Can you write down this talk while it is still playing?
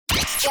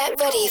Get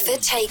ready for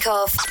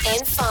takeoff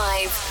in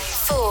 5,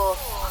 4,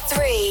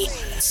 3,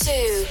 2,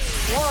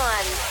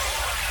 1.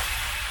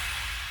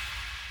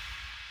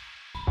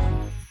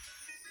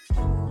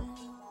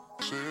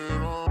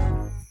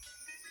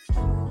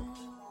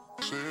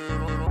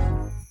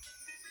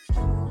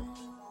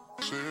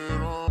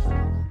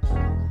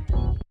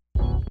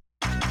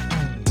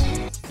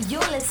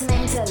 You're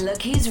listening to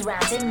Look Who's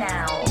Ranting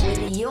Now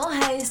with your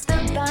host, the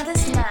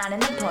baddest man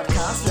in the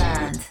podcast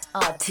land,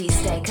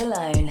 Artiste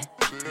Cologne.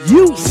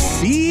 You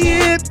see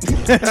it?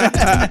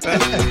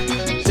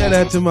 Shout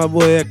out to my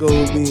boy Echo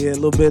who'll be here a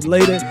little bit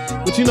later.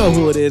 But you know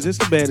who it is. It's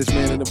the baddest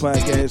man in the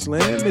podcast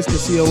land, Mr.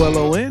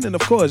 COLON. And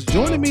of course,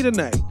 joining me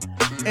tonight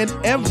and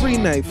every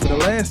night for the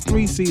last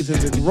 3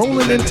 seasons is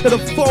rolling into the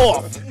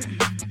 4th.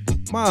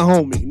 My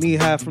homie, knee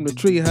high from the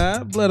tree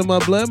high, blood of my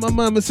blood, my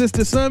mama,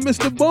 sister, son,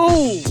 Mr.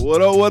 Boom.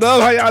 What up, what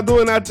up? How y'all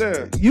doing out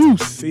there? You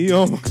see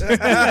him.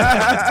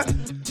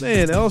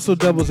 Man, it also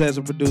doubles as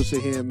a producer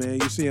here, man.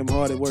 You see him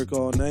hard at work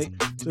all night.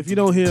 So if you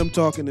don't hear him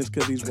talking, it's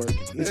because he's working.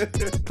 He's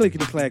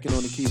clickety-clacking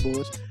on the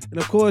keyboards. And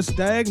of course,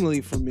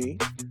 diagonally from me,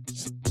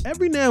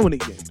 every now and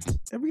again.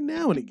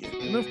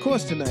 And of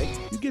course, tonight,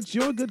 you get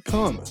your good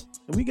karma.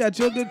 And we got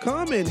your good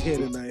karma in here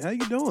tonight. How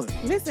you doing?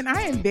 Listen,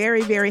 I am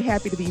very, very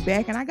happy to be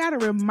back. And I got to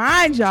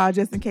remind y'all,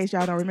 just in case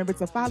y'all don't remember,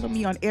 to follow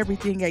me on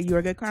everything at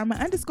Your Good Karma _.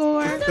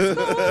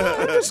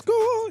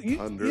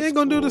 You ain't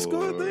going to do the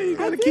score thing? You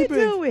got to keep it. I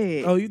did do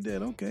it. Oh, you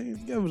did? Okay.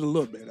 Give us a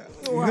little bit out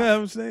of it. You know what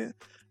I'm saying?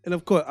 And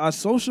of course, our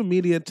social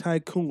media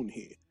tycoon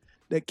here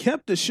that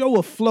kept the show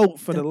afloat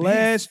for the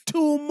last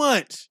 2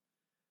 months.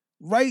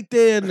 Right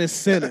there in the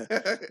center.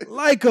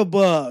 Like a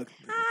bug.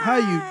 How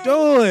you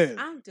doing?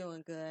 I'm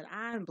doing good.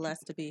 I'm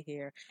blessed to be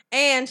here.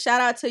 And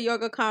shout out to Your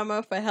Good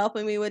Karma for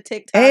helping me with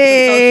TikTok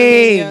and social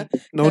media.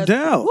 No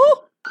doubt. Woo,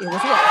 it was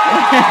work.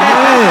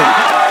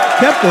 Man,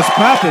 kept us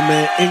popping,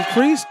 man.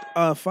 Increased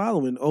our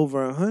following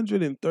over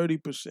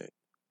 130%.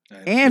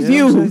 And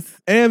views.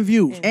 And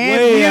views.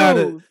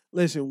 And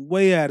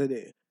Way out of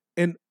there.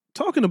 And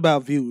talking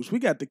about views, we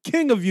got the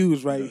king of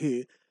views right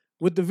here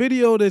with the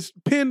video that's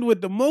pinned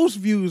with the most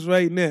views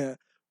right now.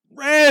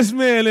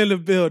 Razman in the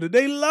building.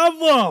 They love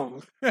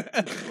him.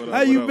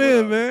 How you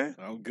been, man?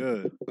 I'm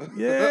good.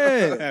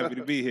 Yeah. Happy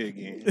to be here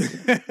again.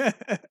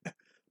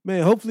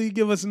 Man, hopefully you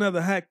give us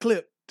another hot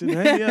clip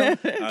tonight.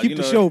 Keep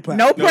the show packed.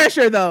 No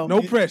pressure, though.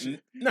 No pressure.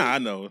 Nah, I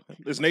know.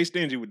 Listen, they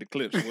stingy with the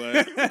clips.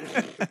 Boy.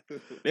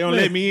 They don't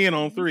let me in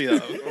on 3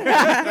 of them.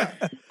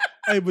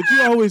 Hey, but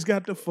you always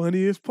got the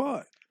funniest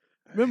part.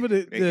 Remember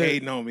they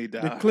hating on me,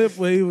 dog. The clip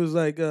where he was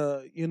like,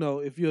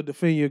 if you'll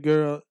defend your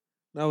girl.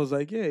 And I was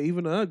like, yeah,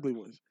 even the ugly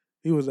ones.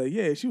 He was like,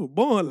 yeah, she was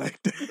born like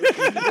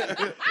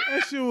that.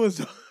 That shit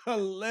was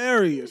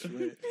hilarious,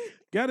 man.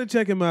 Gotta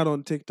check him out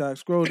on TikTok.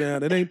 Scroll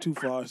down. It ain't too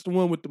far. It's the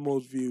one with the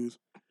most views.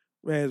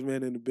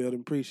 Razman in the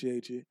building.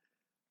 Appreciate you.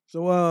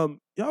 So,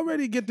 y'all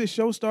ready to get this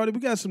show started? We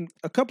got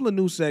a couple of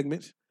new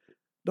segments.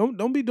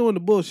 Don't be doing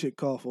the bullshit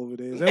cough over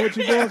there. Is that what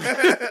you're doing? Is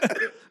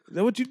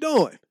that what you're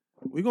doing?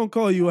 We're gonna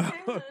call you out.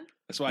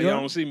 That's why y'all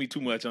don't see me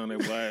too much on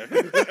that wire.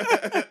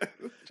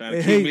 Trying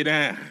to keep me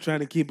down.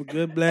 Trying to keep a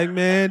good black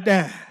man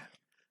down.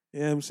 You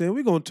know what I'm saying?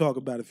 We're going to talk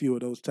about a few of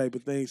those type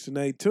of things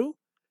tonight, too.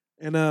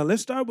 And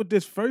let's start with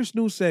this first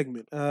new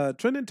segment.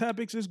 Trending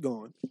Topics is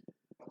gone.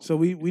 So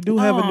we do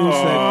have a new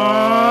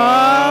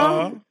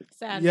segment.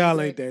 Sad Y'all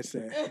music. ain't that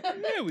sad.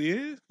 Yeah, we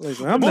is.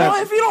 Listen,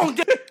 If you don't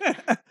get...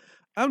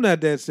 I'm not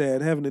that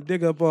sad having to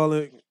dig up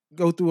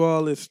go through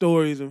all the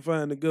stories and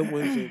find the good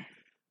ones. And, you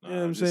know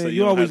what I'm saying?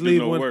 You always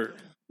leave one. Work.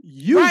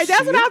 Right,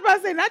 that's what I was about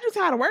to say. Not just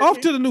how to work.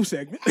 Off to the new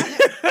segment.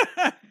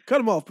 Cut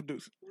them off,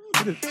 producer.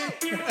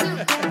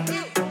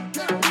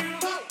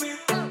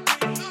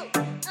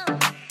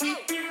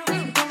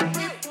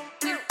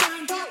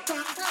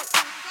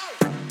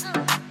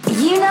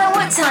 You know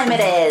what time it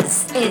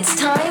is. It's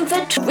time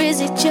for Is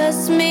it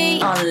just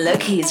me? on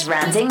Look Who's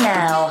Ranting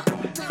Now.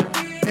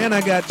 And I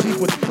got cheap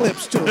with the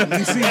clips, too.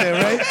 You see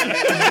that, right?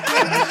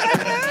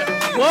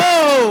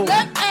 Whoa!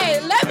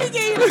 Let me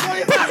give you the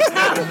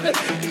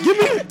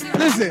 $25.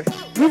 Listen,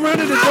 we're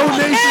running a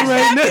donation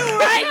right now.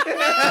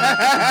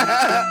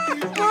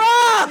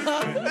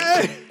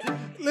 Hey,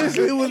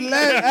 listen, it was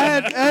last.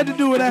 I had to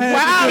do what I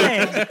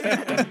had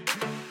to do.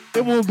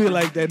 It won't be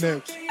like that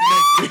next.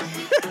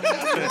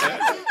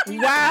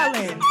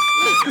 Wildin'.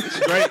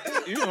 Straight.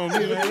 You know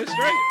me, man. It's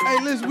straight. Hey,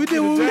 listen, we did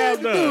what we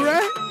had to do,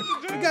 right?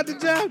 We got the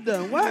job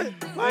done. Why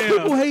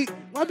people hate?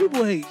 Why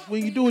people hate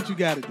when you do what you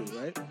got to do,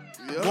 right?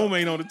 Yep. Boom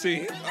ain't on the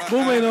team.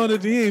 Boom ain't on the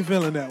team. He ain't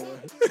feeling that way.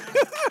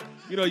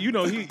 You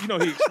know he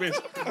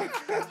expensive.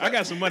 I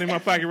got some money in my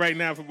pocket right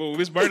now for Boom.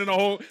 It's burning a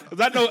hole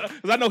because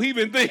I know he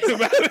been thinking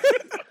about it.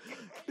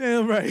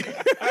 Damn right.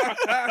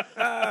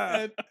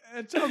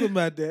 and talking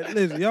about that,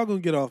 listen, y'all gonna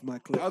get off my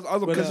clip. I was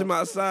gonna catch him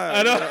outside.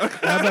 I know.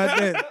 How about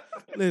that?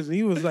 Listen,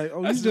 he was like,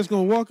 "Oh, you just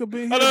gonna walk up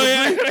in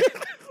here?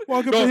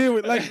 Walk up in here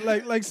with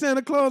like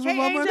Santa Claus with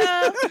my money?"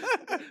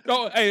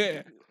 Don't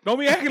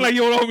be acting like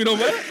you don't owe me no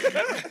money.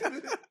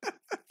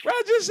 Bro,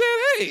 I just said,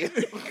 hey.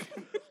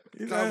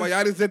 Talking about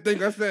y'all just said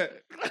things I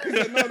said. He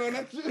said, no,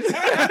 that's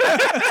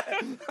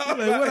it. I'm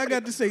like, what I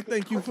got to say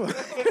thank you for?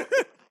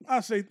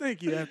 I'll say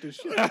thank you after the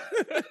show.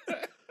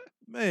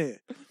 Man,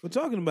 we're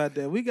talking about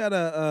that. We got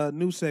a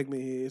new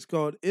segment here. It's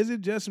called Is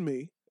It Just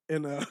Me?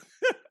 And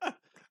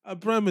I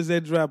promise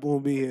that drop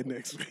won't be here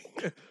next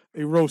week.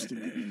 They roasted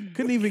me.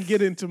 Couldn't even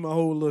get into my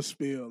whole little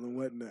spiel and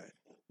whatnot.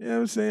 You know what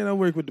I'm saying? I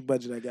work with the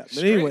budget I got.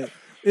 But anyway,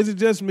 Is It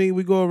Just Me?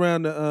 We go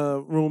around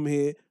the room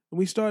here and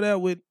we start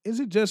out with Is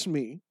It Just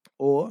Me?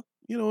 Or,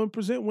 and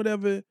present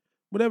whatever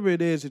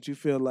it is that you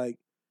feel like,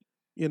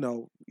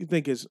 you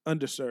think is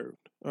underserved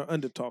or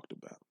under-talked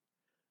about.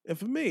 And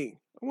for me,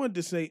 I wanted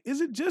to say,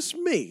 is it just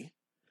me?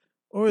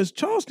 Or is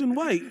Charleston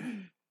White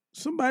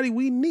somebody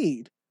we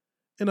need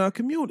in our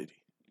community?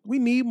 We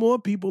need more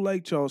people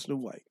like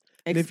Charleston White.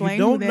 And if you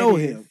don't know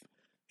him,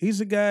 he's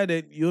a guy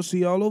that you'll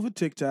see all over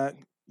TikTok,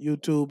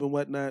 YouTube, and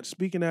whatnot,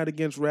 speaking out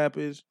against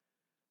rappers,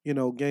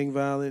 gang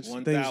violence,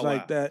 things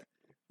like that.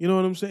 You know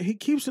what I'm saying? He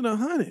keeps it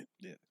 100.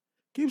 Yeah.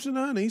 Keeps it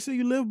 100. He said,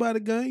 you live by the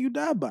gun, you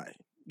die by it.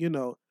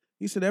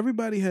 He said,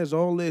 everybody has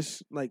all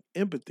this, like,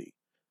 empathy.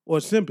 Or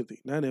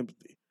sympathy, not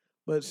empathy.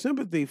 But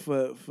sympathy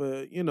for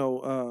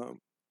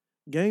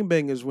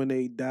gangbangers when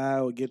they die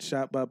or get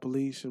shot by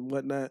police and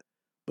whatnot.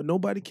 But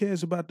nobody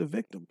cares about the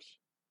victims.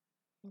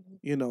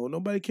 Mm-hmm.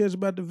 Nobody cares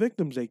about the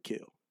victims they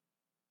kill.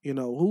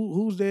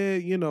 Who's there,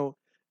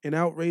 in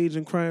outrage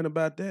and crying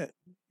about that?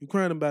 You're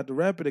crying about the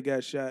rapper that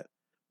got shot.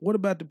 What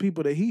about the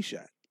people that he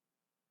shot?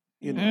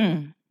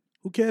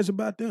 Who cares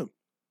about them?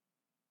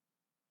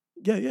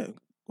 Yeah.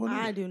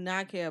 I do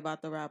not care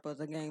about the rappers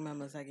or gang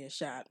members that get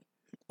shot.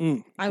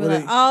 I be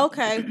like, oh,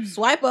 okay,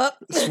 swipe up.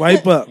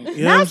 Swipe up.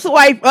 Not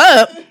swipe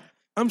up.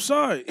 I'm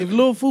sorry. If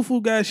Lil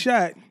Fufu got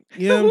shot,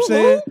 you know what I'm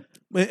saying?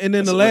 And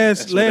then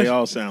that's what they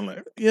all sound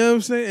like. You know what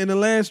I'm saying? And the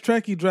last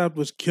track he dropped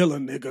was kill a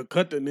nigga,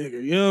 cut the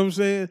nigga. You know what I'm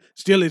saying?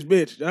 Steal his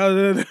bitch.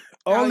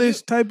 All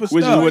this type of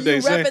which stuff. Is what they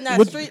say. Repping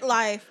that street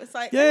life. It's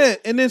like, yeah,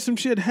 and then some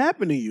shit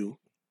happened to you.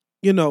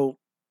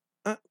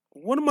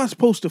 What am I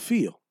supposed to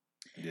feel?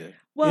 Yeah.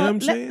 Well, you know what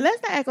I'm saying?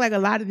 Let's not act like a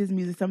lot of this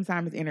music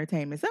sometimes is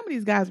entertainment. Some of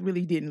these guys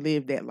really didn't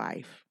live that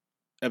life.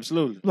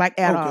 Absolutely. Like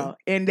at all.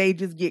 And they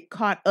just get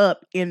caught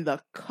up in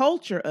the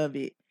culture of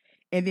it.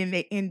 And then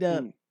they end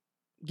up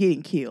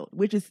getting killed,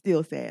 which is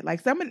still sad.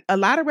 Like a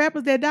lot of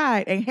rappers that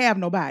died ain't have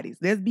no bodies.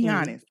 Let's be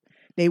honest.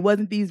 They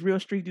wasn't these real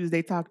street dudes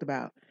they talked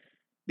about.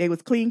 They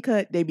was clean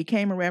cut. They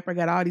became a rapper,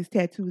 got all these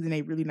tattoos, and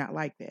they really not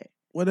like that.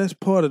 Well, that's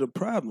part of the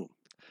problem.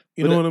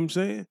 You know what I'm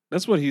saying?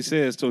 That's what he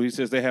says. So he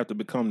says they have to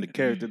become the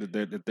character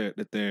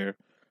that they're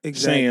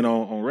saying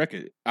on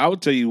record. I would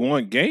tell you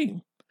one,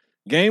 Game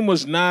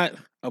was not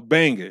a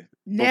banger.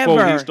 Never.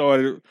 Before he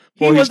started.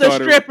 He was a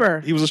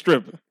stripper. He was a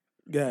stripper.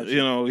 Gotcha.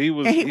 He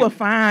was. And he was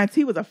fine.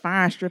 He was a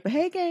fine stripper.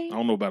 Hey, Game. I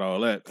don't know about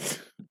all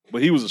that,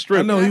 but he was a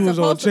stripper. I know he was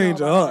on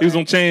Change of Heart. He was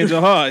on Change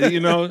of Heart.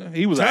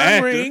 He was an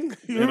actor. Ring.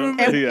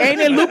 Ain't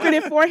it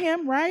lucrative for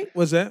him, right?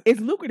 What's that? It's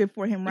lucrative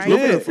for him, right?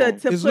 To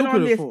put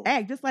on this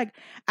act. Just like,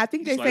 I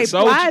think they say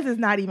Plies is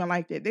not even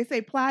like that. They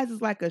say Plies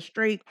is like a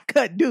straight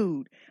cut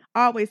dude.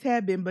 Always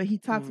have been, but he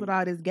talks with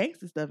all this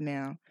gangster stuff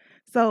now.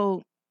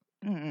 So,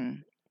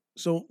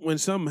 So when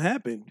something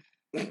happened,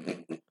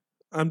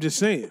 I'm just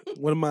saying,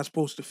 what am I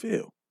supposed to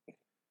feel?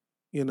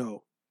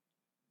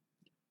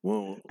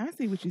 Well, I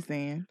see what you're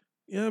saying.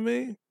 You know what I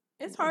mean?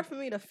 It's hard for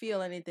me to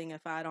feel anything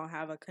if I don't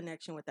have a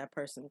connection with that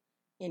person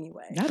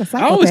anyway. Not a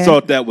psychopath. I always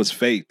thought that was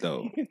fake,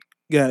 though.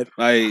 Yeah.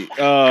 Like,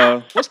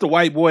 what's the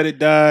white boy that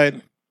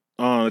died?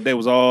 They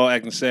was all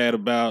acting sad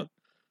about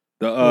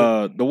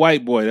the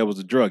white boy that was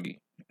a druggie.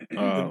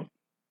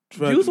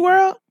 Juice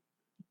WRLD?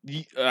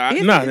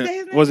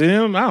 Was it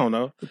him? I don't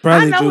know.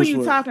 I know who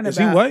you're talking about. Is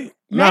he white?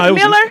 Mac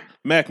Miller?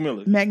 Mac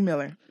Miller. Mac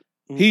Miller.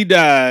 He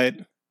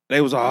died.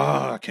 They was,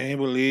 I can't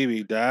believe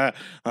he died.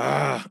 You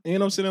know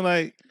what I'm saying?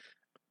 Like,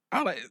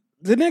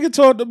 the nigga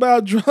talked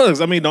about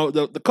drugs. I mean,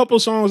 the couple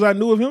of songs I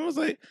knew of him, I was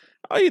like,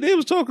 all he did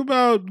was talk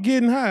about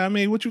getting high. I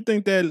mean, what you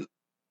think that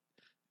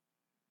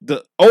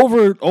the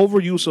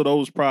overuse of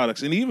those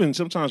products, and even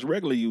sometimes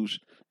regular use,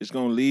 is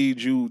going to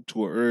lead you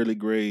to an early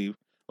grave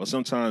or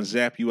sometimes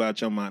zap you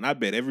out your mind. I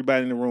bet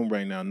everybody in the room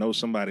right now knows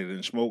somebody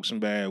that smoked some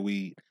bad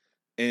weed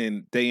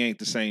and they ain't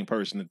the same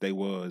person that they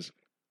was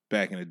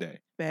back in the day.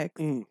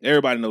 Facts.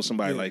 Everybody knows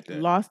somebody like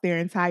that. Lost their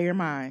entire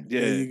mind.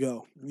 Yeah. There you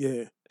go.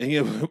 Yeah. And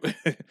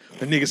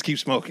the niggas keep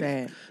smoking.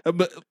 Sad.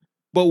 But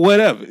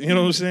whatever. You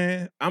know what I'm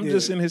saying? I'm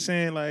just in here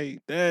saying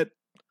like that,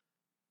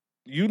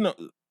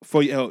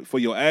 for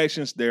your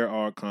actions, there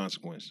are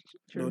consequences.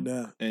 No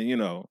doubt.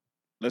 And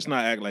let's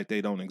not act like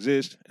they don't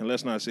exist, and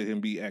let's not sit here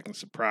and be acting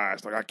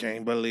surprised. Like, I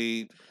can't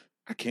believe.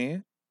 I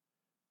can.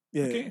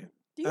 Yeah. I can.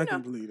 I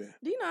can believe that.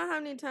 Do you know how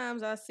many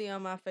times I see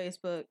on my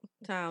Facebook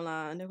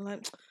timeline, they were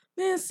like,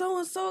 man,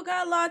 so-and-so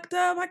got locked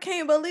up. I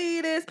can't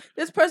believe this.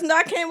 This person,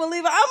 I can't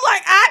believe it. I'm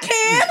like, I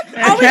can.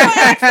 Are we going to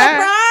act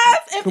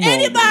surprised? If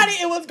anybody,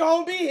 it was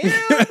going to be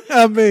him.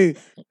 I mean,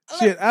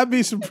 shit, I'd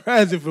be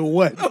surprised if it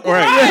wasn't.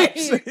 Right.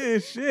 You know what I'm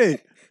saying?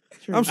 Shit.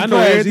 I'm I know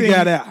surprised everything he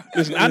got out.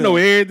 Listen, I know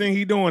everything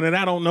he doing, and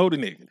I don't know the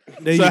nigga.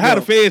 There So you how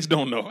go. the feds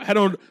don't know?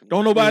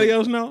 Don't nobody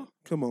else know?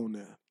 Come on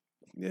now.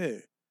 Yeah.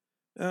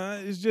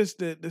 It's just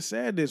the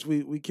sadness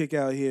we kick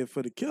out here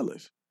for the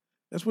killers.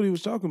 That's what he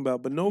was talking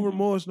about. But no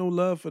remorse, no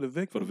love for the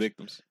victims. For the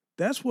victims.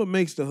 That's what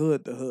makes the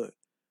hood the hood.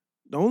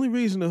 The only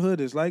reason the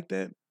hood is like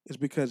that is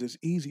because it's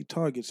easy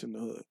targets in the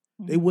hood.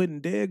 They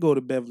wouldn't dare go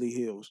to Beverly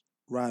Hills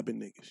robbing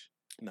niggas.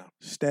 No.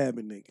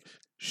 Stabbing niggas.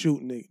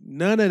 Shooting niggas.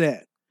 None of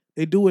that.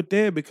 They do it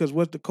there because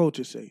what's the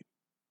culture say?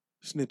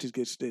 Snitches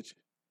get stitches.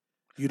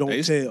 You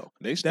don't tell.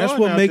 That's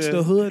what makes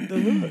the hood the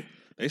hood.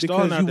 They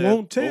because you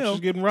won't tell,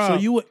 getting so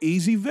robbed. you an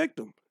easy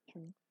victim.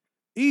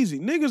 Easy.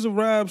 Niggas will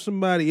rob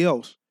somebody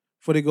else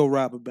before they go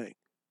rob a bank.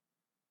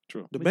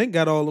 True. The bank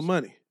got all the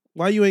money.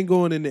 Why you ain't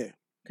going in there?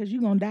 Because you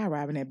gonna die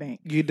robbing that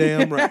bank. You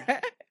damn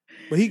right.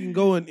 But he can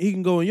go in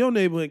your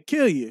neighborhood and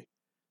kill you,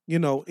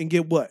 and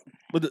get what?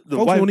 But the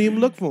Folks white, won't even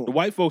look for him. The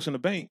white folks in the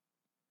bank,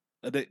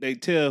 they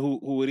tell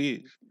who it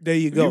is. There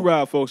you If go. you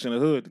rob folks in the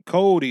hood, the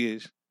code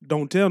is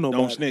Don't tell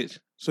nobody. don't snitch.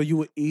 So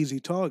you an easy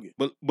target.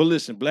 But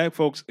listen, black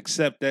folks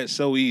accept that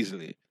so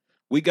easily.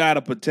 We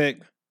gotta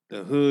protect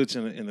the hoods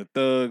and the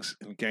thugs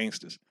and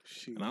gangsters.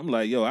 Shoot. And I'm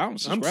like, yo, I don't I'm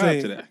subscribe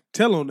saying, to that.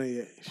 tell on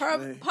their ass.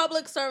 man.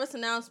 Public service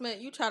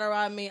announcement. You try to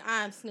rob me,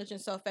 I'm snitching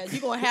so fast.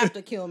 You're going to have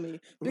to kill me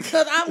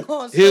because I'm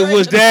going to Here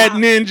was that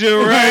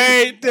ninja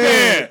right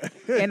there.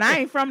 And I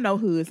ain't from no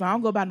hood, so I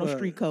don't go by no Right.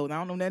 street code. I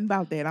don't know nothing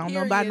about that. I don't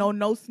know about Period.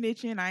 no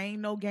snitching. I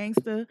ain't no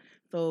gangster.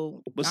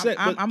 So But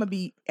I'm gonna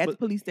be at the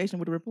police station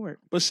with a report.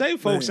 But say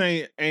folks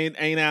Man.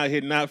 ain't out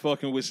here not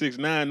fucking with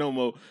 6ix9ine no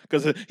more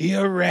because he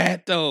a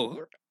rat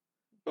though.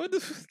 What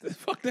the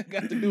fuck that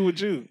got to do with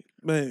you?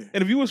 Man.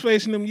 And if you was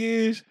facing them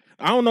years,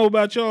 I don't know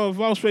about y'all. If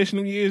I was facing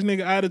them years,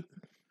 nigga, I'd have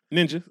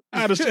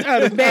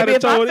Baby,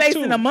 if I'm told it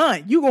facing too. a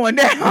month, you going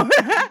down.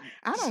 I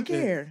don't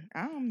care.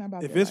 I'm not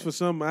about If that it's life. for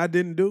something I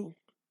didn't do,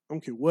 I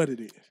don't care what it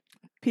is.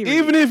 Period.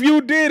 Even if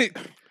you did it,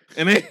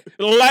 and it,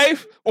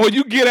 life or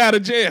you get out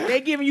of jail.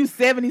 they giving you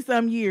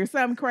 70-some years,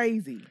 something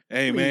crazy.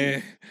 Hey Please.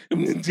 man,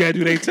 them niggas gotta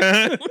do their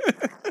time.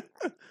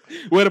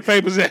 Where the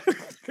papers at?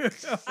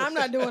 I'm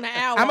not doing an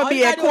hour. I'm All gonna be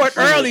you at gotta do is court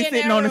sit early in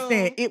sitting that on the room.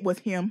 stand. It was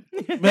him.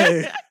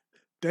 Man.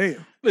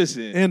 Damn.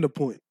 Listen, And the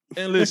point.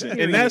 and listen,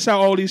 and that's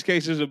how all these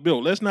cases are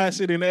built. Let's not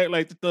sit and act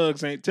like the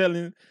thugs ain't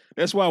telling.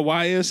 That's why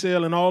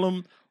YSL and all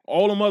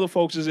them other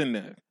folks is in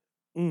there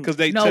because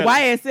they No, tell.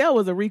 YSL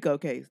was a RICO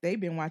case. They've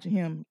been watching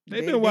him.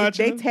 They've been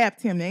watching They him.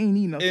 tapped him. They ain't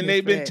need no. and snitch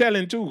they've for been that.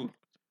 telling too.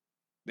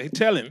 They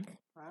telling.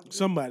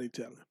 Somebody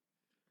telling.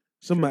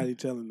 Somebody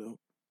telling them.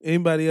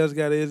 Anybody else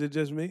got it? Is it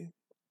just me?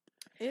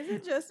 Is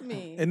it just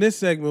me? And this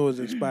segment was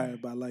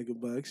inspired by Like a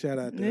Bug. Shout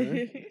out to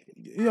her.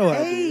 Yo, I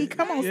Hey, did.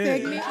 come on, Yeah.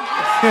 segment.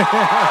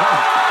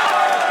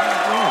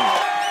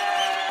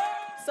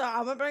 So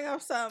I'm gonna bring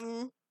up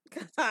something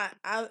because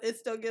it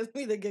still gives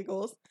me the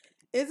giggles.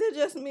 Is it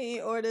just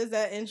me, or does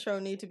that intro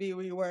need to be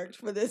reworked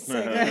for this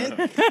segment?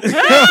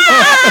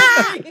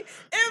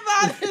 It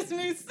bothers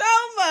me so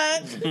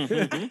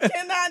much. I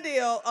cannot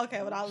deal.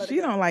 Okay, but I'll let She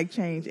it go. don't like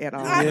change at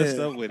all. I- Yeah. Messed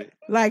up with it.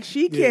 Like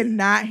she Yeah.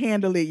 cannot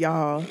handle it,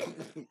 y'all.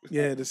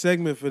 Yeah, the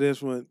segment for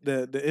this one,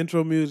 the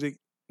intro music,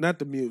 not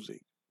the music,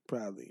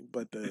 probably,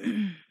 but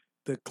the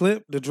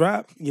clip, the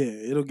drop, yeah,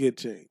 it'll get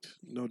changed,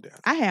 no doubt.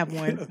 I have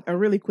one, a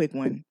really quick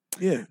one.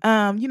 Yeah.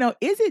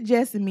 Is it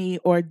just me,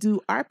 or do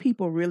our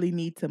people really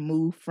need to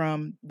move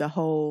from the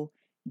whole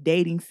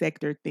dating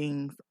sector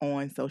things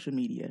on social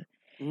media?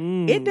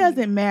 It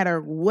doesn't matter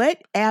what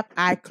app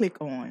I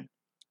click on.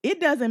 It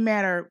doesn't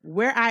matter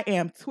where I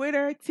am,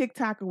 Twitter,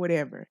 TikTok, or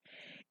whatever.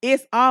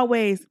 It's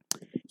always,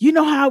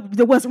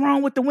 what's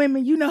wrong with the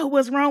women,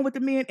 what's wrong with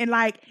the men. And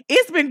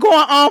it's been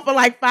going on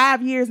for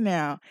 5 years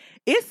now.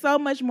 It's so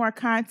much more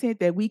content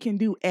that we can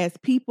do as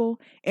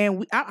people.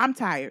 And I'm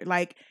tired.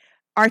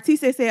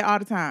 Artista said all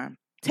the time,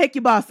 take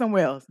your boss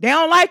somewhere else. They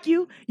don't like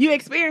you. You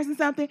experiencing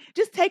something.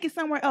 Just take it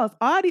somewhere else.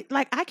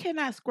 I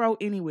cannot scroll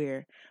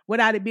anywhere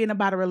without it being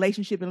about a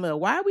relationship and love.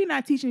 Why are we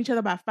not teaching each other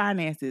about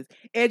finances,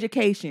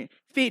 education,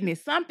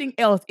 fitness, something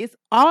else? It's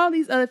all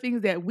these other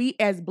things that we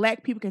as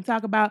Black people can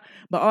talk about,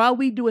 but all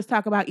we do is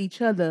talk about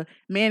each other,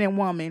 man and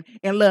woman,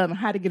 and love and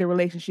how to get a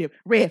relationship.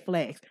 Red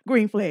flags,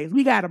 green flags.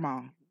 We got them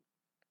all.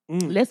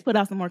 Let's put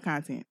out some more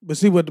content. But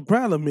see what the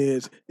problem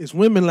is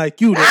women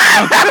like you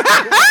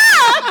that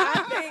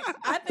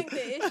I think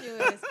the issue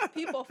is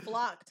people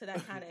flock to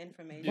that kind of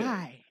information.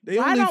 Why? They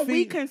Why only don't we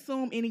feed-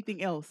 consume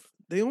anything else?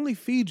 they only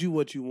feed you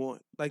what you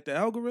want. Like the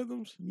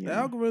algorithms, the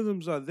Yeah.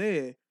 algorithms are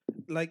there.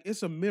 Like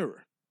it's a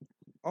mirror.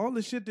 All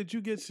the shit that you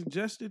get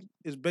suggested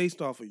is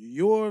based off of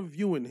your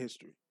viewing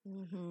history.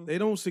 Mm-hmm. They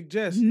don't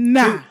suggest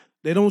Nah.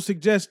 They don't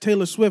suggest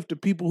Taylor Swift to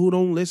people who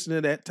don't listen to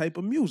that type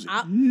of music.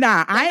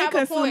 Nah, They I ain't have a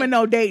consuming point.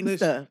 no dating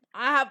Listen.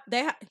 stuff.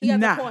 He has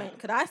Nah. a point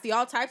because I see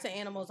all types of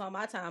animals on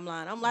my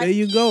timeline. I'm like, There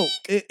you go.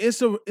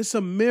 It's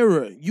a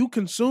mirror. You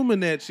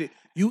consuming that shit.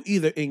 You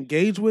either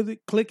engage with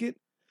it, click it.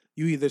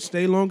 You either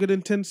stay longer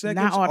than 10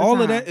 seconds. all the All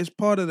of time. that is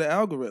part of the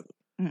algorithm.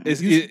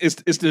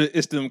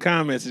 It's them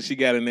comments that she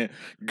got in there.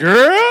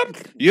 Girl,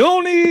 you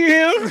don't need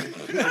him.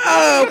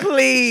 Oh,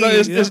 please.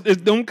 So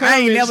it's them comments. I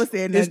ain't never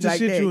said It's nothing the like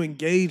shit that. you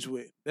engage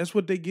with. That's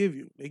what they give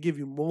you. They give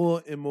you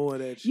more and more of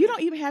that shit. You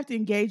don't even have to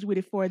engage with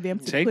it for them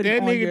to Take put that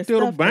it on your nigga to the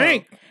stuff,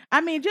 bank. though.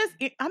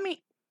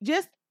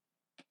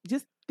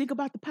 Just think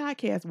about the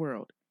podcast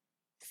world.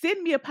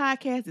 Send me a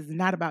podcast is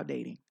not about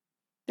dating.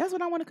 That's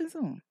what I want to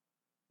consume.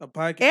 A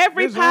podcast.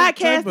 Every There's all type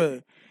podcast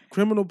of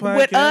criminal podcast,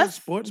 with us,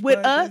 sports with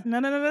podcast. us.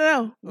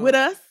 No. With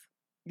us.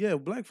 Yeah,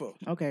 black folks.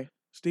 Okay.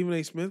 Stephen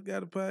A. Smith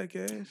got a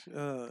podcast. You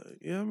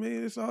know what I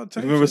mean? It's all types.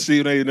 Remember of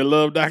Stephen A. in the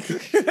Love Doctor?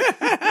 You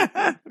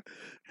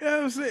know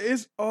what I'm saying?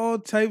 It's all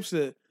types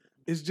of.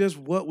 It's just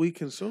what we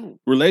consume.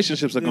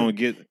 Relationships are Yeah. gonna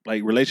get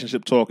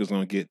relationship talk is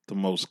gonna get the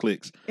most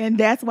clicks. And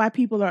that's why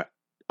people are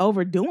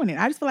overdoing it.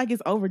 I just feel like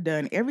it's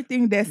overdone.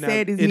 Everything that's Now,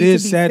 said is it needs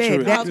is to be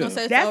saturated. said. I was gonna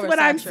say it's That's what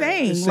I'm oversaturated.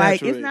 saying. It's Like, it's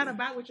saturated. not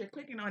about what you're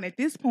clicking on. At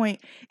this point,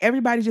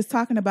 everybody's just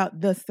talking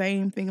about the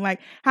same thing. Like,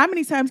 how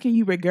many times can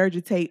you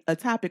regurgitate a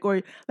topic?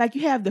 Or, like,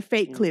 you have the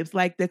fake clips.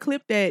 Like, the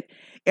clip that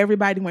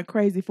everybody went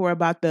crazy for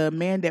about the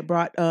man that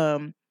brought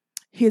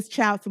his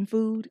child some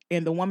food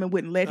and the woman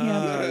wouldn't let him.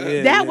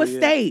 That was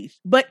staged.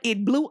 But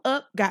it blew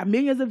up, got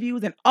millions of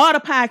views, and all the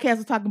podcasts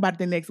were talking about it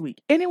the next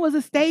week. And it was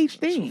a staged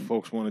That's what thing.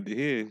 folks wanted to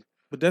hear.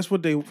 But that's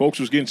what they. Folks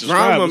was getting Drama,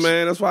 subscribers.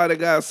 man. That's why they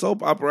got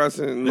soap operas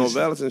and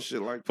Listen, novellas and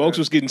shit like Folks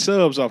that. was getting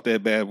subs off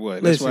that bad boy.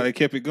 That's Listen. why they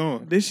kept it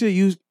going. This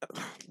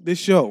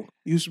show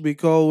used to be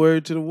called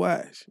Word to the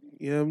Wise.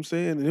 You know what I'm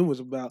saying? And it was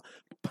about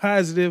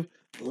positive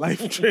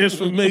life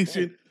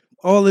transformation,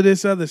 all of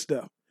this other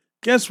stuff.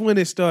 Guess when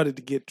it started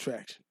to get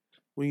traction?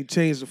 When you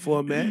change the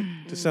format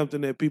to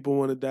something that people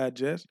want to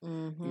digest.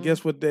 Mm-hmm. And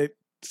guess what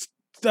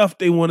stuff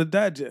they want to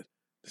digest?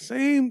 The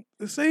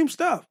same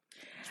stuff.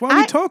 That's why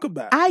we talk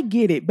about it. I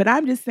get it, but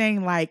I'm just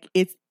saying, like,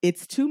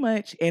 it's too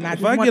much, and I If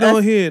just I want get us,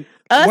 on here and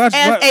us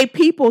as a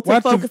people to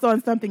watch the- focus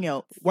on something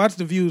else. watch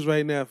the views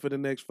right now for the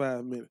next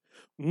 5 minutes.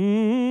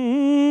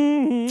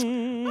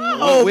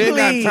 Oh, we ain't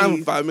got time please.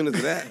 for 5 minutes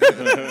of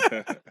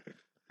that.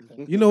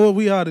 You know what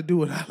we ought to do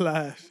with our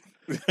lives?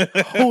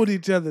 Hold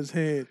each other's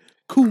hand.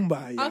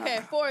 Kumbaya. Okay,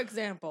 for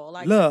example,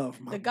 like Love.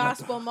 my the brother.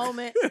 gospel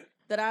moment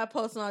that I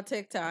posted on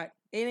TikTok,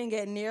 it didn't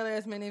get nearly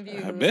as many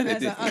views bet it as the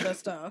didn't. other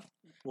stuff.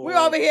 Boy. We're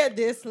over here,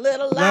 this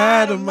little Light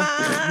light of of my-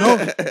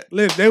 mine. No,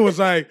 listen, they was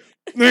like,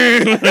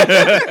 They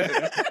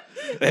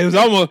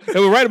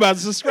were right about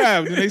to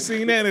subscribe. Then they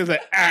seen that and they was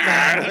like,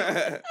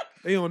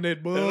 they on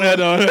that That,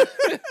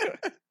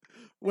 bull.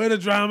 Where the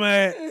drama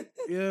at?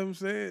 You know what I'm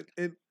saying?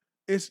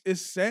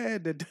 It's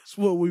sad that that's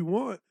what we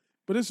want,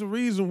 but it's a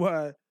reason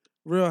why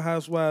Real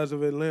Housewives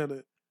of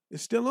Atlanta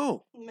is still on.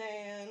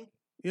 Man.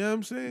 You know what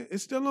I'm saying?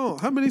 It's still on.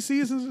 How many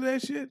seasons of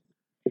that shit?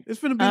 It's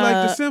gonna be like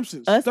The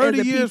Simpsons. us as 30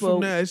 a years people-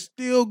 from now, it's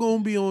still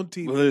gonna be on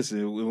TV. Well,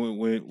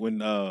 listen,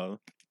 when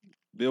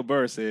Bill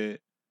Burr said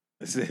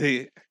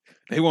they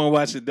want to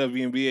watch the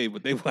WNBA,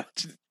 but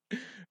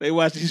they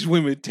watch these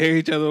women tear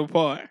each other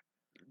apart.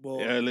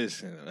 Boy, Yeah,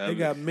 listen, they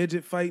got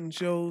midget fighting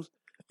shows.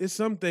 It's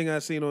something I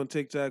seen on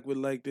TikTok with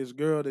like this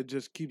girl that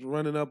just keeps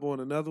running up on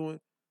another one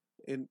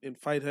and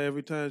fight her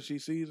every time she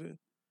sees her.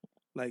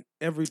 Like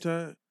every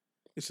time.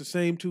 It's the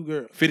same two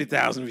girls.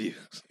 50,000 views.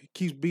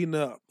 Keeps beating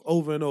her up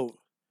over and over.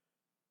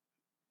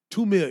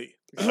 2 million.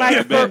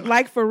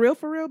 Like for real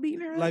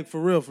beating her up? Like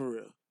for real.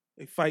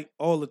 They fight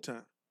all the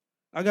time.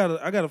 I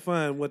gotta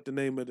find what the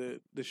name of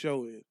the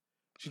show is.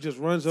 She just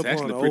runs up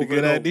It's on actually her a pretty over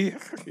good and over. idea.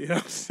 You know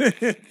what I'm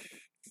saying?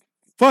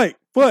 Fight.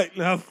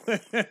 Now,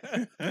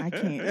 I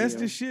can't. that's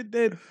deal. the shit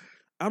that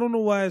I don't know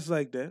why it's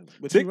like that.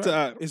 But you're right.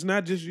 TikTok. It's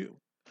not just you.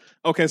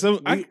 Okay, so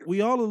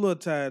We all a little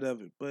tired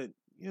of it, but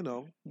you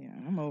know, Yeah,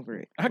 I'm over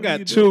it. I What are got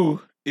you two. doing?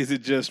 Is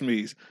it just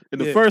me? And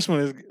the Yeah. first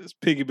one is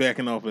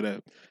piggybacking off of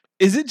that.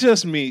 Is it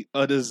just me,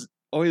 or is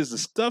the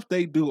stuff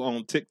they do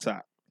on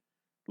TikTok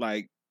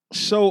like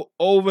so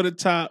over the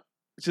top?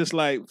 Just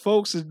like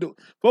folks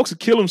will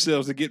kill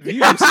themselves to get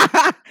views.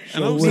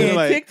 And I'm Yeah, saying, Yeah,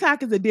 like,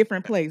 TikTok is a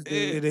different place, dude.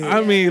 It is.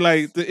 I mean,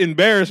 like the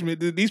embarrassment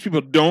that these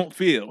people don't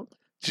feel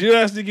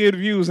just to get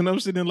views, and I'm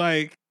sitting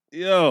like,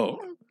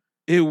 yo,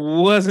 it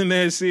wasn't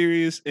that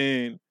serious,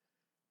 and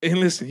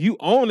listen, you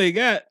only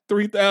got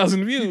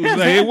 3,000 views.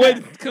 Like it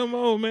wasn't. Come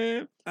on,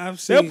 man.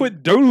 I've They'll seen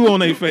put doodle on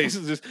their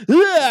faces. Just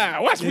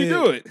watch me Yeah.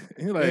 do it.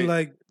 And you're they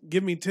like, like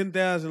give me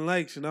 10,000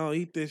 likes and I'll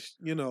eat this,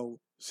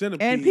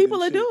 centipede. And people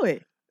will shit. do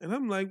it. And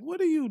I'm like,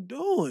 what are you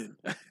doing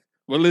well,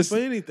 for listen,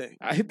 anything?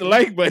 I hit the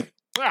like button.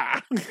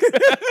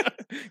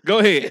 Go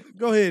ahead,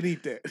 Go ahead and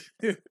eat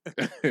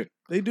that.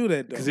 They do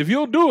that though. because if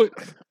you'll do it,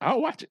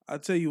 I'll watch it. I'll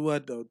tell you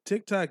what though,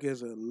 TikTok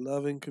is a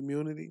loving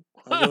community.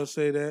 I will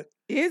say that.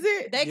 Is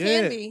it? They Yeah.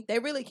 can be. They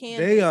really can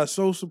They be. are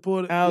so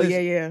supportive. Oh,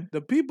 Listen, yeah.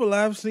 the people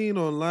I've seen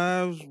on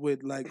lives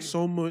with like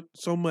so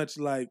much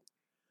like,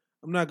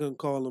 I'm not gonna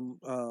call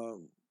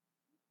them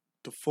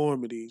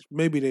deformities.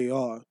 Maybe they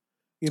are.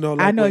 Like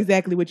I know with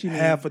exactly what you mean.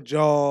 half a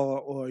jaw,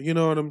 or you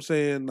know what I'm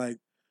saying, like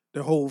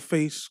their whole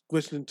face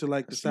squished into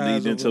like the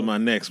size Lead into of my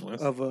next one. a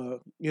 $50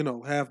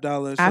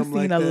 or I've something seen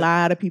like a that.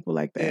 lot of people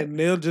like that. And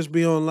they'll just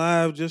be on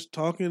live just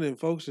talking, and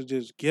folks are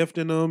just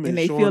gifting them And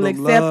they showing feel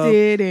them love.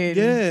 accepted. And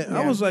Yeah,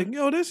 I was like,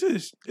 yo, this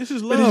is But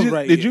love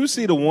right did here. you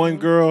see the one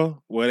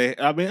girl where they?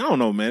 I mean, I don't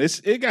know, man.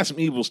 It got some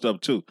evil stuff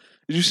too.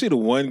 Did you see the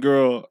one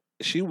girl?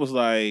 She was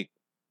like,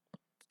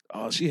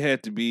 she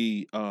had to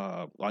be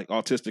like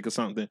autistic or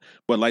something,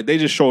 but like they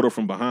just showed her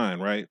from behind,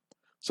 right?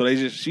 So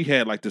she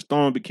had like this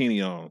thong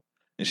bikini on,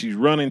 and she's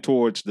running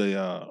towards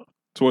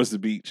the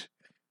beach,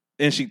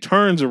 and she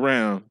turns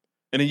around,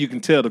 and then you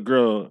can tell the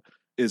girl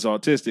is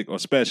autistic or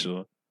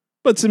special.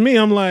 But to me,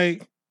 I'm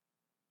like,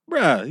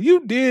 bruh,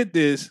 you did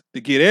this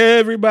to get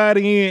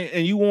everybody in,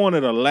 and you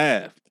wanted a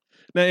laugh.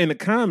 Now, in the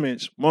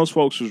comments, most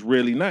folks was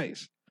really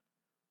nice.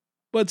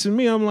 But to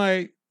me, I'm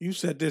like, You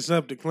set this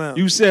up to clown.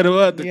 you set it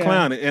up to Yeah.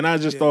 clown it. And I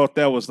just Yeah. thought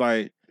that was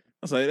like,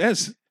 I was like,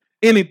 that's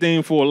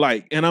anything for a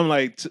like. And I'm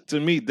like, to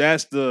me,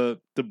 that's the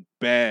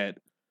bad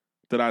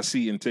that I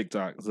see in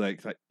TikTok. It's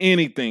like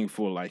anything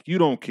for a like. You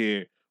don't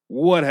care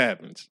what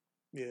happens.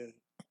 Yeah,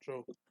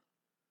 true.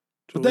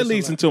 But that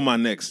leads into my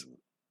next.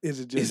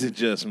 Is it just Is it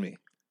just me?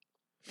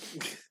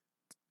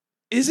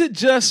 Is it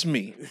just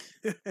me?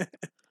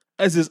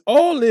 As is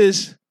all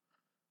this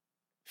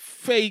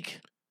fake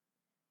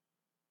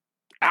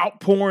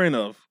outpouring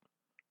of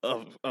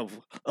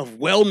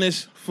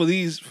wellness for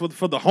these for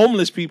the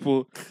homeless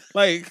people?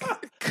 Like,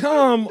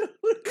 come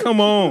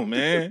on,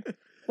 man.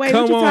 wait,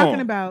 come what you talking on.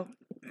 about?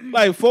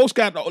 Like, folks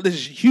got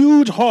this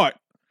huge heart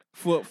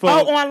for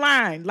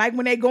Online, like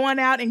when they going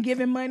out and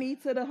giving money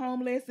to the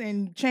homeless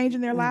and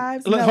changing their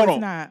lives. Look, No, hold it's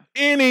on. not.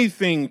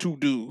 anything to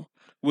do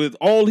with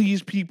all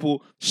these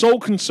people so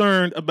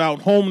concerned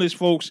about homeless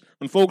folks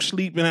and folks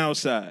sleeping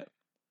outside.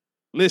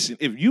 Listen,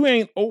 if you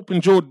ain't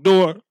opened your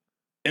door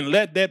and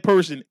let that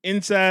person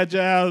inside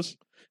your house,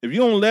 if you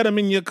don't let them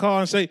in your car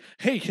and say,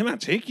 hey, can I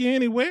take you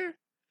anywhere?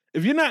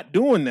 If you're not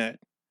doing that,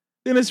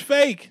 then it's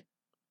fake.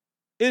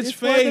 It's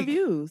for the fake.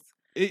 views.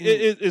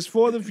 It's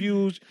for the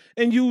views.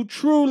 And you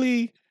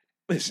truly,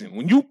 listen,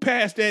 when you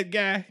pass that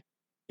guy,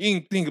 you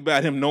didn't think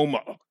about him no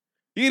more.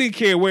 He didn't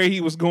care where he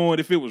was going,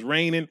 if it was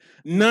raining,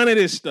 none of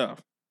this stuff.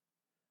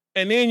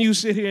 And then you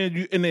sit here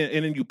and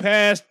then you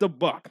pass the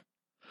buck.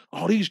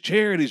 All these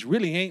charities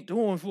really ain't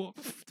doing for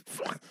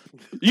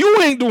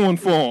you ain't doing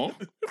for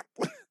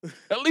them.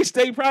 At least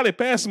they probably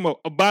pass him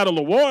a bottle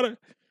of water.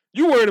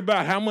 You worried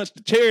about how much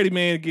the charity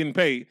man getting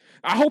paid.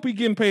 I hope he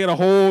getting paid a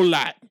whole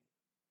lot.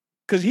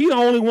 Because he the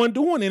only one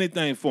doing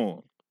anything for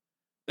him.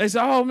 They say,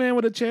 oh man,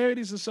 well the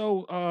charities are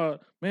so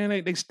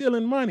man, they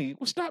stealing money.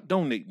 Well, stop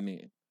donating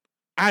then.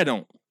 I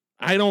don't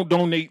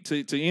donate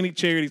to any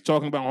charities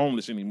talking about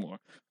homeless anymore.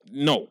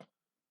 No.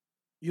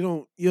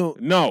 You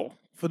don't. No.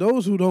 For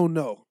those who don't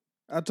know,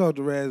 I talked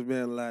to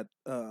Razzman a lot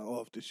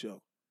off the show.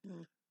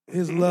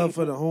 His love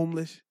for the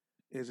homeless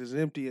is as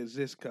empty as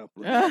this cup.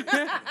 Right?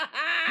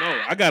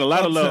 No, I got a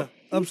lot of love.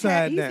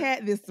 Upside He's down.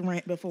 had this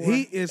rant before.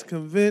 He is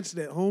convinced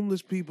that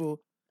homeless people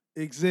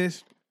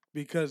exist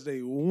because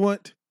they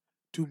want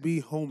to be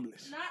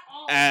homeless. Not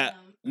all Uh,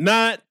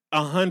 Not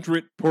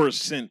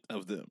 100%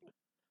 of them.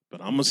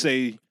 But I'm gonna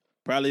say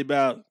probably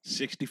about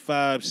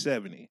 65,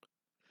 70.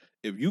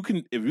 If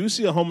you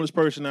see a homeless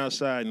person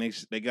outside and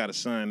they got a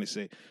sign that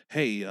say,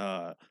 hey,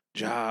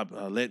 job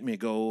let me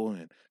go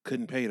and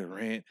couldn't pay the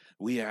rent.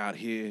 We out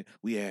here,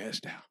 we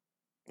asked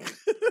out.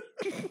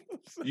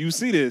 You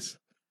see this,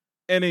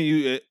 and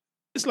then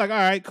it's like, all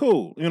right,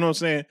 cool. You know what I'm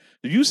saying?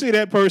 If you see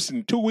that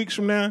person 2 weeks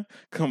from now,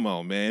 come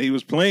on, man. He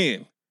was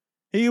playing.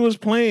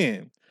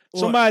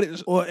 Somebody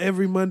Or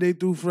every Monday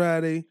through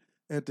Friday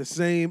at the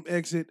same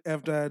exit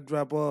after I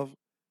drop off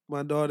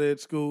my daughter at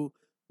school,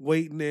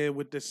 waiting there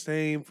with the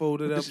same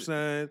folded up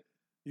sign.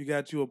 You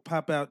got you a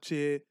pop-out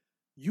chair.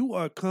 You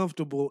are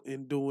comfortable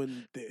in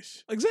doing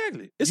this.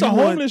 Exactly. It's You a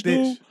want homeless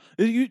this.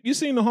 dude. You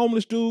seen the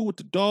homeless dude with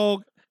the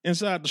dog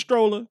inside the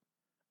stroller?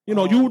 You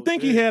know, you Oh, would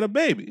think he yeah. had a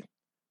baby.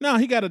 No,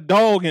 he got a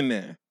dog in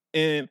there.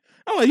 And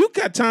I'm like, you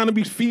got time to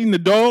be feeding the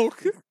dog?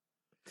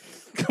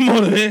 Come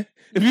on, man.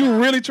 If you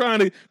really trying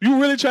to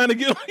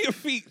get on your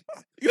feet,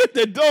 you let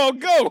that dog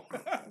go.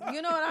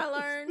 You know what I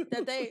learned?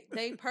 That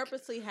they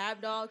purposely have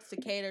dogs to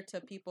cater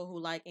to people who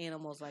like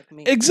animals like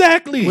me.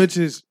 Exactly. Which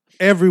is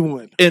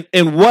everyone.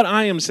 And what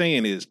I am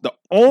saying is the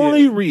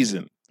only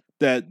reason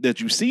that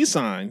you see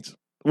signs.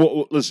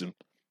 Well, listen.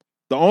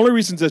 The only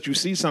reasons that you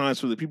see signs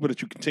for the people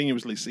that you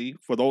continuously see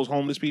for those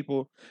homeless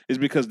people is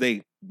because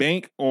they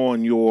bank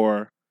on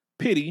your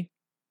pity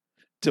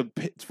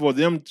for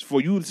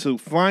you to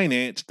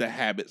finance the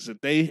habits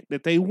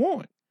that they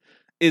want.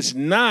 It's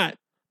not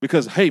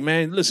because, hey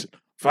man, listen,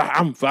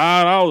 I'm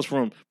 $5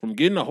 from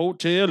getting a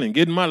hotel and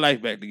getting my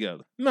life back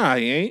together. Nah,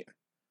 he ain't.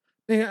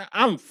 Man,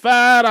 I'm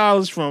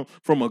 $5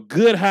 from a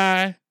good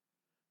high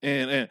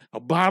and a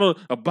bottle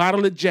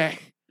of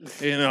Jack.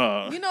 And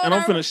You know and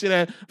what I'm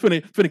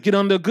finna get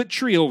under a good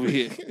tree over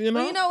here. You know?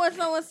 But you know what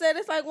someone said?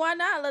 It's like, why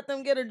not let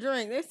them get a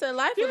drink? They said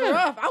life is Yeah.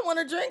 rough. I want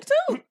a drink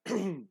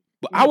too.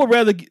 But I would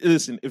rather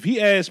listen. If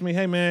he asked me,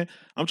 "Hey man,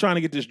 I'm trying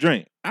to get this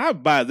drink,"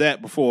 I'd buy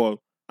that before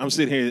I'm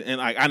sitting here and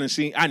like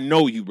I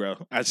know you, bro.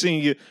 I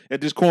seen you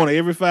at this corner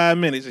every 5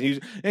 minutes, and you,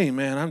 hey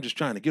man, I'm just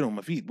trying to get on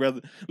my feet,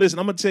 brother. Listen,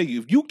 I'm gonna tell you,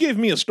 if you give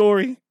me a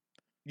story,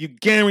 you're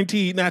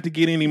guaranteed not to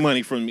get any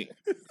money from me.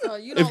 So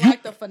you don't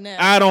like the finesse.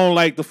 I don't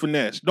like the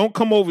finesse. Don't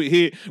come over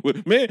here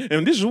with man.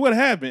 And this is what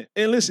happened.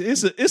 And listen,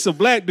 it's a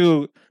black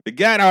dude that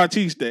got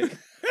Artiste.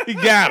 He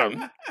got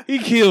him. He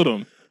killed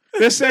him.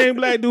 That same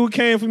black dude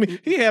came for me.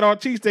 He had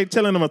Artiste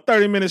telling him a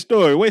 30-minute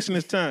story, wasting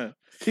his time.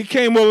 He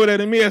came over there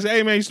to me and said,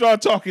 hey man, you start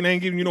talking, they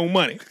ain't giving you no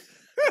money.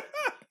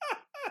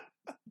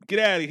 Get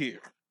out of here.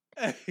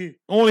 I don't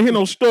want to hear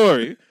no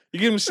story. You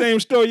give them the same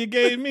story you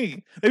gave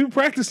me. They be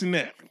practicing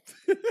that.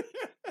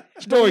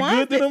 Story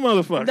good to the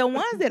motherfucker. The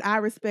ones that I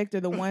respect are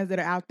the ones that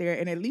are out there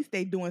and at least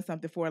they doing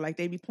something for it. Like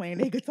they be playing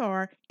their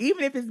guitar,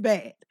 even if it's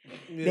bad.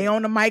 Yeah. They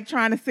on the mic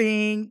trying to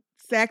sing,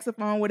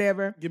 saxophone,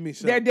 whatever. Give me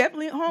some. They're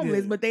definitely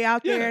homeless, Yeah. but they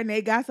out there Yeah. and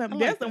they got something. I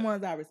like That's the that.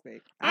 ones I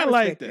respect. I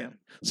like respect that. them.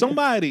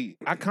 Somebody,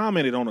 I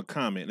commented on a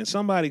comment and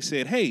somebody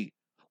said, hey,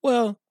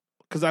 well,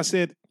 because I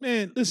said,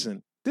 man,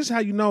 listen, this is how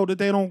you know that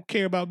they don't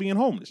care about being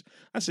homeless.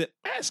 I said,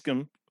 ask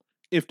them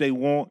if they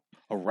want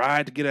a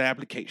ride to get an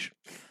application.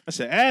 I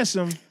said, ask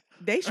them.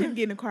 They shouldn't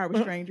get in the car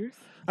with strangers.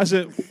 I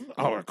said,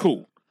 all right,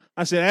 cool.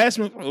 I said, ask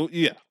them. Oh,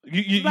 yeah.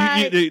 You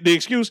Right. the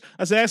excuse.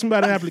 I said, ask them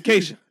about an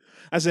application.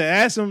 I said,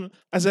 ask them.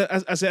 I said,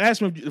 ask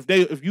them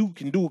if you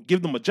can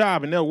give them a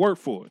job and they'll work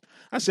for it.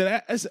 I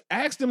said,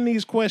 ask them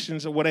these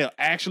questions where they'll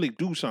actually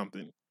do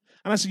something.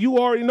 And I said, you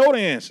already know the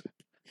answer.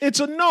 It's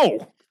a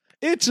no.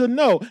 It's a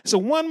no. So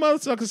one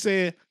motherfucker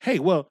said, hey,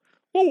 well,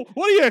 what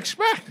do you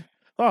expect?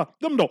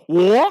 Them to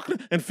walk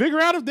and figure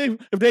out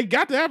if they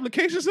got the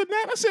applications or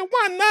not. I said,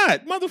 why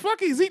not,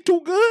 motherfucker? Is he too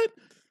good?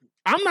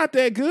 I'm not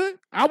that good.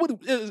 I would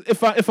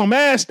if I'm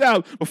assed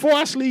out before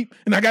I sleep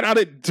and I got all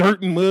that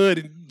dirt and mud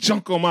and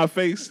junk on my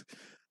face.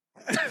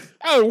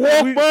 I would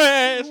walk my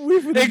ass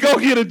and go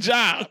get a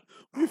job.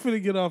 We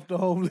finna get off the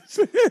homeless.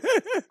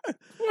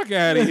 Fuck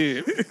out of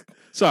here.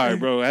 Sorry,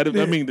 bro. I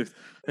didn't mean to.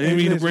 I didn't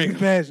mean to bring. Be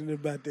passionate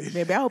about this.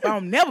 Baby, I hope I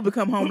don't never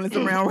become homeless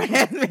around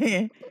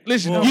Razzman.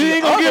 Listen, Well, you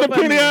ain't gonna get a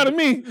penny buddy. out of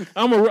me.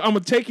 I'm gonna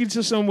take you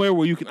to somewhere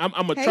where you can. I'm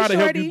gonna Hey, try to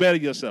help shorty. you better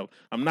yourself.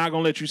 I'm not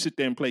gonna let you sit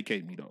there and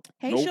placate me though.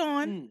 Hey, Nope.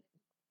 Sean.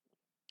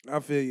 I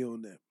feel you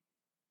on that.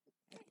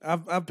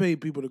 I've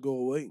paid people to go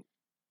away.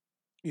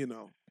 You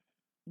know,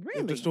 if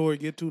the Really? story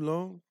get too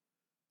long,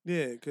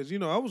 yeah, because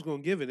I was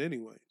gonna give it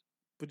anyway,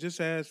 but just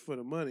ask for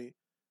the money.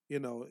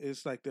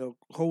 It's like they'll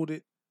hold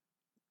it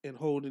and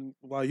holding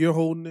while you're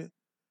holding it,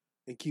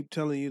 and keep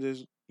telling you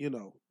this. The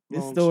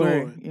long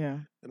story. Yeah.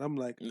 and I'm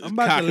like, It's I'm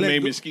about to let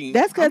cockamamie go. scheme.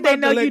 That's because I'm they about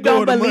to know let you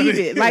go don't of the believe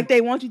money. it. Like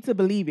they want you to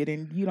believe it,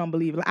 and you don't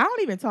believe it. Like, I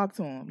don't even talk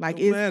to them. Like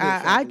Don't it's matter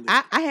if I I believe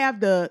I have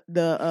the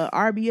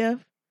RBF,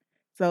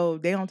 so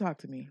they don't talk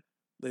to me.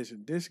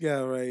 Listen, this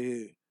guy right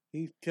here,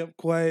 he kept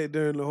quiet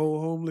during the whole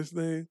homeless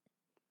thing.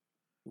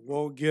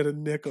 Won't get a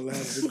nickel out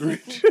of the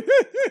Grinch.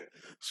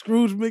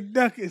 Scrooge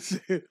McDuck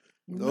said,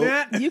 Nope.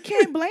 nah. You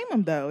can't blame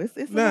them though. It's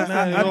Nah, Not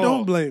at I all.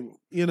 don't blame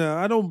him.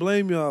 I don't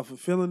blame y'all for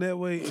feeling that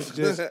way. It's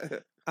just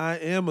I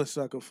am a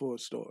sucker for a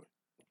story.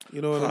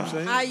 You know what I'm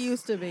saying? I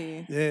used to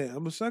be. Yeah,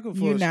 I'm a sucker for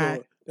You're a not.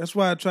 story. That's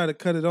why I try to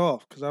cut it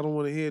off because I don't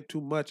want to hear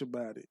too much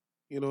about it.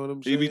 You know what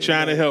I'm saying? You be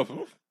trying to Like, help him.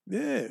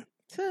 Yeah.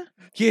 Tuh.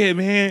 Yeah,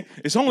 man.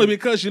 It's only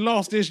because you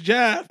lost this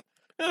job.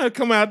 And I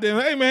come out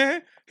there, hey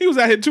man, he was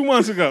out here 2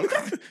 months ago.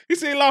 He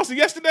said he lost it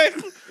yesterday.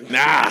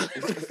 Nah.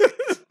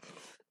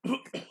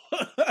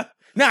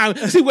 Nah,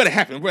 see what had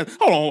happened, brother.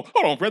 Hold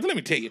on, brother. Let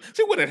me tell you.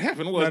 See what had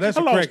happened was Nah, that's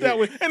I a lost that crackhead.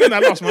 one, and then I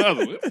lost my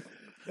other one.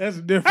 That's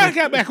I different.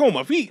 got back on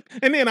my feet,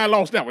 and then I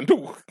lost that one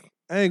too.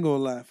 I ain't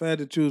gonna lie. If I had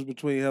to choose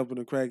between helping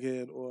a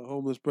crackhead or a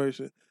homeless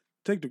person,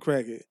 take the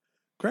crackhead.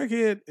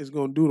 Crackhead is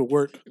gonna do the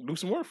work. Do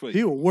some work for you.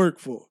 He'll work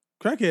for it.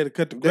 Crackhead to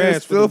cut the They grass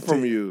for steal them from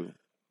kids. you.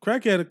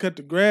 Crackhead to cut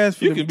the grass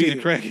for You them can be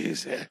the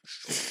kids. crackhead's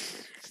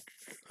ass.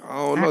 I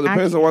don't know. I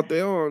Depends on can't. what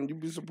they on. You'd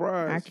be I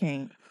surprised.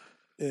 can't.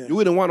 Yeah. You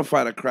wouldn't want to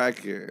fight a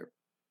crackhead.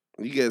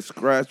 You get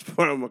scratched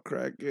from a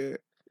crackhead.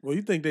 Well,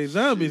 you think they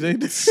zombies,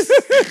 ain't they?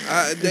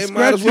 They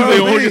might as Scratch you, They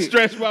well want to be. get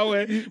stretched my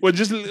way. Well,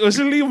 just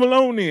leave them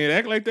alone then.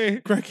 Act like they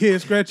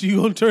Crackhead scratch you,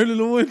 gonna turn in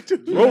the window.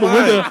 roll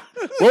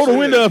the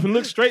window up and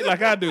look straight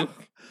like I do.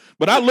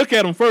 But I look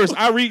at them first.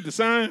 I read the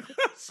sign,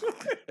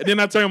 and then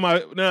I turn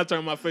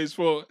my face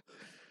forward.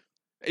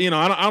 I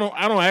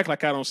don't act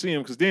like I don't see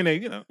them because then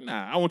they,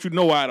 I want you to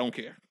know why I don't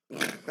care.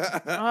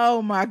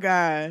 Oh my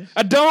gosh.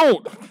 I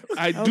don't.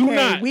 I do Okay,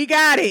 not. we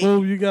got it.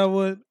 Boom, you got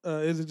what?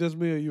 Is it just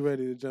me or you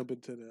ready to jump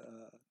into the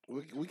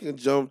We can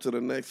jump to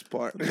the next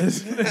part.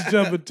 let's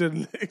jump into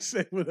the next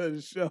segment of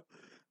the show.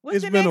 What's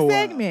it's the been a next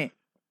while. segment?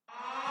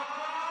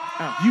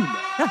 You know.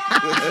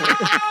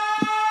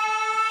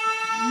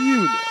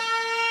 You know.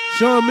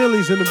 Sean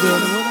Millie's in the building.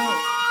 What up?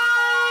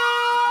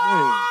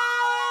 Man.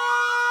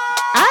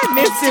 I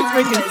missed this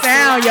freaking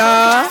sound,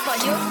 y'all. On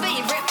your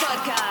favorite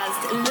podcast,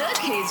 Look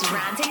Who's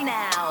Ranting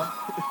Now.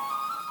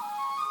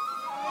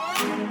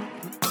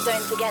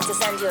 Don't forget to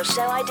send your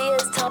show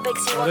ideas,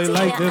 topics you want they to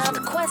like hear, this and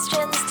one.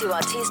 questions to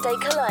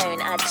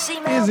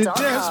artistecologne@gmail.com. Is it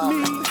just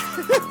me?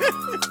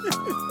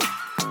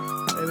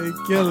 Hey, They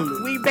killing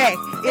it. We back.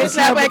 It's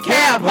Slap a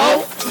Cap,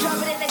 ho. Drop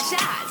it in the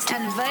chat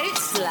and vote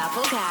slap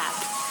or cap.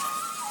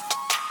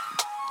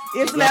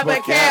 It's Slap a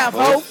Cap,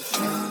 ho.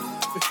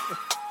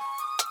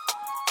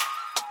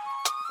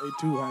 They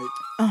too hype.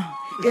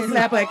 It's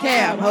Slap a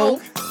Cap,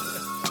 ho.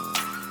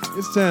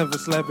 It's time for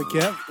Slap a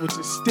Cap, which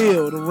is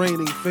still the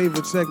reigning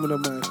favorite segment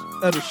of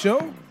the show.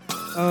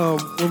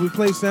 When we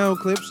play sound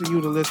clips and you,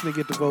 the listener,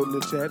 get to vote in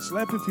the chat.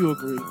 Slap if you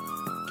agree,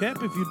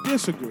 cap if you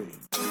disagree.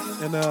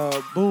 And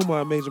Boom,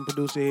 our amazing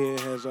producer here,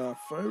 has our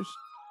first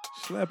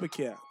Slap a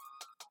Cap.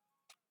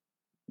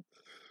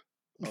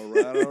 All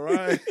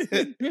right.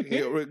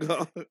 Here we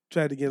go.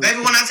 Tried to get Baby,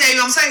 when I tell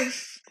you I'm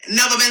safe,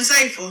 never been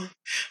safer.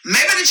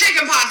 Maybe the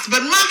chicken pox,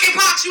 but monkey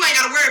pox you ain't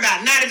got to worry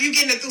about. Not if you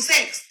getting it through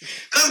sex.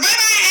 Because baby,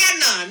 I ain't had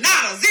none.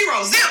 Nada,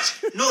 zero,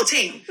 zilch, no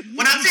team.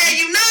 When I tell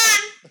you none,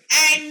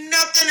 ain't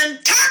nothing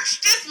to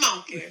touch this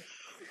monkey.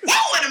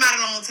 Whoa, in about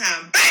a long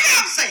time. Baby,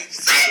 I'm safe.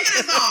 Safe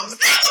in his arms.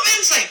 Never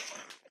been safer.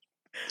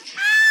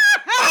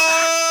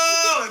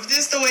 Oh, if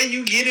this the way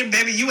you get it,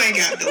 baby, you ain't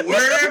got to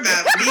worry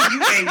about me.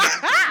 You ain't got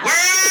to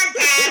worry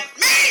about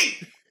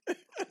me.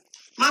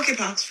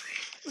 Monkeypox free.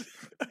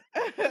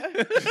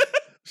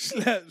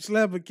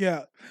 slap a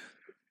cap.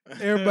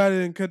 Everybody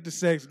didn't cut the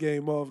sex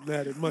game off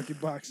now that monkey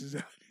boxes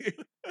out here.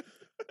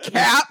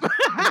 Cap.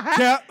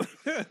 Cap.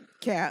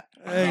 Cap.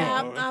 Hey,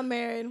 Yeah, I'm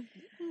married.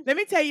 Let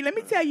me tell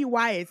you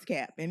why it's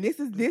cap. And this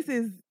is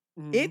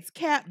it's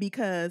cap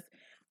because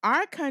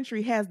our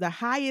country has the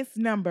highest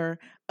number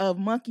of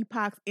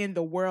monkeypox in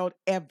the world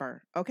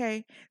ever.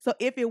 Okay, so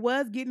if it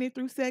was getting it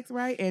through sex,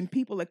 right, and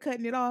people are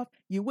cutting it off,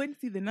 you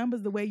wouldn't see the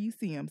numbers the way you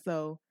see them.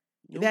 So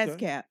that's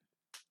cap.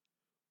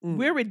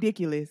 We're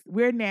ridiculous.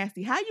 We're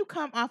nasty. How you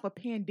come off a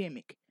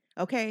pandemic?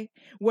 Okay,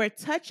 where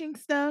touching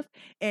stuff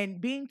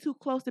and being too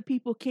close to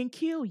people can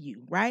kill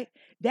you, right?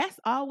 That's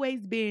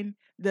always been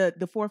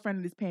the forefront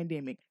of this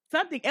pandemic.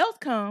 Something else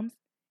comes,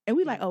 and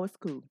we like, oh, it's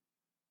cool.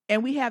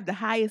 And we have the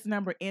highest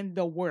number in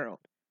the world.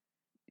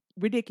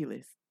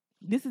 Ridiculous.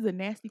 This is a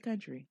nasty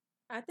country.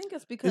 I think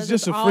it's because it's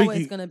just a always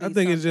freaky. going to be I think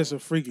something. it's just a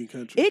freaky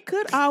country. It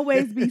could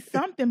always be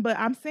something, but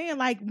I'm saying,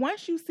 like,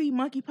 once you see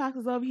monkeypox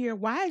is over here,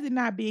 why is it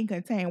not being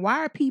contained? Why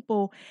are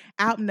people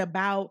out and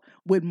about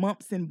with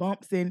mumps and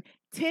bumps and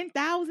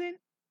 10,000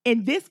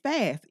 and this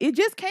fast? It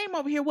just came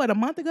over here, a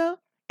month ago?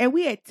 And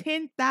we had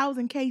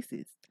 10,000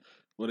 cases.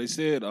 Well, they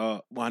said,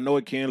 well, I know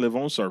it can live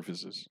on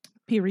surfaces.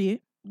 Period.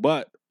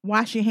 But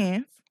Wash your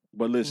hands.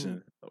 But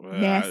listen,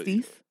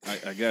 Nasties.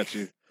 I got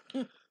you.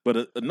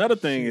 But another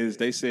thing is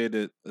they said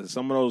that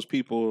some of those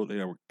people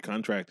that were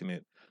contracting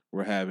it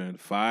were having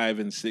 5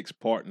 and 6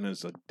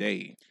 partners a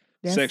day,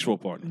 sexual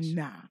partners.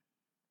 Nah.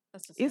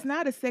 It's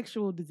not a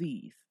sexual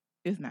disease.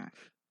 It's not.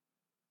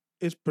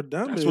 It's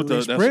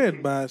predominantly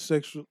spread by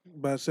sexual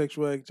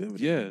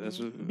activity. Yeah, that's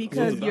what,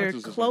 because you're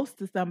close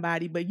to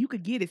somebody, but you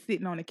could get it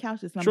sitting on the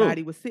couch that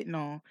somebody was sitting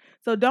on.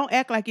 So don't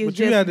act like it's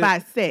just by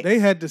sex. They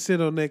had to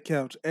sit on that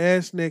couch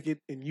ass naked,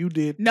 and you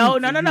did. No.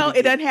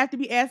 It doesn't have to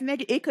be ass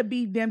naked. It could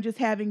be them just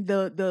having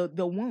the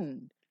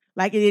wound.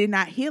 Like it is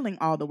not healing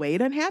all the way. It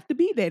doesn't have to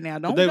be there now.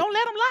 Don't let them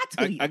lie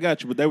to you. I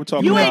got you, but they were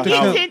talking you about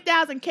ain't get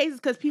 10,000 cases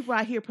because people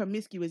out here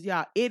promiscuous,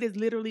 y'all. It is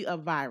literally a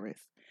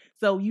virus.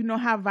 So you know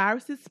how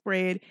viruses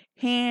spread,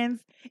 hands,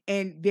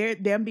 and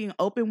them being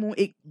open wound,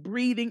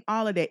 breathing,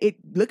 all of that.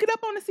 Look it up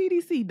on the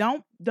CDC.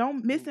 Don't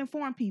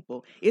misinform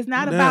people. It's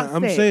not about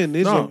I'm sex. saying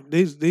these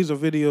are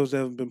videos that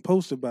have been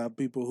posted by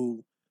people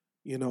who,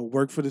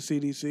 work for the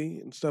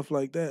CDC and stuff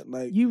like that.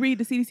 Like you read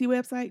the CDC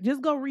website,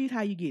 just go read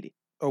how you get it.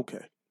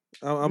 Okay.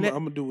 I'm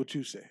gonna do what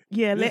you say.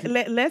 Yeah,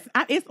 let's.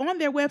 It's on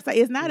their website.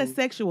 It's not a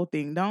sexual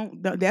thing.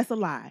 Don't. That's a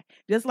lie.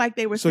 Just like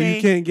they were saying. So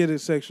you can't get it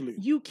sexually.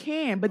 You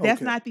can, but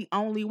that's not the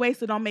only way.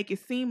 So don't make it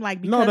seem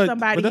like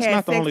somebody that's had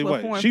not the sex only with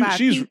way. 4 and 5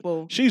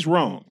 people. She's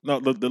wrong. No,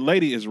 the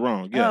lady is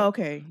wrong. Yeah. Oh,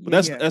 okay.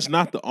 But that's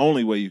not the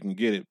only way you can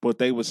get it. But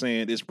they were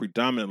saying it's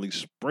predominantly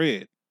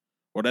spread,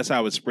 or that's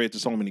how it spread to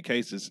so many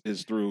cases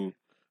is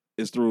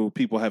through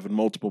people having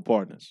multiple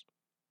partners.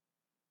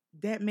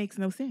 That makes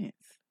no sense.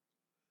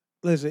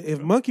 Listen, if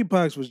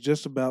monkeypox was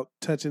just about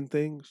touching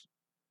things,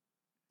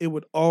 it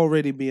would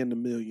already be in the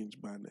millions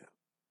by now.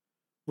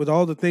 With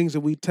all the things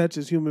that we touch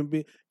as human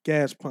beings,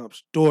 gas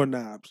pumps,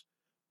 doorknobs,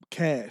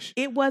 cash.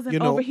 It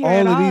wasn't over here all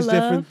at of all, these love.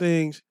 different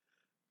things.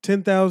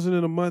 10,000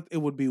 in a month, it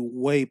would be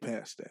way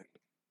past that.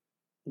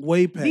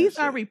 Way past These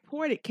that. are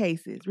reported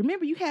cases.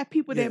 Remember, you have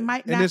people that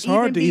might not. And it's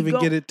hard to even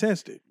get get it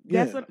tested.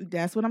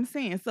 That's what I'm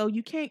saying. So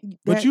you can't.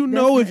 But if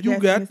you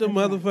got the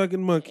motherfucking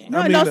monkey.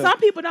 No, some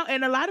people don't,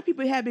 and a lot of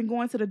people have been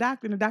going to the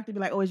doctor, and the doctor be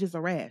like, "Oh, it's just a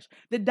rash."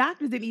 The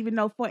doctors didn't even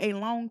know for a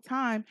long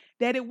time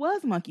that it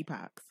was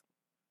monkeypox.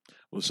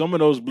 Well, some of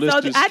those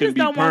blisters I can just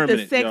be don't want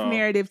permanent, the sex y'all.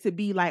 narrative to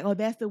be like, "Oh,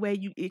 that's the way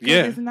you."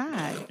 It's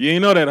not. You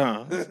ain't know that,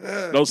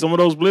 huh? Some of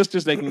those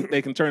blisters they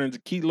can turn into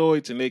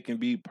keloids and they can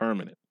be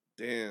permanent.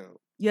 Damn.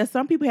 Yeah,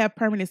 some people have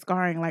permanent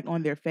scarring like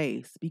on their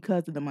face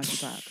because of the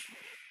monkeypox.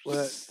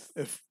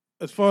 But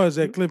as far as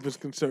that clip is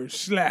concerned,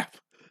 slap.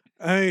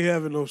 I ain't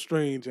having no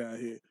strange out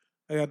here.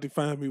 I got to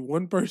find me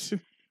one person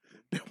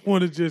that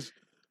want to just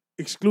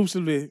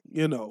exclusively,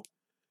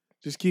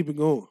 Just keep it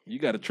going. You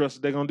got to trust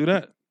that they're gonna do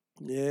that.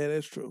 Yeah,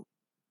 that's true.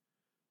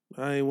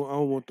 I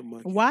don't want the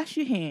monkey. Wash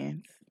your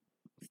hands.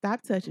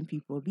 Stop touching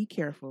people. Be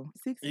careful.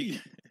 6 You,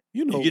 feet.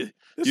 You know, you get,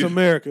 it's you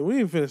America. We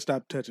ain't finna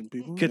stop touching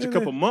people. catch a Yeah,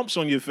 couple mumps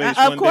on your face.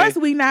 Of one course day.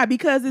 we not,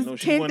 because No,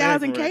 it's she wasn't 10,000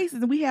 acting right. cases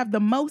and we have the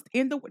most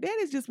in the world. That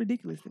is just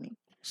ridiculous to me.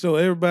 So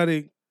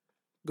everybody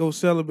go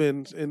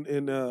celibate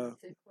in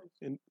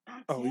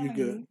oh, you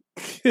good.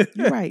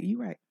 You're right. You're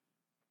right.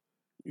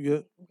 You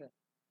good?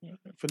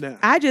 For now.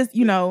 I just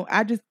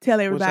tell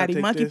everybody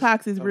take this,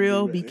 monkeypox is I'll be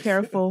real. Be ready.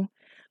 careful.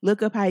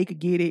 Look up how you could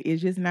get it.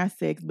 It's just not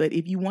sex. But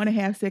if you want to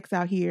have sex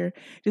out here,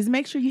 just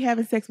make sure you're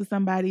having sex with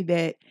somebody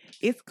that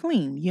is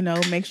clean.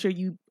 Make sure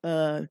you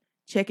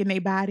checking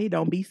their body.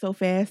 Don't be so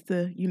fast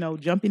to,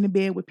 jump into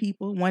bed with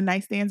people. One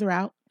night stands are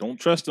out. Don't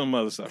trust them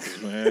mother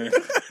suckers, man.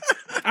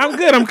 I'm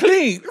good. I'm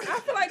clean. I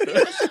feel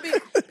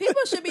like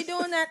people should be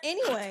doing that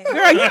anyway.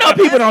 Girl, you know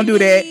people don't do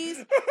that.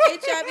 STDs,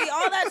 HIV,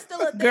 all that's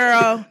still a thing.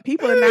 Girl,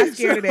 people are not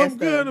scared of that I'm stuff.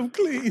 good. I'm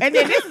clean. And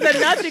then this is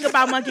another thing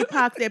about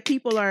monkeypox that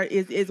people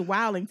is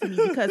wilding to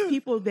me, because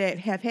people that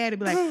have had it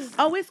be like,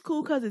 oh, it's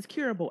cool because it's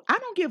curable. I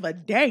don't give a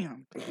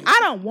damn. I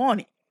don't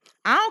want it.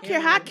 I don't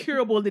care how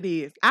curable it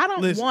is. I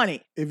don't want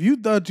it. If you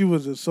thought you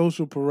was a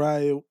social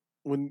pariah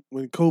when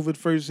COVID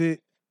first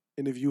hit,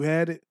 and if you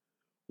had it,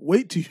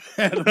 wait till you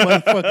had a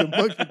motherfucking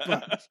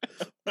monkeypox.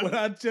 When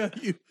I tell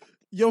you,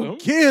 your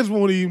kids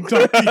won't even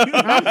talk to you.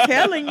 I'm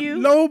telling you.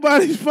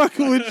 Nobody's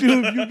fucking with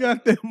you if you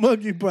got that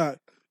monkeypox.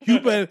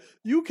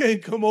 You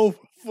can't come over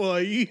for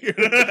a year.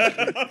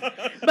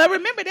 But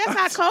remember, that's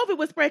how COVID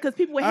was spread, because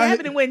people were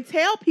having it and wouldn't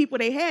tell people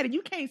they had it.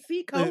 You can't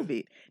see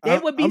COVID. They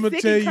would be I'ma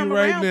sick tell and you come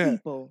right around now,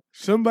 people.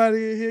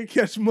 Somebody in here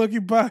catch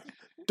monkeypox,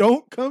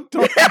 don't come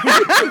talk to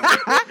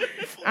me.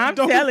 I'm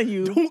telling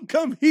you. Don't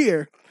come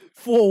here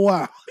for a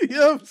while. You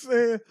know what I'm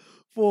saying?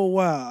 For a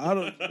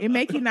while. It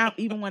make you not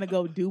even want to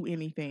go do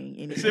anything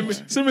anymore.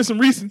 Send me some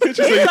recent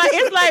pictures.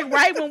 It's like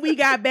right when we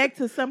got back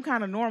to some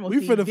kind of normalcy,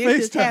 We finna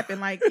this just FaceTime.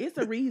 happened. Like, it's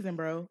a reason,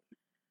 bro.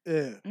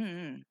 Yeah.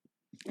 Mm-mm.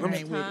 I'm- I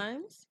ain't with it.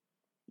 Times.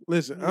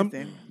 Listen,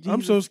 Listen, I'm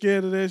Jesus, so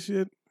scared of that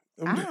shit.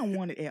 I don't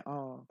want it at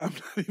all. I'm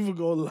not even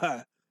gonna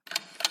lie.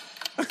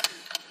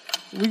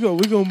 we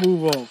gonna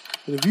move on.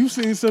 But if you've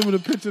seen some of the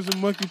pictures of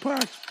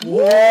monkeypox,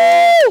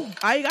 Woo!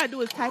 All you gotta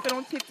do is type it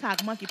on TikTok,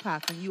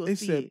 monkeypox, and you will they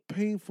see said it.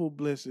 painful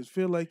blisters.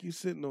 Feel like you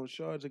sitting on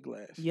shards of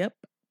glass. Yep.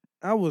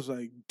 I was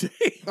like,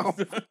 damn.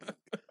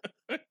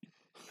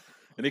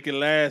 And it can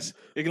last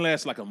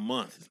like a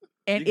month.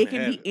 And You it can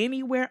can have be it.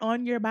 anywhere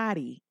on your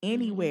body,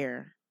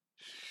 anywhere.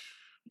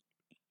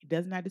 It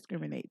does not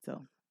discriminate.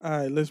 So All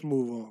right, let's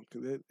move on,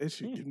 because that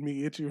shit getting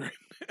me itchy right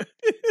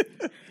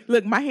now.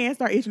 look, my hands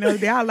start itching the other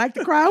day. I like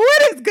to cry.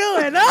 What is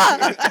going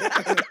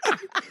on?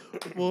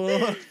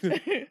 Boy.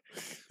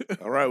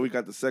 All right, we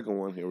got the second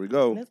one. Here we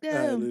go. Let's All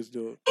right, go. let's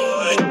do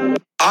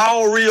it.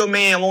 All real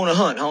men want to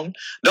hunt, homie.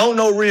 Don't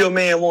no real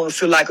man want to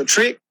feel like a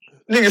trick.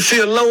 Nigga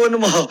feel low in the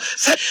mouth.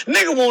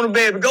 Nigga want to be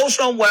able to go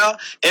somewhere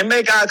and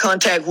make eye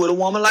contact with a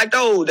woman like the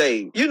old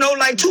days.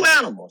 Like two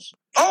animals.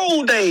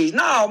 Old days.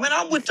 No, man,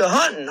 I'm with the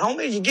hunting,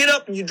 homie. You get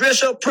up and you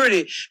dress up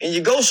pretty and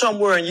you go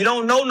somewhere and you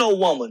don't know no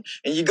woman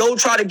and you go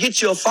try to get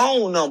your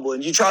phone number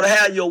and you try to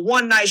have your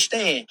one night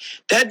stand.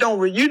 That don't,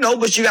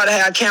 but you got to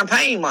have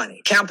campaign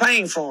money,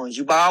 campaign funds.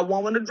 You buy a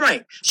woman a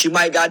drink. She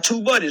might got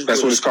two buddies. That's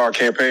with what her. it's called,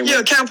 campaign.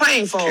 Yeah,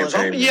 campaign funds.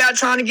 Campaign. Homie. Yeah,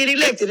 trying to get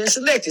elected and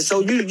selected.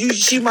 So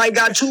she might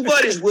got two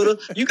buddies with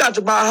her. You got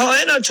to buy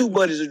her and her two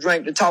buddies a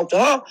drink to talk to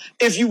her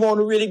if you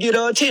want to really get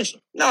her attention.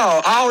 No,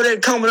 all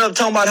that coming up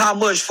talking about how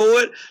much for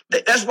it.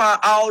 That's why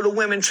all the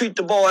women treat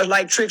the boys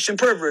like tricks and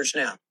perverts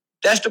now.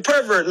 That's the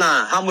pervert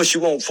line. How much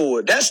you want for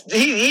it? That's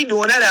he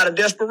doing that out of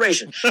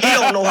desperation. He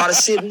don't know how to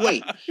sit and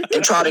wait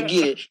and try to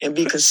get it and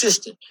be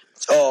consistent.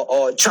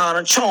 Or trying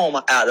to charm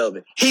her out of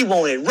it. He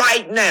want it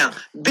right now.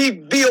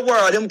 Be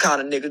aware of them kind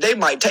of niggas. They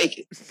might take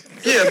it.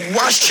 Yeah,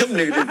 watch them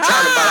niggas talking about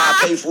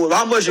I pay for it.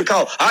 How much it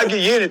cost? I'll give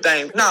you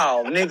anything.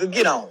 No, nigga,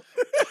 get on.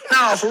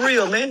 No, for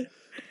real, man.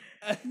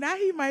 Now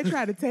he might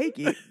try to take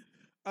it.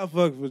 I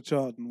fuck with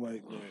Charlton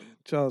White, man.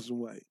 Charlton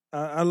White.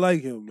 I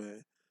like him,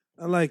 man.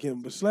 I like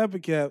him. But slap a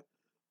cap,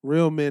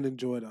 real men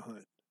enjoy the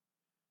hunt.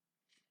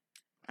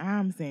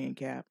 I'm saying,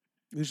 Cap.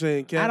 You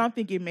saying cap? I don't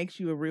think it makes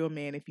you a real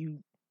man if you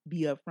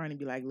be upfront and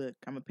be like, look,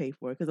 I'm going to pay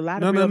for it. Because a lot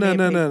No, of no, real no, men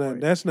no, pay no, for no.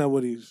 it. That's not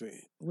what he's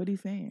saying. What he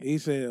saying? He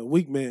said a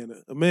weak man,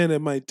 a man that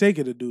might take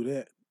it to do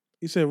that.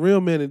 He said real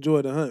men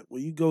enjoy the hunt.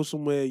 When you go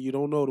somewhere you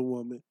don't know the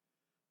woman,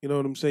 you know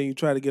what I'm saying? You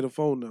try to get a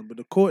phone number,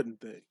 the courting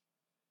thing.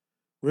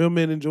 Real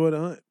men enjoy the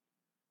hunt.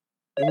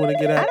 They want to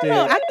get I out don't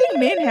there. know. I think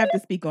men have to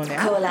speak on that.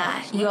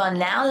 Caller, you are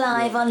now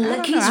live on I Look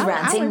don't Who's know. I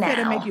Ranting wouldn't say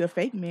to Now. make you a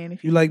fake man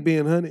if You like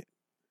being hunted?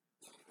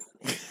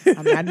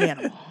 I'm not an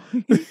animal.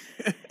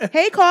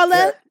 Hey,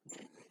 caller.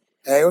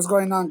 Hey, what's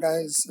going on,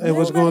 guys? Hey,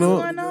 what's going on?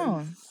 What's going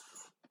on?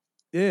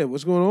 Yeah,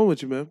 what's going on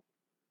with you, man?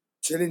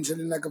 Chilling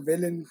like a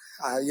villain.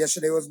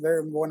 Yesterday was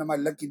one of my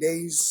lucky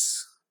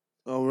days.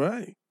 All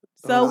right.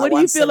 So, I what do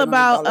won you feel $700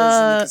 about in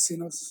the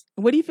casinos.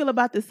 what do you feel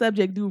about the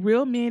subject? Do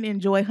real men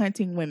enjoy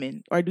hunting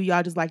women, or do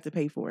y'all just like to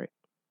pay for it?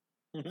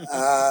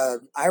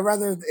 I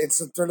rather it's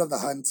the thrill of the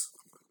hunt.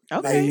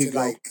 Okay. There you To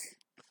go.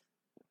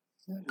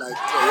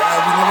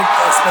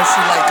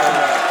 especially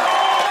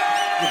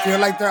you feel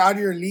like they're out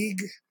of your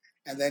league,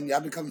 and then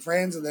y'all become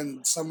friends, and then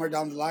somewhere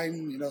down the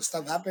line,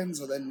 stuff happens,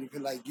 so then you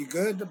feel like you're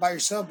good by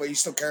yourself, but you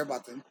still care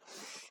about them.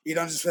 You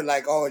don't just feel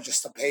like, oh,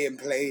 just to pay and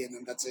play, and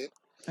then that's it.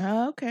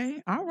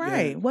 Okay. All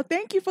right. Well,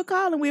 thank you for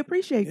calling. We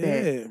appreciate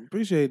that. Yeah,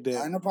 appreciate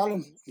that. No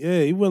problem.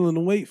 Yeah, he willing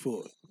to wait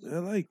for it. I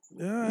like.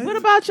 All right. What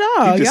about y'all?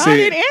 He Y'all just said-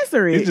 didn't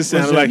answer it. It just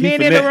sounded like he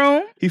Men in the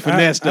room.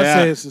 finessed I her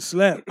say out. it's a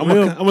slap. I'm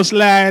Real, gonna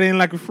slide in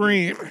like a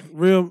friend.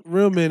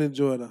 real men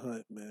enjoy the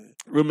hunt, man.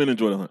 Real men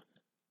enjoy the hunt.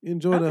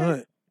 Enjoy the Okay.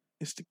 hunt.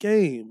 It's the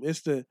game.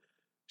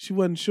 She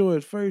wasn't sure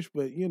at first,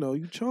 but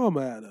you charm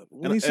her out of it.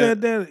 When And- he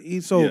said that,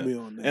 he sold Yeah. me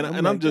on that. And I'm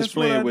I'm like, just that's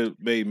what playing I-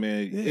 with babe,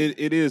 man. Yeah.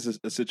 It is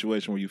a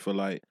situation where you feel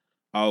like,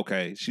 oh,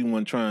 okay, she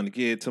wasn't trying to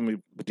get it to me,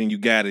 but then you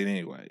got it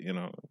anyway.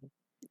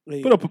 There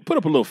you Put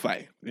up a little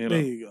fight.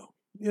 There you go.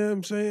 You know what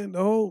I'm saying?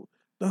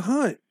 The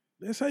hunt.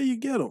 That's how you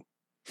get them.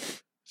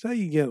 That's how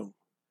you get them.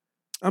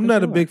 I'm For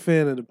not a sure. big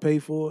fan of the pay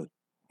for it.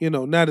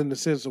 Not in the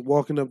sense of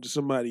walking up to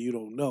somebody you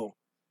don't know,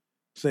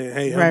 saying,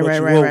 "Hey, how Right, much right,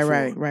 you right, owe right, for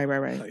right, it?" right, right,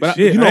 right. Like, But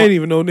shit, I ain't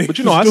even know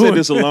niggas But I was said doing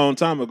this a that. long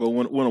time ago.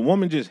 When a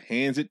woman just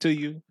hands it to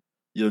you,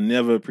 you'll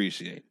never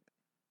appreciate it.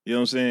 You know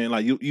what I'm saying?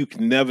 Like you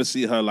can never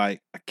see her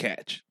like a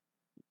catch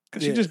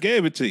because Yeah. she just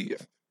gave it to you.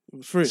 It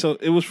was free. So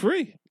it was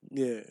free.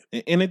 Yeah,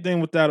 And anything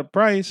without a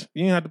price,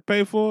 you ain't have to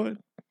pay for it.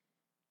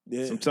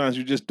 yeah, Sometimes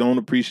you just don't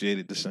appreciate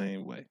it the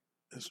same way.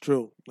 that's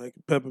true. Like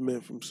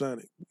peppermint from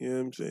Sonic. You know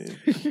what I'm saying?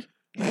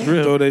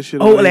 Real. Throw that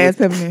shit Old away. ass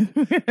peppermint.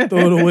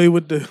 Throw it away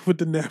with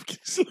the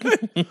napkins.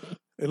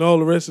 And all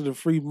the rest of the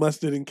free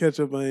mustard and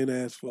ketchup I ain't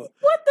asked for.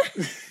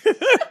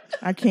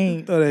 I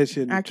can't. Throw that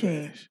shit in the I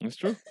can't. trash. That's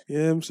true. You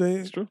know what I'm saying?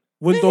 That's true.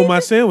 Wouldn't Did throw he my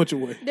just- sandwich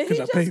away Did he because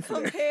I just paid for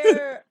it.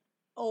 compare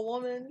a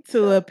woman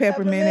To a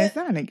peppermint and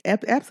Sonic.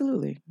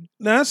 Absolutely.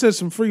 Now I said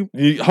some free.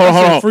 Hold I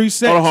said on. free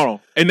sex. Hold on.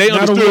 And they Not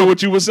a understood woman.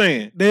 what you were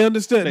saying. They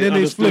understood. They Then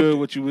they flipped understood it.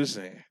 what you were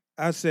saying.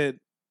 I said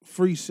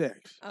free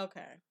sex.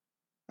 Okay.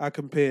 I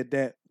compared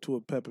that to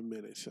a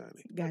peppermint and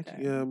Sonic. Gotcha.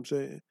 You know what I'm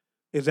saying?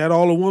 Is that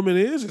all a woman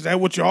is? Is that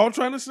what y'all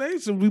trying to say?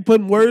 So we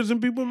putting words in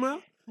people's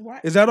mouth?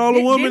 Why- Is that all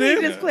a woman Didn't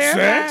is? he just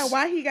clarify Sex?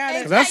 why he got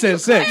Because it? I said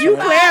sex. You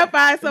right?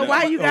 clarified, so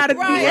why you got to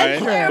Right. be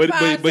extra? But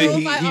Clarified, but so he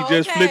it's like, he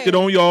just okay. flipped it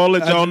on y'all,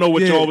 let y'all know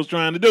what Yeah. y'all was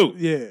trying to do.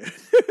 Yeah.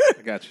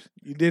 I got you.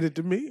 You did it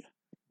to me.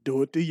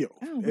 Do it to you.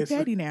 Oh, we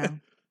petty now.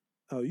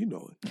 Oh, you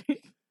know it.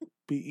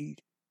 PETTY.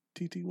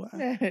 I Ooh.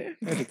 had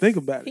to think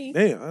about it.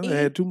 Damn, I done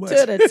had too much.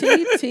 To the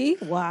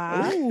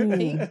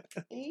TTY.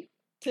 E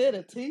to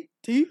the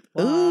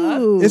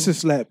TTY. It's a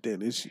slap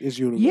then. It's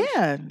universal.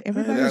 Yeah,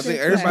 everybody. Yeah, I said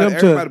think that. Jump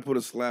to- everybody put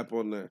a slap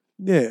on there.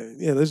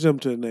 Yeah. Let's jump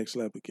to the next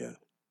slap again.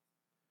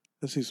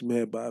 Let's see some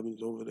head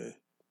bobbins over there.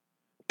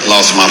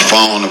 Lost my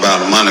phone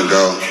about a month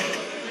ago.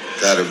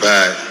 Got it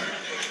back.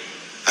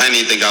 I didn't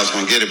even think I was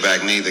going to get it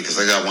back neither because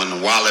I got one of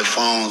the wallet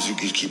phones. You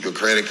can keep your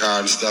credit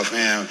card and stuff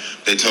in.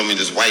 They told me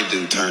this white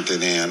dude turned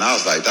it in. I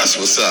was like, that's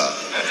what's up.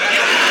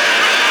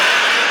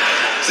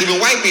 See,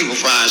 when white people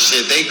find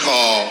shit, they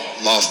call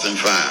lost and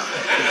found.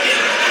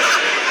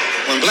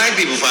 When black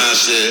people find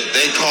shit,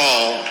 they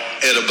call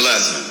it a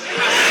blessing.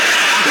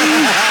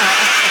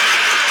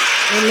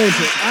 And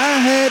listen, I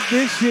had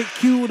this shit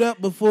queued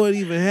up before it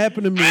even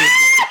happened to me.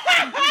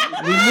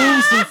 We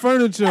moved some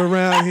furniture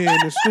around here in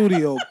the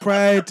studio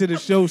prior to the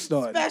show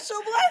starting. Special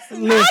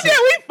blessing. Listen, How did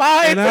we fall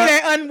and into I-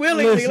 that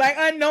unwillingly, listen. like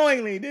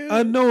unknowingly, dude?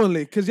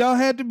 unknowingly, because y'all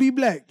had to be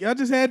black. Y'all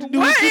just had to do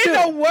What what you in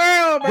did. the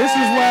world, bro? This is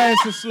why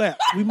it's a slap.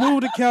 We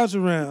moved the couch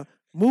around,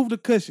 moved the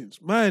cushions.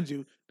 Mind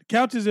you, the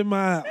couch is in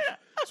my house.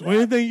 So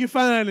anything you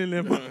find in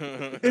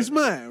there, it's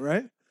mine,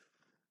 right?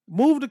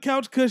 Move the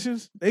couch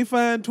cushions. They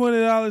find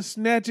 $20,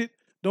 snatch it.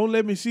 Don't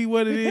let me see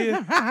what it is.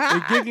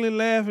 They giggling,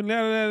 laughing,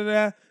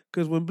 da.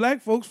 Because when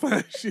black folks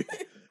find shit,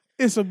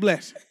 it's a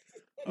blessing.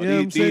 You know what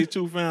I'm These saying?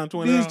 two found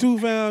 $20. These two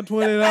found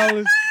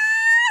 $20.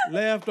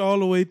 Laughed all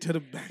the way to the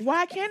back.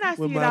 Why can't I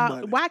see With it my out?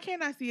 money. Why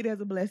can't I see it as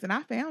a blessing?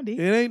 I found it.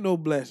 It ain't no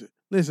blessing.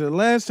 Listen, the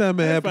last time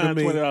it I happened found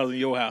to me, $20 in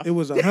your house. it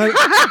was 100.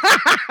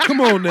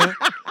 Come on now.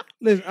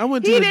 Listen, I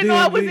went to He the didn't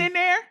know it was DMV. in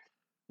there.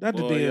 Not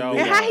the Boy, y'all DMV.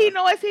 And how he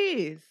know it's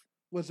his?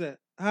 What's that?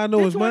 How I know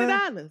it's It's mine?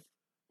 $20.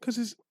 Because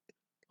it's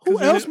who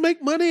 'Cause else it-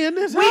 make money in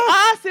this We house?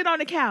 all sit on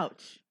the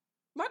couch.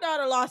 My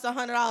daughter lost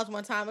 $100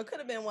 one time. It could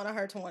have been one of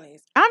her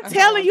 20s. I'm That's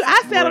telling all you, I'm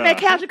I saying. sat on that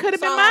Bruh. couch. It could have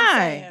That's been all I'm mine.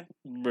 saying.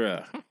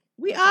 Bruh.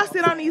 We all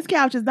sit on these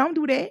couches. Don't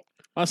do that.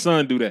 My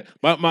son do that.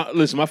 My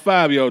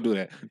 5-year-old do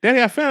that.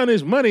 Daddy, I found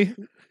this money.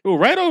 It was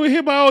right over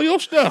here by all your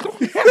stuff.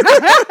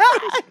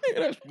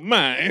 That's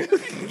mine.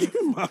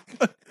 What's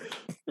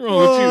wrong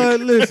Boy, with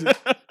you? listen.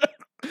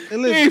 And You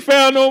listen, ain't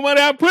found no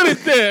money. I put it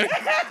there.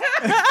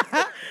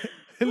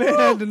 and they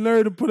had the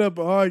nerve to put up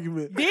an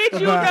argument. Did you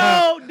about know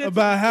how, that-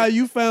 about how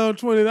you found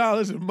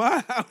 $20 in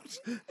my house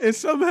and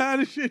somehow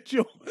the shit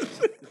yours?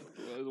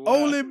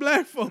 Only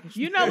black folks.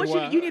 You know what?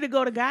 Wow. You need to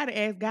go to God and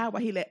ask God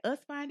why He let us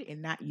find it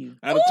and not you.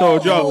 I'd have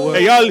told y'all, Ooh.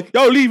 hey,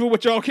 y'all leave it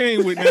what y'all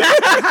came with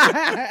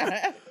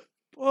now.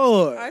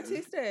 Boy.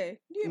 Artiste, do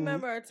you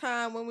remember a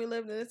time when we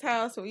lived in this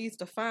house where we used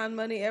to find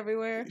money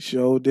everywhere?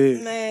 Sure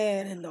did.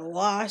 Man, in the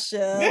washer,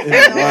 In and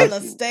the on the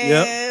washer.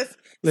 stairs.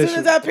 Yep. As soon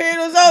as that period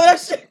was over, that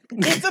shit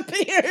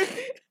disappeared.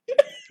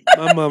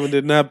 My mama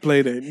did not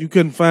play that. You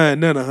couldn't find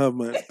none of her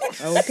money.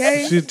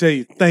 Okay. She'd tell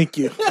you, thank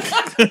you.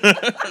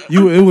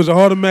 It was an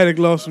automatic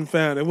lost and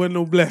found. It wasn't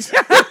no blessing.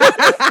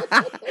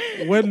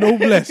 It wasn't no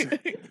blessing.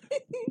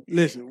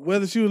 Listen,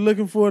 whether she was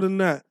looking for it or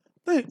not,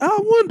 I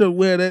wonder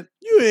where that,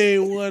 you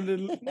ain't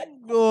wondering,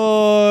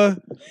 boy.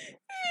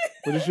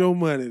 But it's your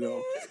money,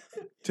 though.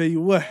 Tell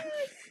you what,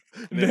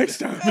 next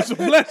time it's a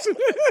blessing.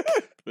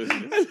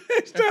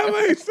 Next time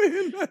I ain't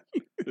saying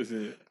nothing.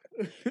 Listen,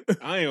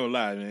 I ain't gonna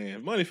lie,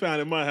 man. Money found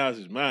in my house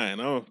is mine.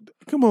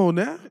 Come on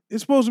now.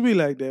 It's supposed to be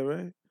like that,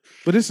 right?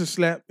 But it's a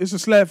slap. It's a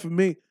slap for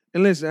me.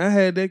 And listen, I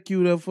had that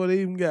queued up before they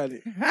even got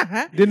it.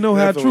 Didn't know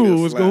how true it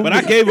was going to be.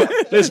 But I gave it.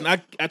 Listen, I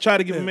tried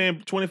to give a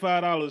man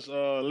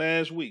 $25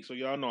 last week. So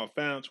y'all know I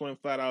found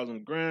 $25 on the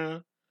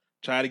ground.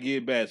 Tried to get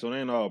it back. So they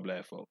ain't all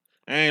black folk.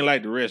 I ain't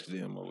like the rest of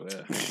them over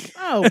there.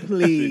 Oh,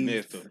 please.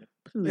 Next to me.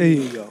 There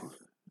you go.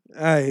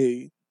 I hear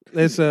you.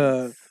 Let's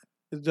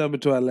jump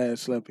into our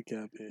last slapper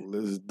campaign.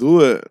 Let's do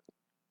it.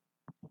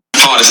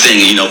 Hardest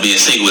thing, being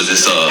single is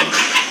this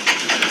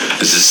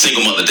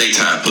single mother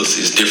daytime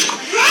pussy. It's difficult.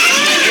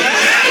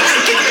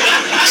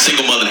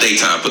 Single mother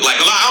daytime, but like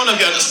a lot, I don't know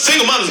if y'all.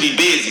 Single mothers be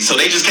busy, so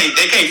they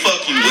can't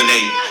fuck you when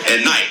they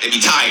at night. They be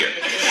tired,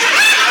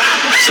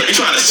 so they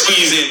trying to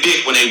squeeze in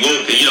dick when they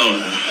woke.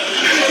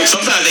 And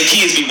sometimes their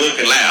kids be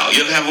woken loud.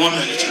 You ever have one?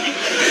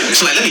 It's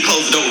like, let me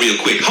close the door real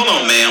quick. Hold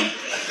on, ma'am.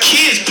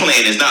 Kids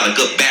playing is not a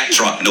good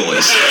backdrop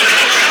noise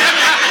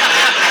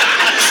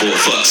for a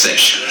fuck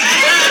session.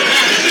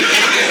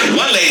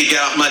 One lady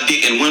got off my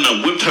dick and went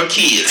and whipped her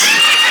kids.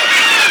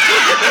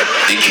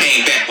 And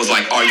came back, was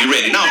like, are you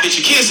ready? No, bitch,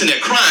 your kids in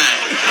there crying.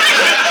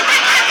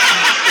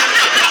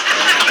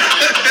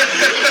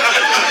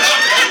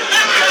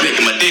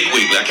 Making my dick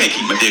wiggly. I can't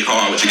keep my dick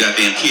hard with your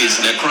goddamn kids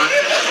in there crying.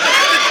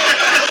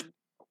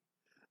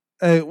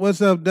 Hey,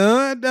 what's up,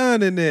 Don?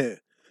 Don in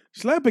there.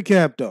 Slapper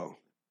cap, though.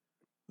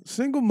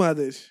 Single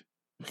mothers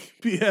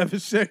be having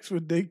sex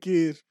with their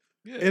kids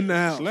in the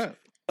house.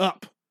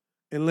 Up.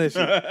 And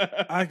listen,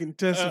 I can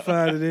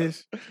testify to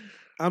this.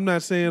 I'm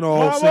not saying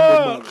all single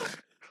mothers.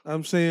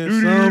 I'm saying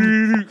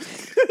some.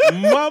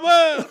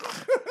 Mama!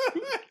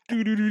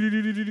 If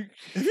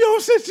you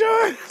don't sit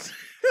your ass,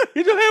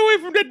 get your head away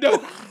from that door.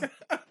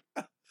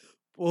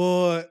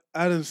 Boy,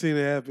 I done seen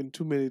it happen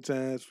too many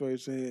times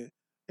firsthand.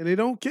 And they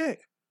don't care.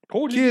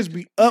 Kids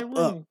be up.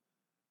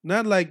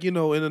 Not like, in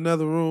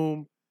another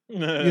room,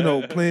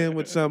 playing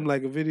with something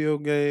like a video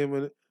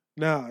game.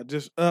 Nah,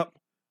 just up.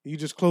 You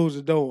just close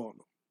the door on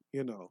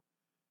them,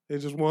 They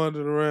just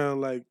wandering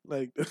around like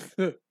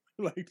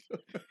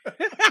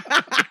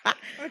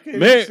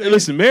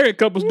Listen, married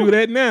couples do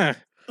that now.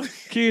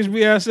 Kids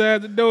be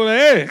outside the door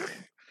like,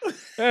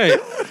 hey,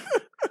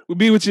 we'll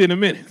be with you in a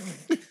minute.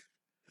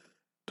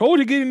 Told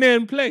you get in there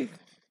and play.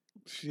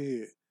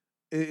 Shit,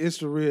 it's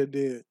the real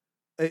deal.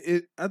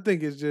 I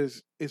think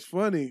it's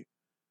funny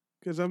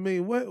because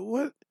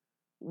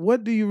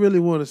what do you really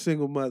want a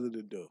single mother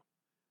to do?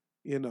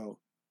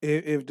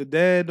 If the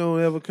dad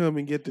don't ever come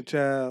and get the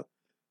child,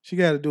 she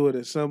got to do it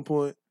at some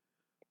point.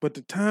 But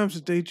the times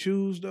that they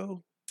choose,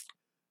 though,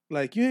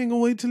 like, you ain't going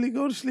to wait till he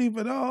go to sleep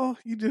at all.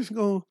 You just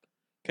going to...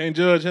 Can't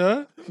judge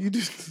her. You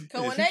just...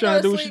 Because when they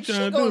go to sleep,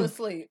 she go to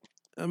sleep.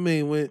 I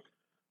mean, when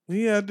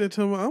he out there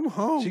talking about, I'm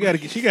home. She got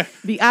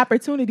the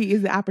opportunity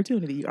is the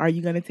opportunity. Are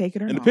you going to take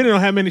it or not? And depending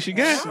on how many she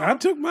got. I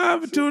took my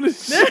opportunity.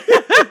 Shit,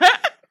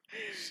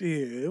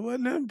 it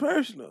wasn't nothing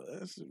personal.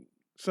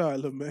 Sorry,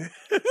 little man.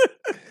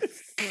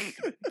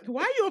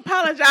 Why you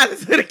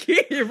apologizing to the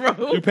kid,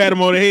 bro? You pat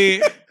him on the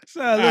head.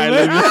 Sorry,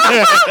 little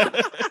man.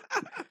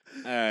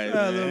 All right,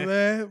 Sorry, little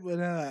man.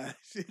 But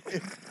shit.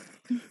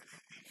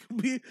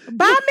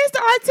 Bye, Mr.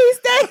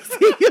 Artiste.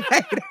 See you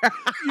later.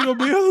 You gonna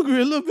be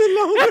hungry a little bit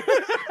longer.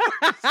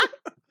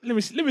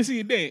 Let me see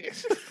you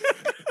dance.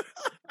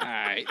 All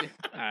right.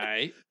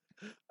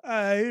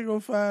 You go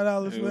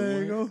 $5,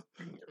 man. Go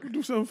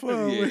do something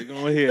fun. Yeah, with.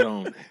 go ahead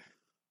on.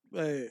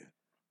 Man,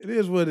 it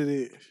is what it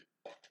is.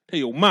 Hey,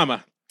 your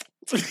mama,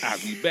 I'll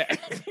be back.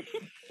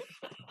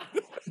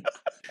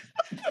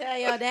 Tell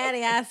your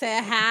daddy I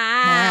said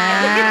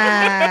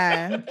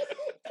hi.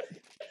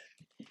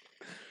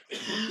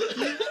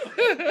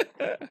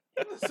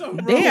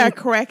 They are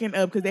cracking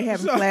up because they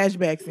having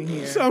flashbacks in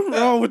here. Something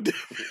wrong with them.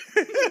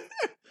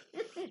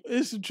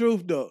 It's the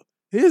truth, though.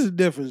 Here's the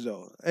difference,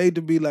 though. I hate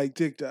to be like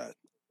TikTok.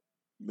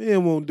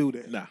 Men won't do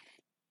that. Nah.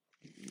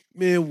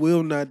 Men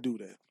will not do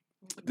that.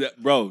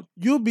 Bro.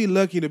 You'll be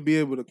lucky to be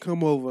able to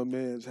come over a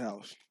man's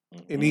house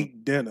and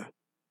eat dinner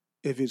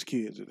if his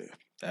kids are there.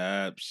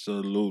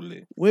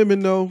 Absolutely.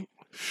 Women, though,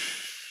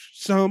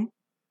 some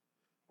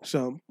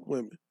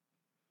women.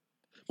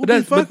 But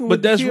that's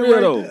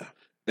real, though. There.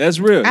 That's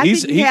real. I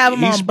think you have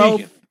them on speaking.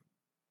 both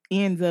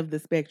ends of the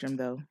spectrum,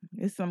 though.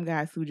 There's some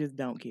guys who just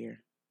don't care.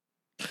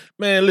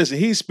 Man, listen,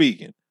 he's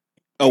speaking.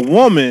 A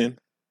woman,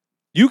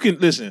 you can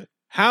listen.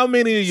 How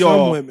many of Some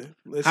y'all? women.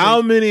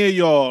 How many of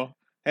y'all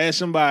had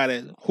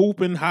somebody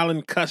hooping,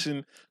 hollering,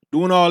 cussing,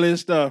 doing all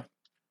this stuff,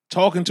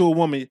 talking to a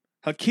woman?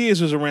 Her kids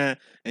was around,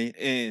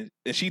 and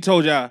she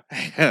told y'all,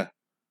 "Hey,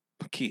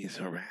 my kids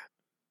are around."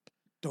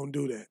 Don't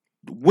do that.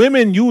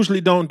 Women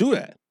usually don't do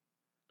that.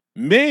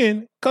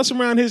 Men cuss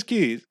around his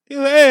kids. He's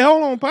like, "Hey,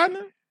 hold on,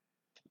 partner.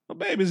 My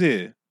baby's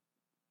here."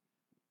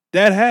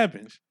 That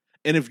happens.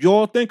 And if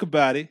y'all think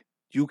about it,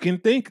 you can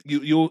think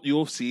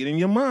you'll see it in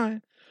your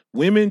mind.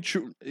 Women,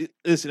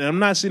 listen. I'm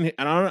not sitting here,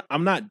 and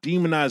I'm not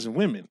demonizing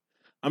women.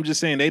 I'm just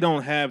saying they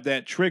don't have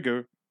that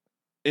trigger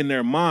in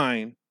their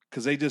mind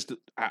because they just.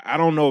 I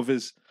don't know if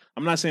it's.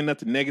 I'm not saying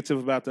nothing negative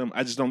about them.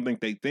 I just don't think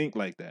they think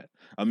like that.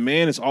 A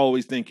man is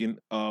always thinking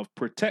of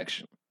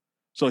protection,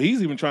 so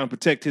he's even trying to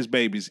protect his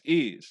baby's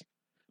ears.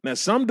 Now,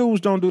 some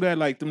dudes don't do that,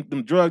 like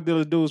them drug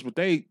dealers dudes, but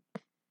they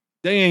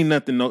ain't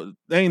nothing.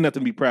 They ain't nothing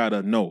to be proud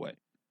of, no way.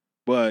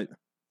 But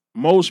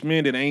most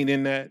men that ain't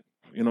in that,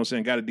 you know what I'm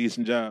saying, got a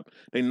decent job,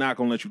 they not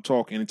gonna let you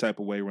talk any type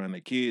of way around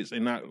their kids. They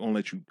not gonna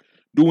let you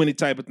do any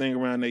type of thing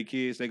around their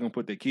kids. They gonna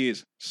put their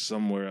kids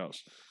somewhere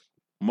else.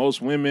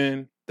 Most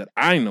women that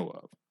I know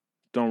of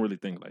don't really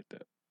think like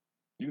that.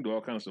 You can do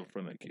all kinds of stuff in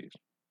front of their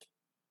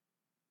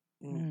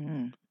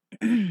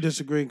kids.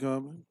 Disagree,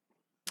 Carmen.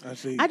 I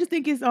see. I just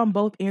think it's on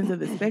both ends of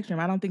the spectrum.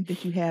 I don't think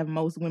that you have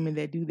most women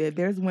that do that.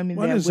 There's women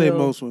Well, I that didn't say will.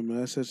 most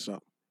women. I said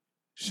some.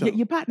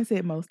 Your partner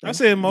said most. Though. I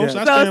said most.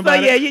 Yeah. I stand by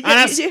it. And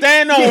I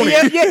stand on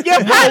it.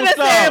 Your partner Most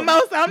said of.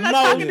 most. I'm not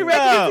Most talking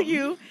directly of. to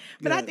you,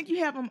 but I Yeah. think you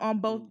have them on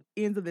both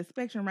ends of the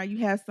spectrum, right? You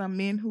have some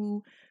men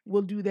who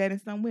will do that,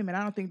 and some women.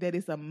 I don't think that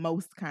it's a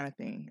most kind of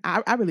thing.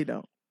 I really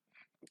don't.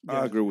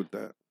 I agree with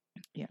that.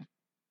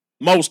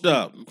 Most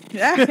of.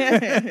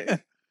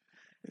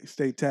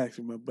 Stay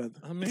taxing, my brother.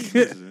 I mean,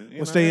 listen, you Well,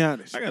 know, stay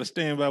honest. I gotta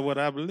stand by what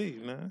I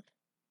believe, man.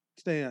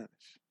 Stay honest.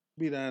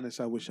 Be the honest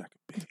I wish I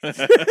could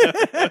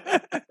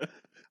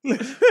be.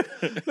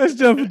 Let's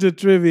jump into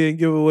trivia and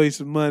give away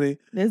some money.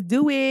 Let's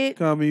do it.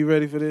 Carmen, you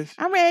ready for this?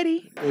 I'm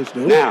ready. Let's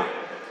do it. Now,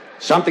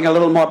 something a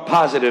little more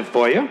positive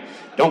for you.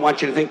 Don't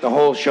want you to think the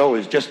whole show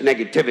is just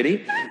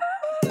negativity.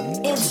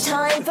 It's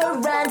time for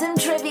random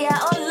trivia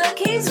on Look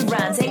Who's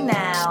Ranting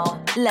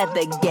Now. Let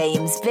the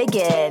games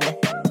begin.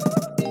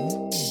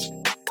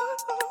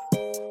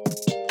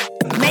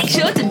 Make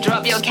sure to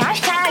drop your cash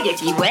tag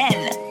if you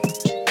win.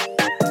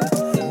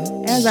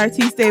 As our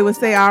T-Stay would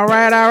say, all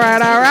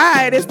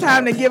right. It's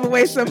time to give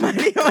away some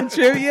money on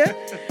trivia.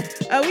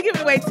 We're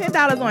giving away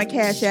 $10 on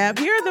Cash App.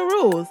 Here are the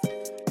rules.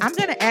 I'm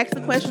going to ask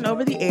the question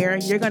over the air,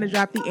 and you're going to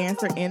drop the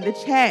answer in the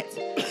chat.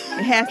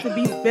 It has to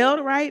be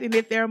spelled right, and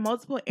if there are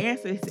multiple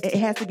answers, it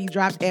has to be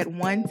dropped at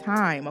one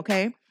time,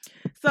 okay?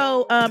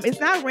 So it's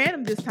not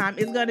random this time.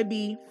 It's going to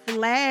be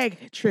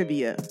flag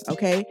trivia,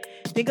 okay?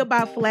 Think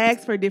about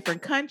flags for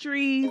different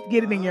countries.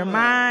 Get it in your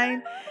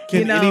mind.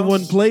 Can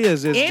anyone play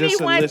as is just a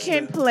Anyone listener?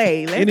 can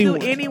play. Let's do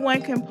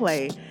anyone can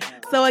play.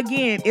 So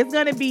again, it's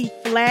going to be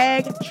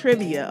flag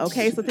trivia,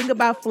 okay? So think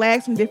about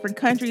flags from different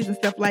countries and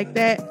stuff like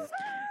that.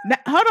 Now,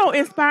 hold on,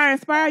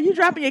 Inspire. You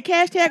dropping your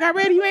cash tag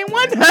already? You ain't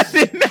won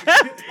nothing.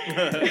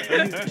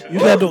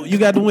 You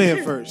got to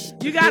win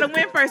first. You got to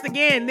win first.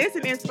 Again,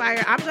 listen,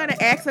 Inspire. I'm going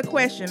to ask a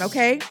question,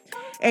 okay?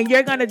 And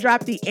you're going to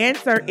drop the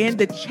answer in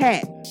the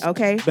chat,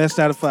 okay? Best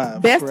out of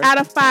 5. Best correct? out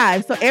of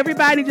 5. So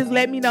everybody just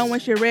let me know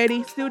once you're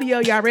ready. Studio,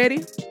 y'all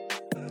ready?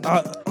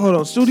 Hold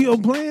on. Studio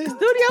playing?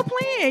 Studio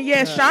playing.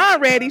 Yeah,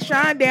 Sean ready.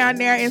 Sean down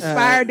there.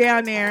 Inspire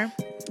down there.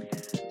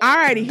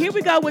 Alrighty, here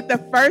we go with the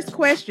first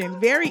question.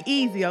 Very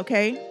easy,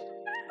 okay?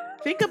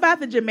 Think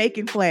about the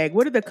Jamaican flag.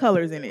 What are the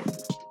colors in it?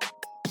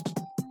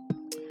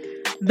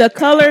 The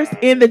colors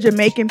in the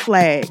Jamaican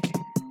flag.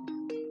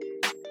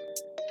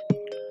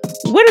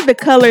 What are the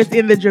colors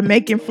in the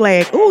Jamaican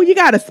flag? Ooh, you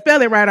gotta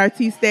spell it right,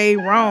 RT. Stay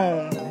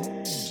wrong.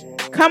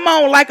 Come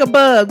on, like a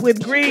bug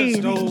with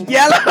green,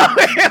 yellow,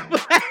 and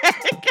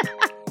black.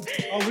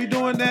 Are we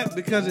doing that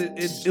because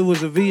it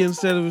was a V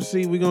instead of a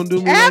C? We gonna do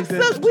me like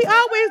Absolutely. that? We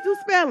always do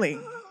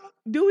spelling.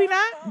 Do we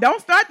not? Don't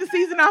start the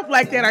season off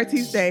like that,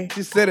 Artiste.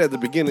 She said it at the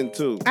beginning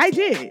too. I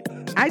did.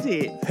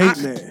 Hate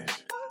man.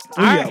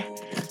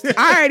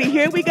 Alrighty,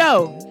 here we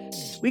go.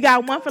 We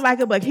got one for like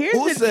a buck.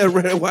 Who said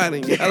red, white,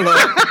 and yellow?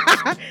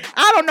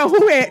 I don't know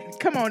who had.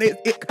 Come on,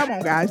 come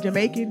on, guys.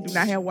 Jamaican do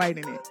not have white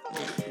in it.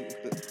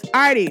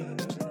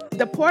 Alrighty,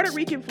 the Puerto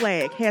Rican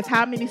flag has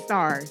how many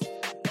stars?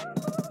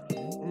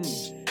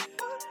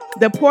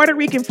 The Puerto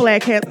Rican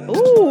flag has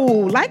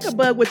like a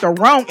bug with the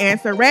wrong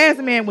answer.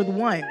 Razman with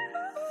 1.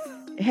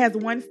 It has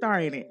 1 star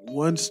in it.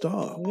 1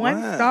 star.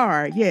 One Wow.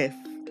 star, yes.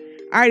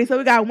 Alrighty, so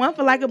we got 1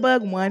 for like a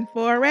bug, 1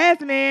 for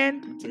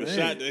Razman.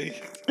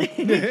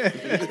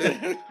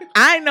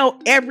 I know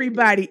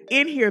everybody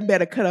in here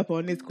better cut up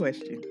on this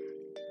question.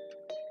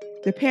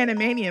 The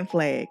Panamanian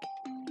flag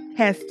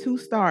has 2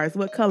 stars.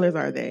 What colors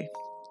are they?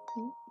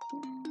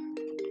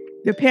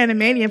 The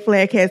Panamanian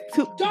flag has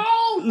 2.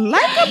 Don't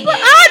like a bug.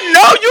 I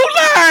know you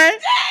lying.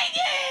 Dang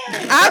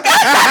it!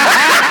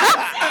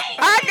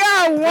 I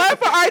got 1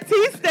 for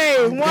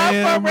Artiste, 1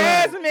 for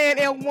Razman,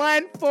 and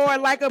 1 for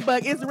like a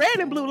bug. It's red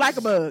and blue like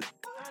a bug.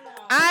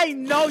 I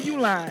know you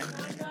lying.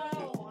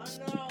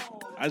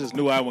 I just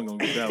knew I wasn't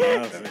gonna get that one.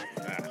 I was like,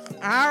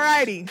 All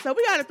righty. So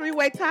we got a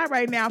 3-way tie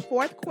right now.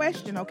 Fourth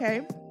question,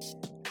 okay?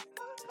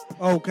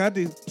 Oh,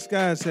 Kati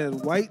Sky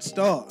said white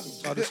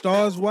stars. Are the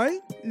stars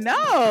white?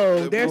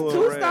 No, They're there's blue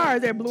 2 and red.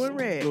 stars. They're blue and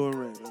red. Blue and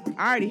red. All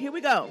righty, here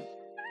we go.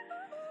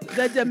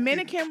 The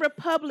Dominican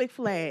Republic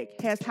flag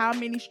has how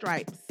many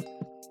stripes?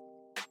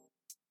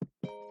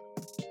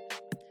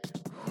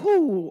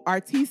 Who?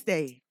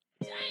 Artiste.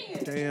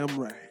 Damn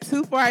right.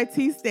 2 for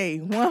Artiste.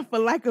 1 for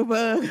Like a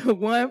Bug.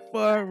 1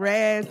 for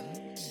Raz.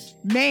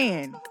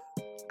 Man.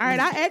 All right,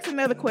 I asked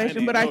another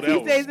question, but know that Artiste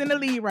one. is in the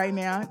lead right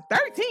now.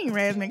 13,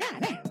 Raz, man. God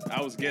damn.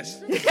 I was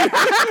guessing. He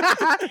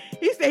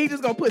said he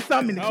just gonna put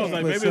something in the I was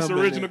chat. like, maybe it's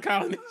original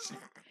colonies.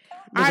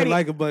 Looking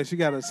like a bug. She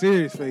got a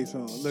serious face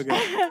on. Look at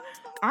her.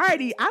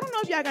 Alrighty, I don't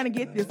know if y'all gonna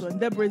get this one.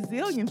 The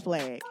Brazilian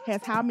flag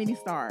has how many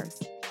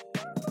stars?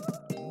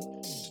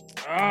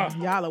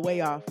 Y'all are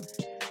way off.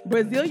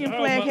 Brazilian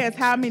flag has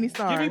how many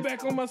stars? Give me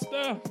back on my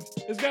stuff.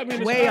 It's got me in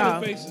the Way smiley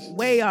off. faces.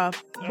 Way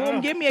off.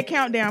 Boom, give me a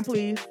countdown,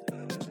 please.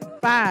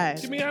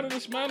 5. Get me out of the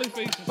smiley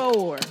faces.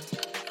 4,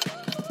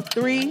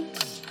 3,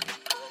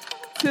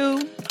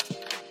 2,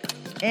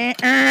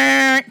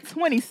 and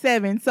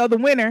 27. So the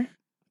winner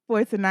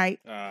for tonight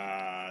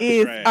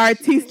is trash.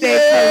 Artiste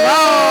Cologne.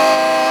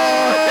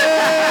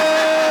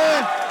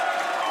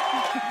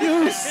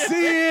 You see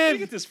Where you it?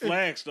 get this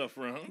flag stuff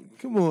from?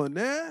 Come on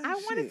now. I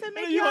wanted to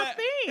make you y'all gonna-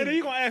 think. And then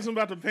you gonna ask them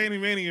about the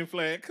Panamanian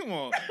flag? Come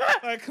on,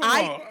 like come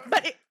on.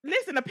 But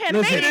listen, the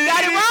Panamanian Listen.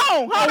 got it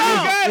wrong. Hold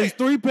on. There's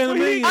 3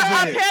 Panamanians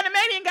in it.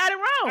 Panamanian got it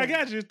wrong. I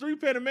got you. There's 3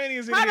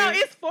 Panamanians in Hold here. on,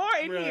 it's 4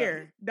 in Bruh.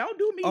 here. Don't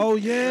do me. Oh,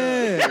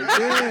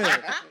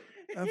 yeah.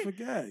 I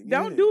forgot.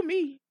 Don't do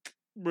me.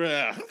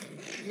 Bruh.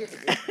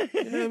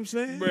 You know what I'm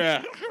saying?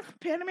 Bruh.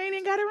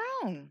 Panamanian got it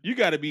wrong. You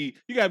gotta be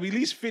at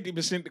least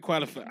 50% to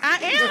qualify.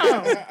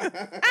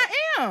 I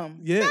am.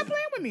 Yeah. Stop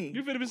playing with me.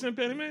 You 50%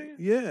 Panamanian?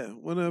 Yeah,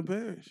 one of her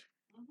parents.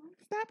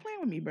 Stop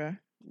playing with me, bro.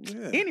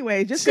 Yeah.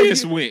 Anyway, just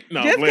Sis because went.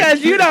 No, just play.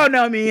 because you don't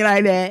know me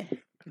like that.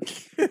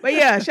 But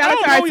yeah, shout out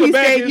to I don't know your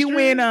back Artiste. You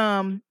history.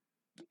 win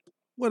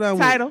What I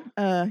win? title.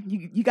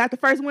 You got the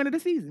first win of the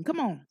season. Come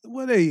on.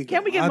 Well, there you go.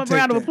 Can we give I'll him a take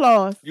round of that.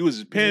 applause? You was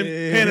as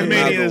Yeah.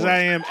 Panamanian as I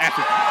am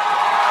African.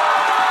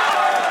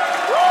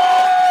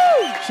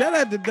 Shout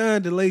out to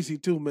Don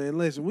DeLacy too, man.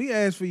 Listen, we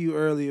asked for you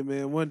earlier,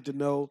 man. Wanted to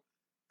know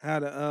how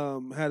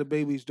the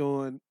baby's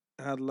doing,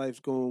 how the life's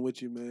going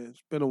with you, man.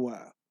 It's been a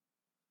while.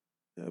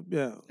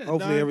 Yeah. Hopefully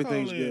Don,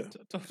 everything's call in. good.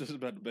 Talk to us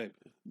about the baby.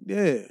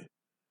 Yeah.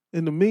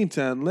 In the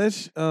meantime,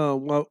 let's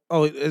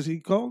is he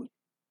calling?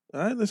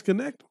 All right, let's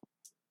connect him.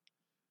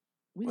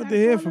 What to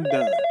hear from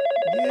Don?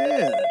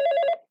 Yeah.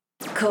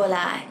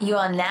 Caller, you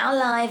are now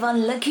live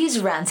on Look Who's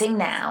Ranting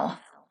Now.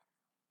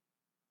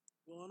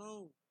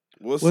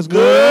 What's What's good?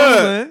 going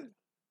on, man?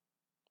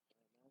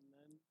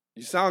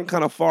 You sound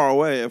kind of far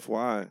away,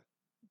 FYI.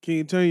 Can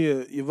you turn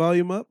your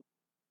volume up?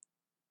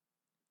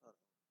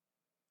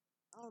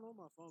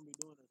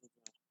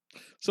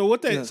 So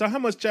what Yeah. So how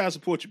much child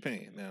support you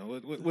paying now?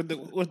 What's the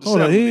Hold on,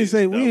 settlement he ain't is?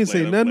 say we No, ain't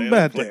say play, nothing play,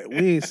 about play. that.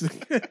 We ain't.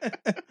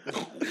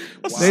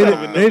 What's the they,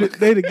 settlement they, number?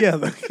 they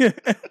together.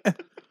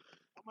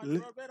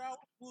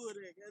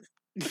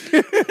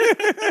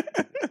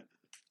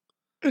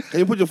 Can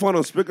you put your phone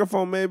on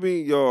speakerphone?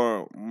 Maybe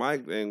your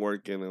mic ain't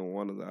working and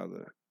one or the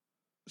other.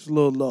 It's a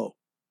little low.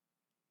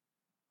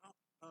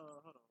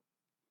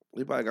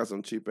 He probably got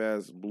some cheap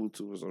ass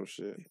Bluetooth or some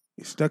shit.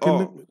 He's stuck in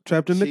the,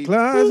 trapped in the cheap.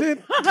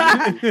 closet.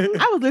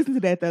 I was listening to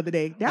that the other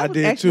day. That I was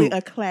did actually too.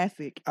 a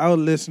classic. I would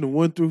listen to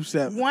 1 through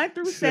 7. 1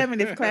 through 7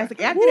 is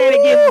classic. After that,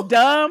 it gets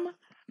dumb.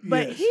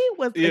 But Yes. he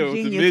was Yeah, a with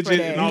the genius for midget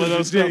that. and all of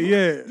those stuff.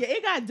 Yeah. Yeah,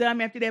 it got dumb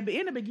after that. But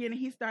in the beginning,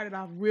 he started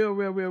off real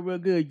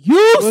good.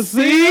 You What's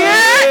see it?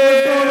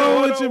 What's going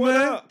on with you,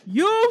 man?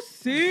 You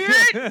see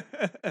it?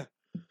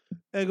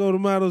 Echo the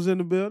models in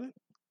the building.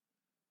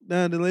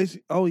 Don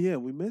DeLacy. Oh yeah,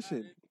 we miss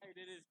it.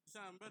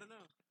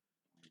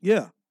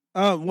 Yeah.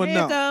 Well, There you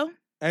no. go.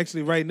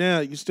 Actually, right now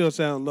you still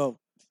sound low.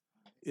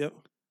 Yep.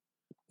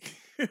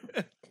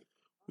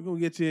 We're gonna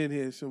get you in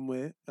here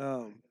somewhere.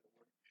 Let's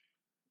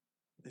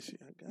see.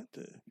 I got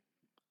the.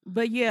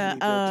 But I need yeah,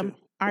 that too.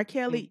 R.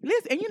 Kelly.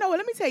 Listen, and you know what?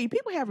 Let me tell you,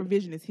 people have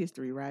revisionist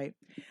history, right?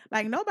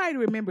 Like nobody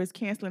remembers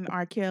canceling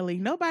R. Kelly.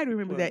 Nobody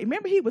remembers that.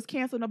 Remember, he was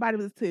canceled. Nobody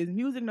was to his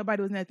music.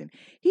 Nobody was nothing.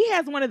 He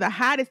has one of the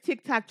hottest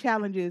TikTok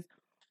challenges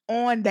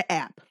on the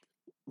app.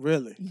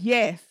 Really?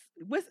 Yes.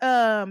 What's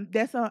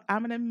that song?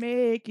 I'm gonna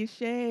make it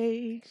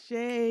shake,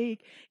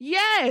 shake.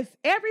 Yes,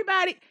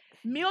 everybody,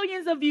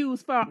 millions of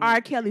views for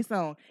R. Kelly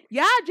song.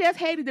 Y'all just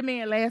hated the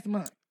man last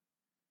month,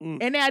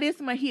 and now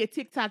this month he a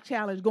TikTok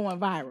challenge going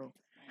viral.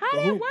 How But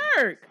that who-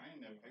 work?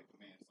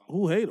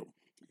 Who hate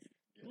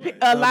him?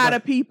 A lot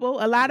of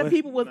people. A lot of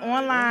people was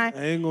online.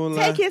 I ain't gonna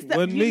lie. Take his stuff.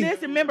 Wasn't You me.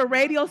 listen, remember,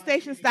 radio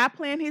stations stopped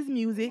playing his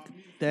music.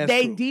 That's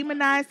they true.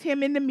 demonized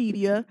him in the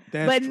media.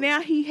 That's but true.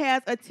 now he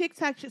has a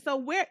TikTok. So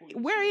where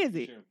is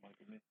it?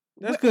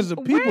 That's because the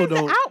Where people is the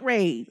don't.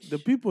 outrage? The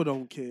people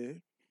don't care.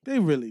 They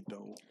really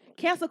don't.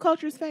 Cancel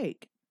culture is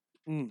fake.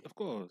 Of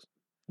course.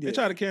 They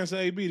tried to cancel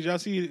AB. Did y'all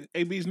see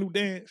AB's new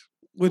dance?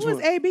 Which Who is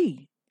one?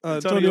 AB?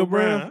 Antonio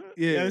Brown.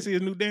 Yeah. Y'all see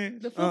his new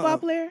dance? The football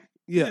player?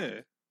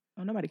 Yeah.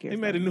 Oh, nobody cares. He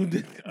made a new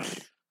dance.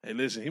 Hey,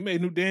 listen, he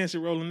made a new dance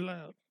at Rolling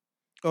Loud.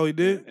 Oh, he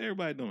did?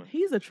 Everybody doing it.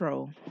 He's a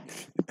troll.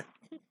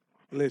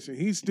 Listen,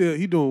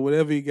 he doing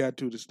whatever he got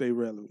to stay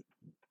relevant.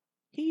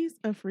 He's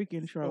a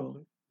freaking troll.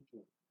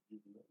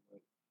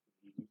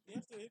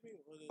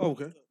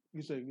 Okay.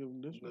 You say give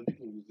him this one?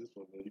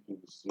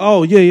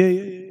 Oh,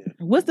 yeah.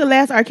 What's the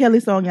last R. Kelly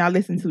song y'all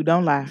listened to?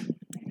 Don't lie.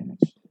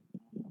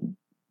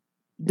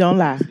 Don't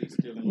lie.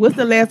 What's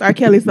the last R.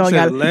 Kelly song said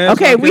y'all? the last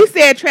Okay, R. we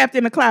said Trapped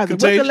in the Closet.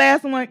 Contagious? What's the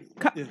last one?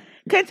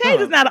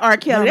 Contagious not an R.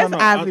 Kelly. That's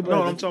Isley No,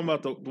 Brothers. I'm talking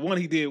about the one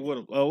he did with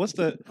him. What's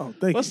the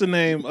thank what's the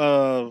name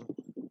of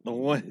the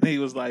one he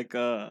was like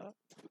Listen,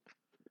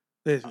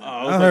 it was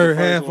I like heard the first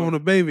half one. on the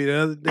baby the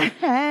other day.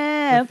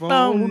 Half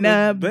on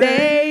the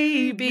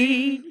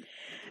baby.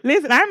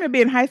 Listen, I remember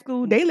in high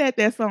school, they let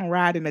that song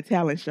ride in a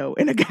talent show,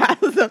 and the guy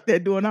was up there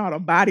doing all the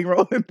body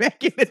rolling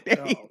back in the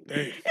day.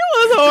 It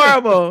was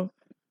horrible.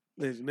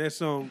 Listen, that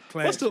song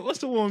classic. What's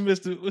the one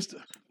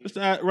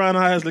Mr. Ron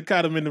Isley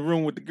caught him in the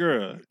room with the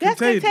girl? That's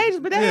Contagious,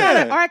 but that's not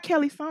an R.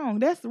 Kelly song.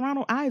 That's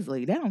Ronald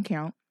Isley. That don't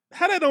count.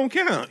 How that don't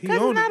count?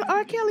 Because it's not an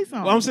R. Kelly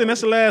song. Well, I'm saying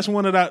that's the last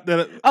one that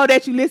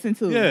that you listened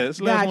to. Yeah, it's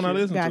the last Got one I you,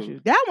 listened got to.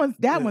 you.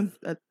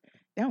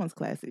 That one's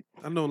classic.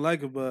 I know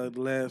like it, but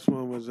the last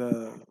one was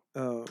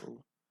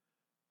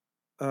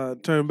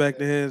Turn Back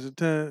the Hands of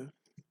Time.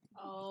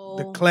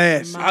 The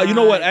class. You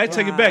know what? I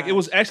take it back. It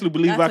was actually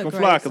Believe That's I a Can Fly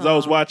great because I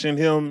was song. watching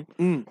him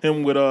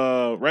with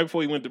right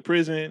before he went to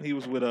prison. He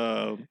was with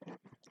the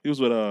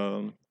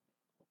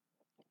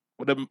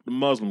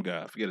Muslim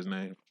guy. I forget his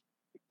name.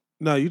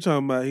 No, you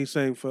talking about he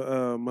sang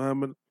for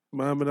Muhammad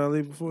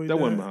Ali before he That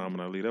died? wasn't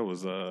Muhammad Ali. That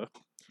was The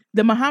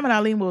Muhammad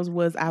Ali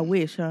was I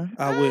Wish, huh?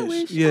 I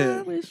Wish, yeah.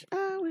 I wish.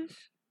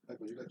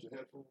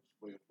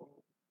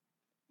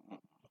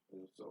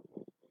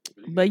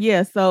 But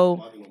yeah,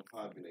 so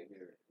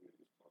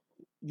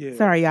Yeah.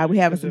 sorry, y'all. We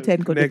having some The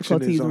technical connection is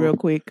difficulties on. real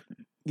quick.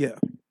 Yeah.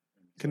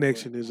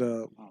 Connection is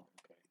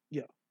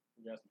yeah.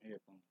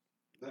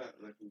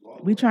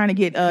 We trying to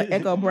get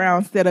Echo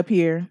Brown set up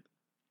here.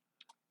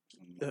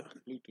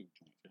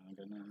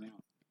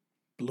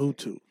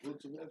 Bluetooth.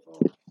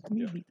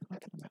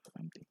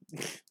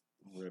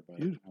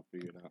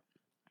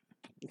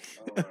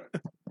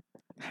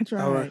 That's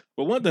right. All right.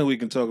 But one thing we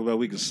can talk about,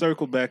 we can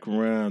circle back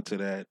around to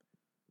that.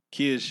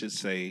 Kids should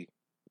say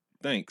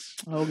thanks.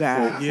 Oh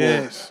God.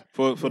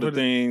 For the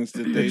things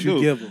that they you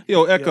do. give 'em.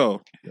 Yo,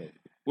 Echo,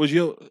 was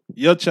your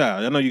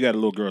child? I know you got a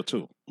little girl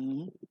too.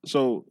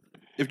 So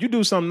if you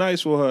do something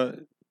nice for her,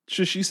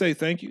 should she say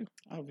thank you?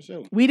 Oh, for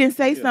sure. We didn't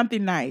say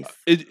something nice.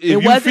 If It you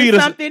wasn't feed her-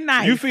 something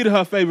nice. You feed her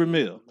her favorite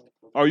meal.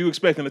 Are you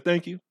expecting a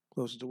thank you?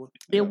 Closer to what?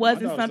 It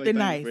wasn't My daughter say something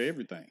thank you nice. for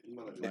everything.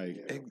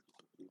 Like,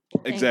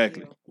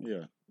 Exactly.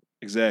 yeah.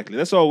 Exactly.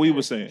 That's all we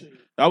were saying.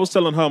 I was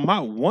telling her my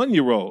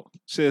 1-year-old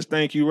says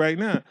thank you right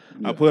now.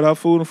 I put her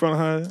food in front of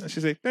her and she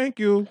said, thank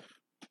you.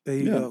 There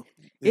you go.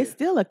 It's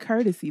still a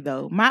courtesy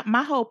though.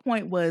 My whole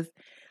point was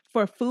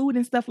for food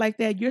and stuff like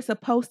that, you're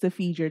supposed to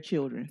feed your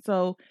children.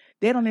 So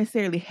they don't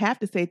necessarily have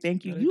to say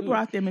thank you. You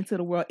brought them into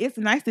the world. It's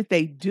nice that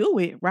they do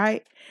it,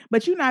 right?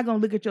 But you're not gonna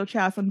look at your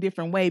child some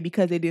different way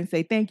because they didn't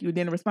say thank you.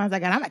 Then the response I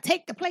got, I'm gonna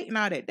take the plate and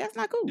all that. That's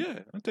not cool. Yeah,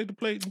 I'll take the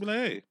plate and be like,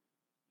 hey,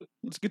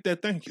 let's get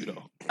that thank you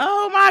though.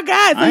 Oh my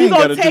God. So I you ain't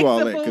gonna got to take do all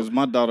the that food? because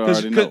my daughter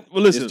already know.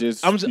 Well, listen, It's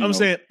just, I'm you know,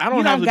 saying I don't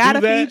You have don't to gotta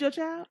do that. feed your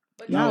child?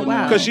 No,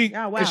 wow. Because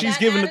Y'all wow. she's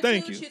giving the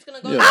thank you. She's gonna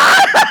go. Yeah.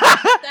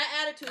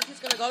 That attitude, she's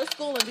gonna go to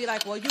school and be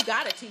like, "Well, you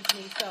gotta teach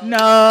me." So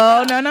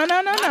No. My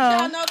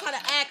child knows how to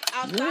act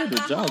outside Where of did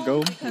my y'all home go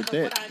because with of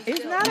that? what I'm It's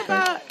still not doing.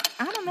 about,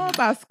 I don't know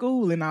about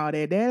school and all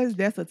that.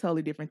 That's a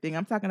totally different thing.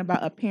 I'm talking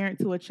about a parent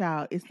to a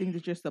child. It's things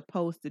that you're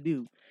supposed to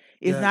do.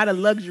 It's Yeah. not a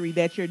luxury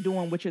that you're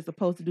doing what you're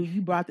supposed to do.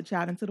 You brought the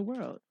child into the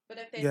world. But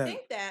if they Yeah.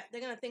 think that,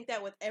 they're gonna think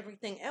that with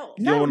everything else.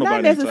 You don't No, want not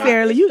nobody to talk.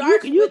 necessarily. It You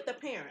starts with the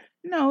parent.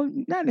 no,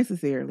 not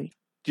necessarily.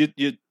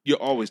 You're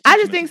always. I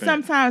teaching just think as a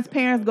parent. sometimes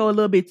parents go a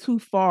little bit too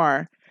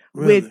far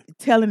Really? with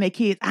telling their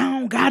kids, "I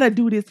don't gotta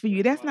do this for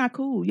you." That's not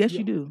cool. Yes,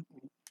 you do.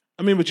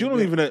 I mean, but you don't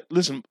even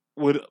listen.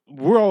 We're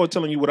always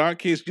telling you with our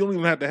kids, you don't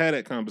even have to have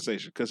that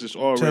conversation because it's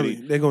Tell already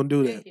you, they're gonna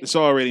do that. it's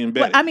already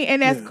embedded. But I mean,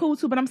 and that's Yeah. cool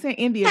too. But I'm saying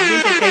in the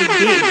event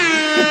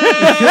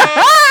that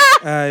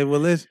All right, well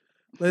let's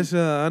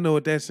I know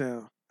what that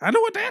sound. I know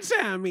what that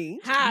sound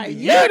means. How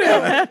you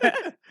doing?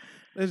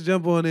 Let's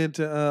jump on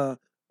into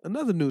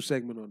another new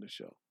segment on the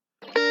show.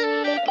 they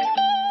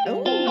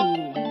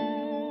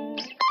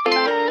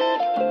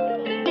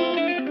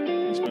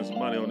did. You spent some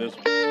money on this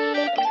one.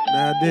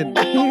 Nah, I didn't.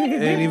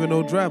 Ain't even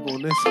no drop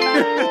on this.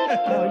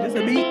 Oh, just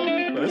a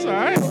beat. But it's all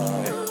right.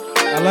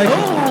 I like it. I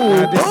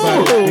did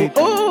buy this beat.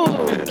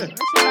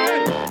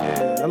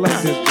 Yeah, I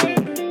like this beat.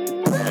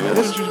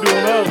 That's what you're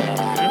doing up.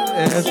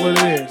 Yeah, that's what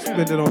it is.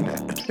 Spend it on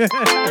that.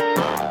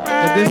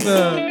 But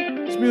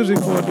this music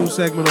for a new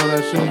segment on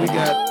our show. We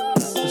got,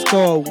 it's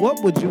called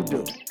What Would You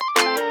Do?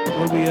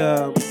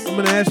 Where I'm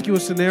going to ask you a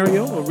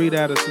scenario or read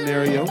out a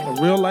scenario,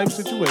 a real life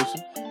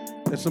situation.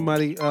 that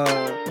somebody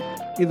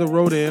either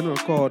wrote in or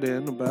called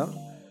in about.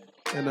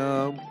 And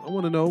I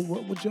want to know,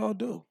 what would y'all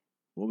do?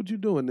 What would you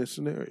do in this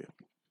scenario?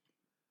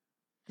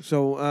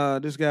 So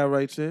this guy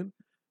writes in,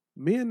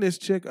 me and this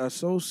chick are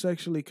so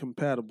sexually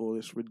compatible,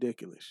 it's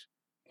ridiculous.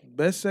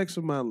 Best sex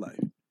of my life.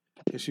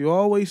 And she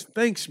always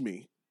thanks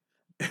me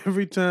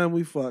every time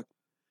we fuck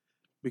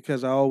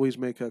because I always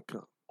make her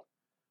come.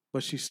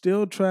 But she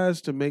still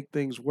tries to make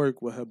things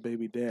work with her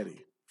baby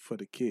daddy for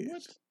the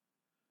kids.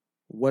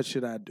 What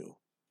should I do?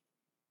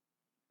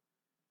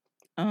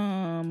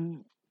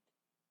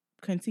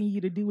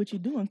 Continue to do what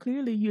you're doing.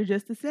 Clearly, you're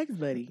just a sex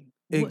buddy.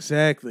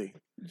 Exactly.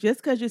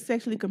 Just because you're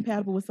sexually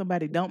compatible with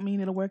somebody don't mean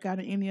it'll work out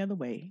in any other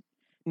way.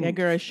 That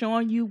girl is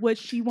showing you what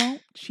she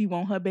want. She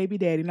want her baby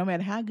daddy. No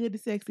matter how good the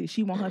sex is,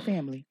 she want her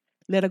family.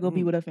 Let her go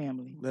be with her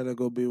family. Let her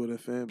go be with her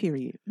family.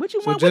 Period. What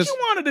you want? What you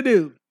wanted to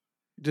do?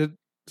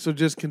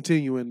 Just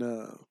continuing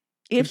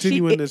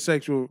the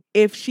sexual.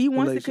 If she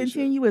wants to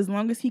continue, as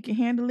long as he can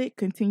handle it,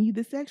 continue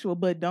the sexual.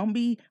 But don't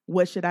be,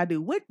 what should I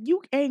do? What,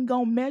 you ain't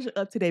gonna measure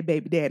up to that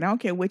baby daddy. I don't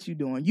care what you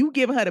doing. You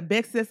giving her the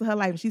best sex of her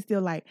life, and she's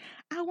still like,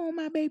 I want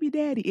my baby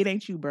daddy. It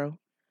ain't you, bro.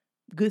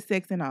 Good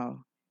sex and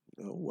all.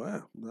 Oh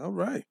wow! All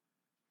right.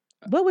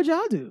 What would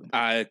y'all do?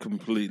 I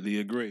completely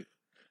agree.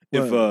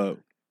 If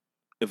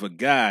a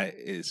guy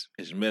is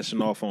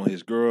messing off on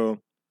his girl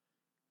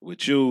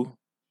with you,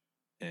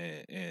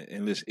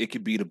 and listen, it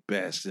could be the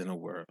best in the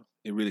world.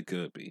 It really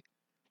could be.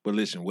 But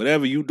listen,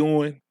 whatever you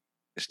doing,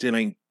 it still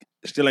ain't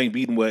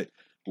beating what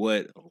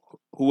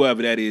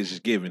whoever that is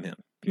giving him.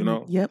 You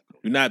know? Yep.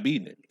 You're not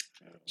beating it.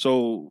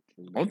 So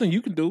only thing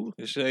you can do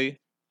is say,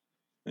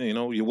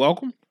 you're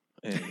welcome.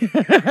 And,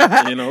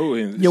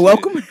 and you're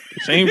welcome.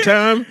 Same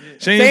time,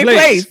 same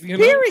place.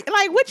 Period.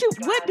 Like what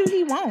do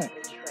he want?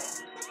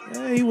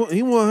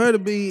 He want her to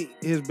be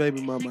his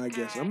baby mama, I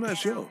guess. I'm not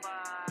sure.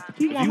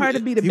 He want her to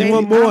be the he baby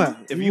want more. mama.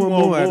 If you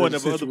want more and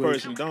the other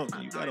person don't,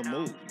 you gotta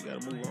move. You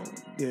gotta move on.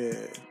 Yeah.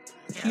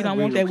 She don't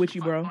want that with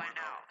you, bro.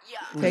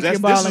 Take This your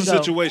ball is and a go.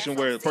 situation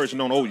where the person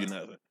don't owe you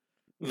nothing.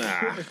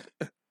 Nah.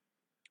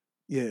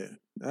 Yeah,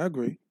 I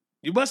agree.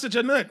 You busted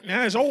your nut.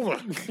 Now it's over.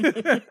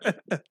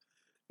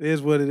 It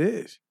is what it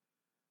is.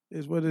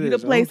 It's what it Be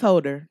is. the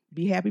placeholder.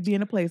 Be happy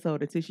being a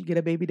placeholder till she get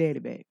her baby daddy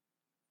back.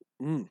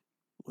 Well,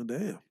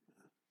 damn.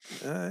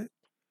 All right.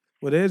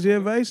 Well, there's your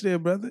advice there,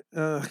 brother.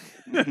 You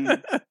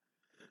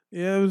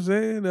know what I'm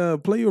saying?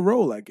 Play your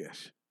role, I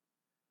guess.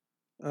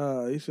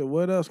 He said,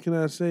 what else can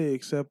I say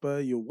except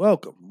you're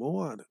welcome,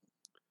 Moana?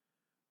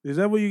 Is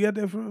that where you got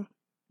that from?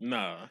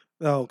 Nah.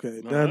 Oh,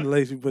 okay. Don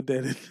Lacey put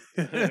that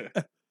in.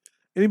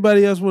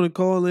 Anybody else want to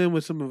call in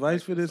with some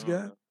advice for this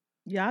guy?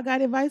 Y'all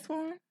got advice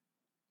for him?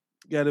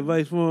 Got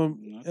advice for him?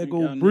 I think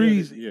Echo y'all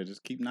Breeze. nailed it. Yeah,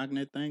 just keep knocking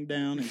that thing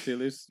down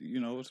until it's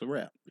it's a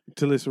wrap.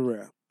 Till it's a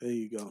wrap. There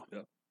you go.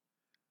 Yep.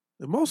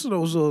 And most of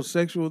those little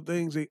sexual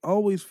things, they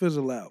always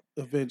fizzle out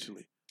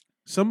eventually.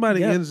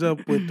 Somebody ends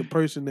up with the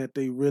person that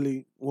they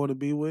really want to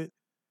be with.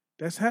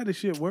 That's how the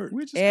shit works.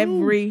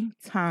 Every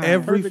time.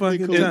 Every Perfectly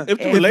fucking cool. time. If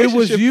the If it was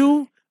relationship-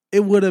 you,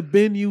 it would have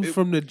been you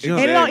from the jump.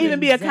 And it don't even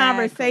be a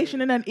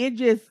conversation and nothing.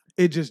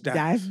 It just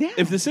dies down.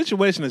 If the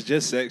situation is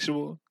just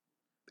sexual,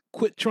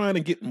 quit trying to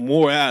get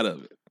more out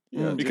of it.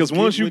 Yeah, Because just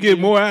once keep you what get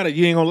more out of it,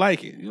 you ain't gonna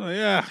like it. You're like,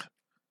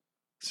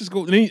 let's just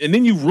go. And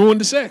then you ruin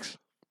the sex.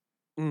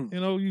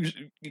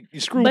 You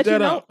screwed But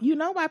that up. you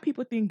know why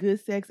people think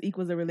good sex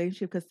equals a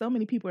relationship? Because so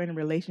many people are in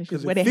relationships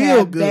 'Cause where it they feel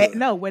have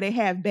good. where they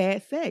have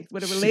bad sex,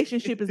 where the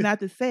relationship is not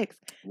the sex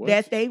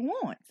that they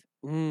want.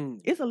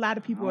 It's a lot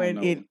of people I in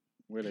don't know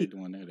where they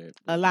doing that at.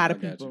 a lot of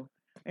I got people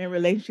in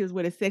relationships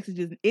where the sex is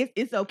just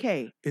it's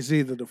okay. It's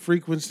either the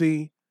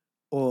frequency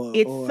or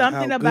It's or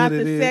something how about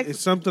good the it is. sex. It's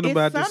something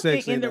about the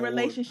sex in they the don't want.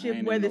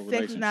 relationship where the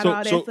sex is not So-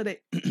 all that. so- So that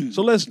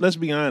So let's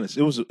be honest.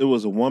 It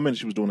was a woman.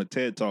 She was doing a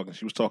TED talk, and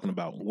she was talking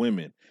about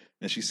women.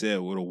 And she said,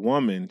 with a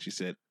woman, she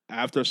said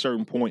after a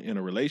certain point in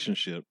a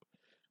relationship,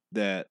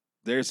 that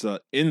there's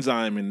a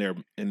enzyme in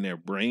their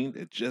brain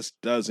that just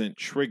doesn't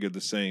trigger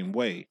the same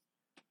way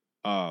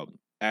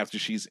after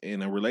she's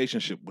in a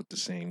relationship with the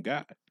same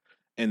guy,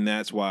 and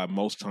that's why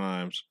most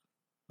times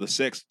the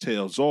sex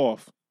tails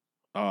off.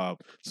 So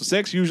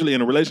sex usually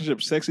in a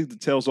relationship, sex either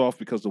tails off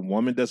because the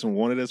woman doesn't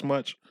want it as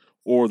much,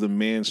 or the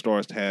man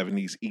starts having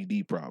these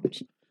ED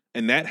problems,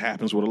 and that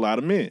happens with a lot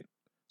of men.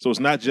 So it's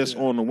not just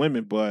on the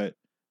women, but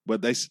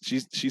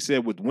she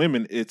said with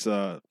women, it's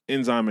a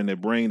enzyme in their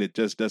brain that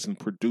just doesn't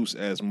produce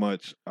as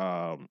much.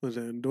 Was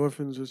it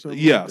endorphins or something?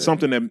 Yeah, like that?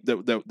 something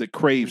that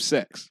craves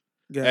sex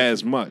Gotcha.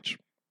 as much.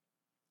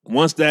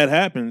 Once that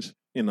happens,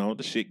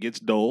 the shit gets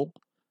dull,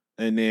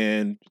 and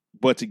then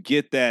but to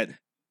get that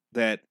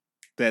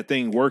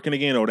thing working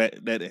again, or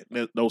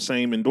that those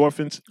same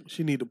endorphins,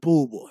 She need a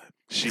pool boy.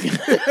 she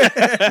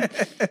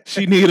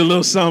need a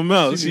little something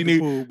else. She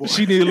need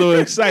a little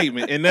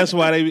excitement, and that's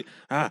why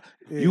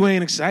you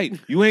ain't excited.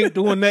 You ain't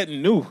doing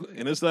nothing new,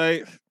 and it's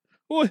like,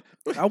 What?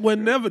 I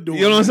wasn't never doing.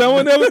 You know what I'm saying? I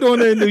wasn't never doing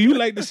that new. You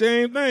like the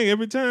same thing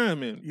every time,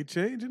 man. You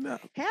changing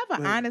up. Have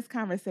an honest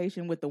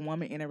conversation with the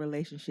woman in a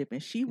relationship,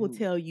 and she will Mm.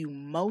 tell you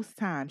most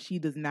times she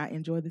does not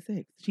enjoy the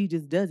sex. She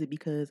just does it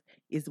because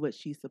it's what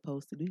she's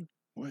supposed to do.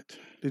 What?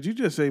 Did you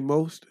just say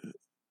most?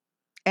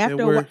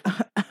 After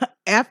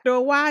after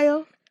a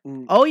while,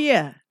 oh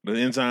yeah, The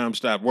enzyme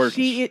stopped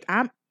working.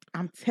 I'm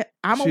a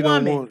She don't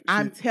woman. want-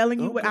 I'm she- telling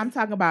you what okay. I'm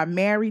talking about.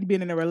 Married,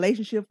 been in a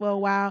relationship for a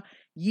while,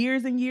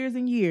 years and years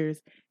and years.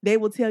 They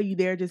will tell you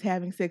they're just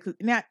having sex.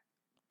 Now,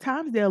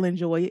 times they'll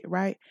enjoy it,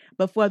 right?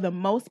 But for the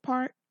most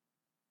part,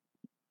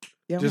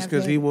 they don't Just have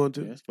because he sex. wanted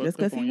to. That's Just fucked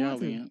up 'cause on he y'all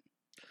wants to. end.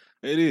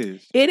 It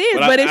is. It is,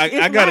 but it's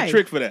I got a life.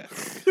 trick for that.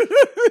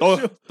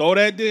 throw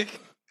that dick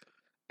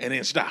and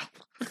then stop.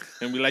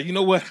 And be like, you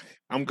know what?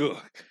 I'm good.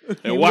 And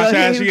Here we watch go-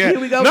 how here- she here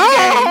at. we go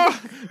No,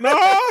 with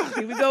no.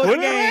 Here we go Put with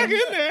it the back game.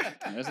 in there.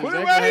 That's Put exactly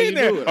it how right you in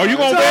there. do it. Are you All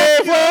gonna right.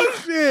 beg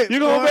for it? You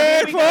gonna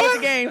beg We for go with the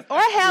it? games. Or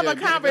have Yeah, a if it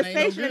ain't no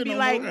conversation good and be no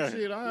like, more,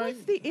 shit, all right.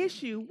 what's the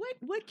issue?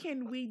 What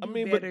can we do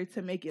but- better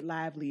to make it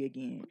lively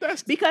again?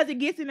 That's Because it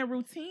gets in a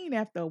routine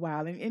after a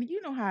while. And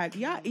you know how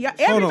y'all Hold on.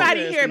 everybody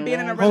You're here asking been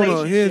the in a wrong- Hold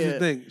relationship. on. Here's the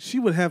thing. She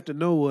would have to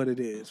know what it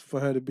is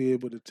for her to be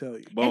able to tell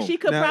you. boom. And she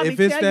could Now, probably if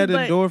it's tell that you,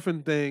 but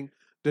endorphin thing,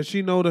 does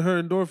she know that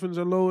her endorphins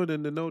are lowered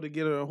and to know to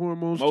get her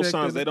hormones Most checked?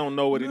 times they don't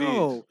know what it is.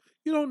 No,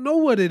 you don't know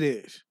what it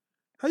is.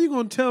 How you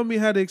gonna tell me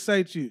how to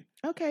excite you?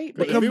 okay,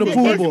 but Become it's, the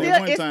still, pool it's, boy. still,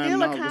 One it's time, still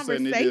and a all of a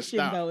sudden it just conversation,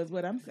 stopped. though, is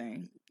what I'm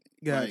saying.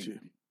 Got Like, you.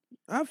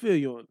 I feel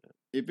you on that.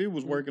 If it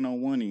was working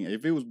on one end,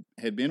 if it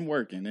had been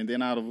working, and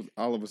then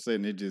all of a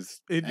sudden it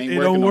just It ain't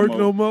don't working work no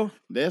no more, more.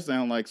 that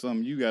sounds like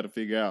something you got to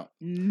figure out.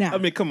 No. I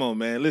mean, come on,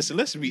 man. Listen,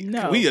 let's be.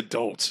 No. We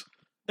adults,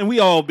 and we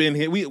all been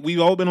here. We've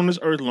all been on this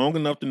earth long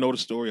enough to know the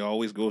story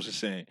always goes the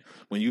same.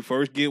 When you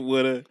first get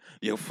with her,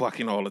 you're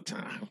fucking all the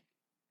time.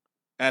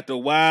 After a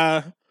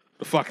while,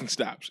 the fucking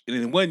stops, and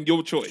it wasn't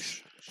your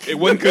choice. It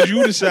wasn't because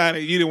you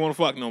decided you didn't want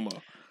to fuck no more.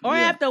 Or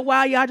Yeah. after a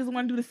while, y'all just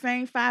want to do the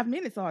same 5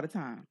 minutes all the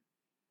time.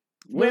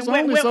 Well, it's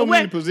only so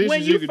many positions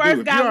when you you could first do.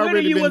 If got you with her,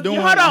 already you been was doing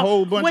hold a on.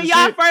 whole bunch when of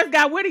y'all shit. first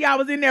got with her, y'all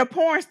was in there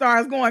porn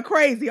stars going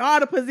crazy, all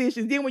the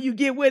positions. Then when you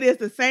get with her, it's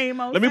the same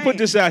old. Let me put same.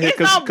 this out here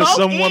It's on because both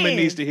some woman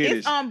ends. needs to hear It's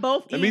this. on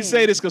both Let me ends.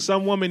 say this because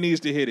some woman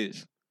needs to hear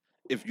this.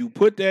 If you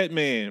put that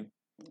man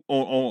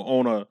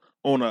on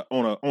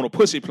a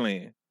pussy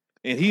plan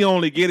and he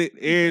only get it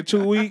every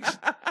 2 weeks,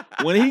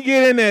 when he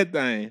get in that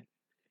thing,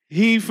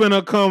 he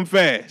finna come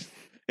fast.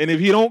 And if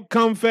he don't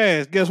come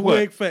fast, guess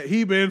Quick what? fat.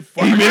 He been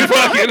fucking. He been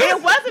fucking.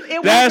 It wasn't.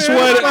 It That's wasn't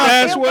what- about,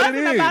 that's it what it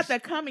wasn't about is. the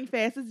coming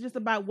fast. It's just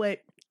about what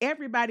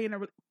everybody in a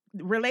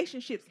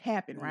relationships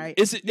happen, right?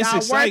 It's y'all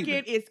excitement.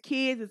 working, it's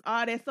kids, it's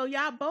all that. So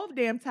y'all both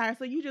damn tired.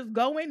 So you just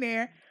go in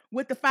there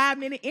with the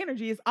 5-minute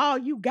energy. It's all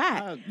you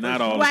got.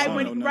 Not all the Right, time.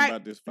 when- I don't know right,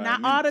 about this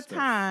Not 5 all the minute stuff.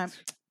 time.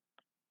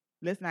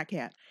 Let's not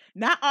cap.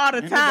 Not all the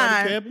Ain't nobody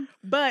time. capping.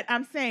 But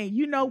I'm saying,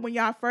 when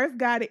y'all first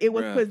got it, it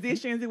was Bruh.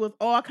 positions, it was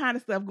all kind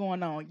of stuff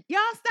going on. Y'all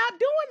stop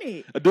doing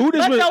it. A dude But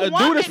that's the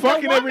woman-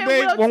 fucking the every woman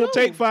day will won't too.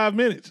 take 5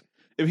 minutes.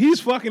 If he's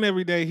fucking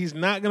every day, he's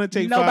not gonna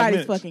take 5 Nobody's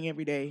minutes. fucking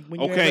every day when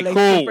you're in Okay, a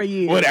relationship cool. for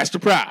years. Well, that's the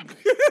problem.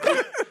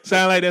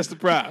 Sound like that's the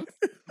problem.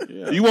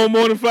 Yeah. You want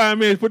more than 5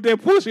 minutes? Put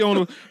that pussy on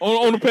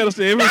the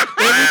pedestal every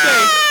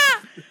day.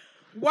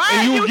 Why and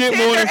are you you get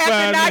tender more than after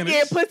 5 not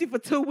minutes. getting pussy for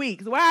 2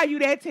 weeks? Why are you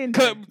that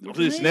tender?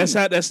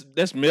 Listen,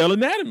 that's male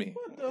anatomy.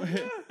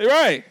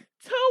 Right.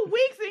 2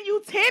 weeks and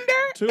you tender?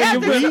 2 After-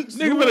 weeks.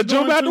 nigga Who's better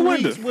jump going out the 2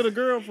 window. weeks with a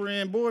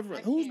girlfriend,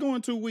 boyfriend. Who's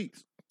going 2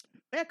 weeks?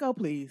 Echo,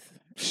 please.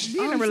 Be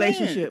in a I'm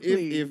relationship, saying,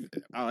 please.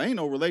 If ain't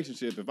no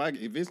relationship,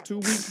 if it's 2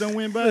 weeks done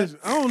went by, Listen,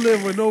 I don't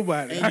live with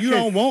nobody. And I you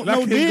can't- don't want I no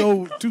can't dick?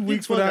 go 2 Get the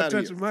weeks fuck without outta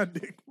here. touching my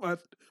dick,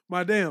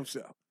 my damn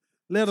self.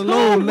 Let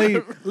alone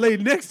lay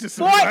next to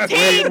somebody.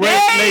 14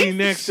 Lay days?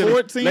 next to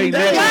 14 lay days.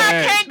 next to Why I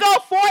ass. can't go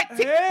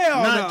 14?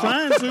 Hell not no.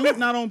 trying to,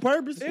 not on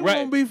purpose. It Right.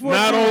 won't be 14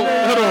 Not on.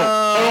 days. Hold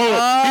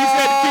on. He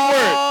said the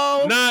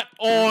key word. Not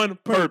on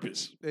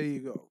purpose. There you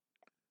go.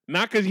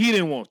 Not because he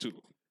didn't want to.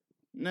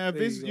 Now, if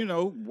There it's you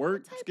go.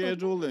 work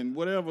schedule and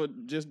whatever,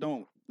 just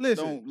don't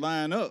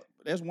line up.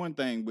 That's one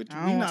thing. But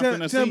I we don't- not Tell-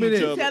 gonna tell see me each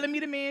this. other. Telling me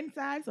the man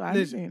side, so I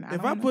Listen, understand.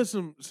 if I put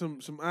some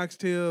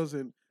oxtails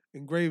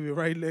and gravy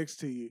right next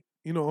to you,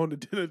 on the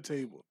dinner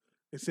table,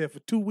 and said for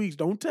 2 weeks,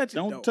 don't touch it.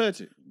 Don't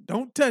touch it.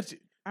 Don't touch it.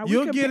 Are we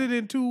You'll compa- get it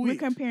in 2 We're weeks.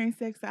 comparing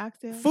sex to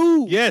oxtail.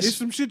 Food. Yes. It's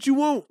some shit you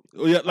want.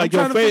 Yeah, like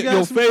your trying to figure out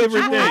your some shit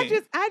favorite you want.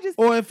 thing. I just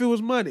Or if it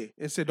was money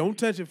and said, don't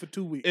touch it for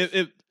 2 weeks.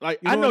 If like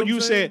You I know know what I'm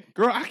you saying? said,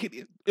 girl, I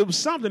could. It was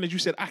something that you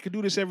said I could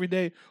do this every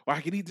day, or I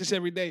could eat this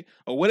every day,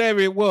 or whatever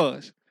it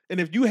was. And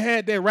if you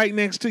had that right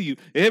next to you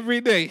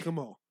every day, Come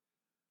on.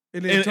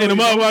 and told the you, don't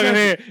motherfucker touch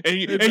head, it.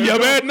 and you And and your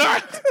don't- bad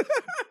not,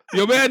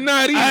 your bad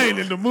not eating. I ain't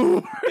in the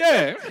mood.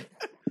 Yeah,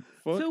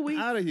 Fuck 2 weeks.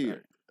 out of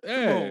here.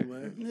 yeah.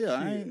 man. Yeah,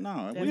 I ain't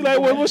no. That's You like,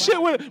 well, That's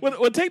shit,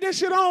 well, take that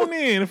shit on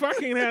then. If I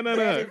can't have none of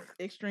That that. is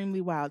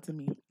extremely wild to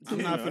me. I'm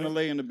not finna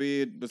lay in the bed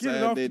Get it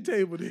beside off the that.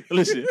 table then.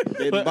 Listen,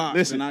 That box,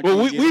 listen. and I Well,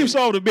 can't get in. we've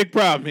solved a big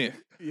problem here.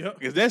 Yep.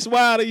 Because that's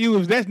wild to you.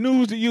 If that's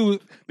news to you,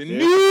 the There's the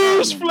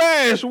news problem.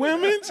 flash,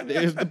 women.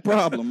 There's the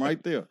problem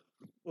right there.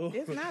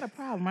 It's not a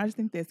problem. I just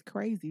think that's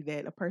crazy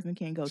that a person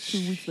can go 2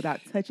 weeks without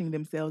touching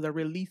themselves or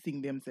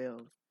releasing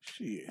themselves.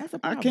 Shit. That's a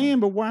I problem. can,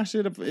 but why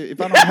should if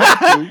I don't have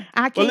to?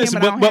 I can, But listen,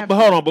 but I don't but have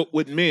hold on. But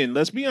with men,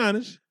 let's be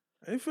honest.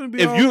 Ain't finna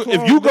be If all you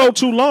clogged go up.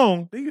 too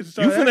long, They can you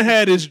start finna acting-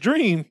 have this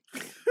dream,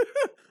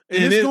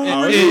 and it's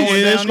gonna release.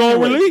 it's gonna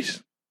anyway.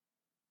 release.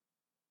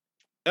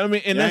 I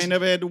mean, and Y'all that's ain't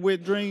never had the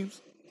wet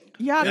dreams.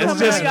 Y'all That's come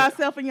just- on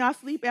yourself in y'all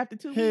sleep after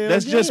 2 weeks. Hell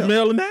that's just yeah.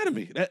 male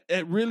anatomy.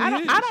 That really I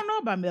is. don't know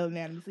about male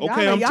anatomy. So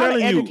Okay, y'all, I'm y'all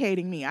telling are you.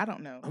 educating me. I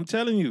don't know. I'm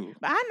telling you.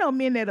 But I know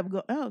men that have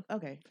gone. Oh,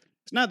 okay.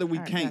 It's not that we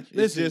All right, can't. gotcha. It's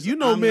Listen, just you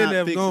know I'm men not that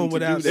have fixing gone to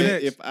without do that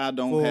sex if I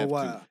don't for a have to.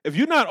 while. If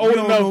you're not You old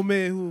don't enough, know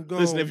men who've gone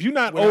listen. If you're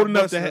not without old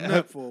enough busting a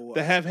nut for a while.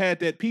 to have had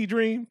that pee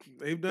dream,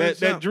 They've done that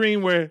something.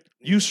 dream where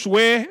you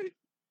swear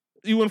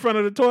you in front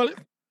of the toilet,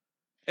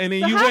 and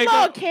then So you how wake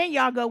long up. can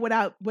y'all go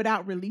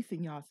without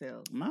releasing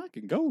yourselves? I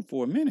can go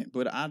for a minute,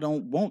 but I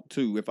don't want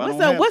to. If I What's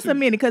don't have what's to. a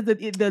minute? Because the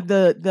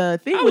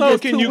thing How was long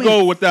just can 2 you weeks.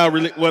 go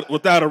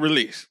without a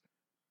release?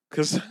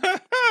 Because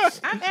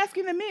I'm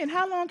asking the men,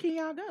 how long can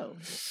y'all go?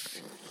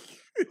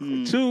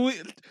 2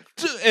 weeks.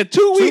 In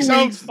 2 weeks,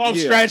 I'm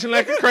yeah. scratching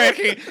like a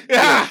crackhead.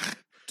 Ah,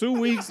 2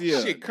 weeks,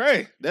 yeah. shit,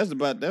 crazy. That's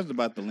about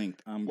the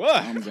length I'm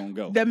gonna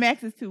go. The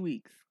max is 2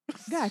 weeks.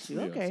 Got you.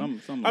 Yeah, Okay.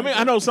 something I like mean, I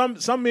that. know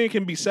some men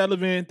can be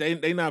celibate.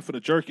 They not for the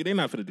jerky. They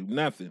not for to do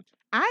nothing.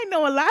 I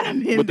know a lot of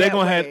men But they that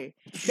gonna have- way.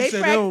 You They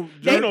said prac-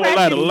 don't they You know a lot of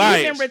practice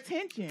liars. semen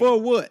retention. For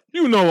what?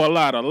 You know a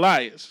lot of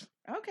liars.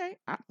 Okay.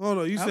 Hold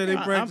on, you said Okay.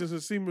 they practice a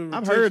semen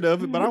I've retention. heard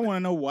of it, but I want to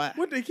know why.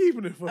 What they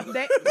keeping it for?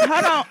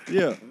 Hold on.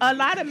 Yeah. A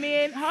lot of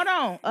men, hold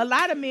on. A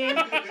lot of men,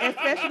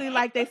 especially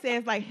like they say,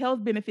 it's like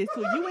health benefits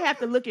to it. You would have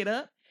to look it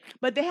up,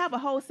 but they have a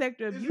whole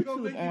sector of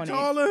YouTube on it.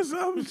 Taller or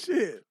some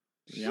shit.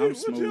 Yeah, I'm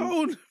Shit, what you smooth.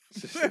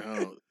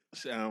 old?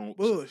 Sound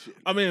Bullshit.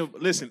 I mean,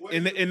 listen.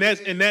 In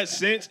that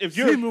sense, if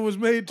you're Semen was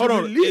made to hold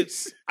on,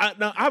 release.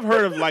 now I've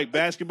heard of like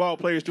basketball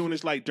players doing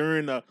this like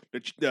during the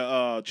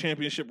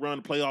championship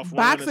run, the playoff run,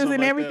 Boxers something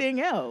and like everything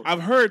that. else.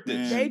 I've heard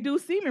this, They do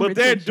semen but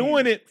they're retention.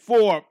 doing it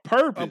for a A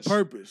purpose.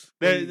 purpose.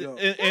 That- There you go.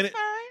 and That's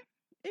fine.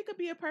 It could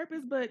be a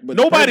purpose, but But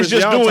the nobody's purpose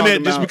just y'all doing talking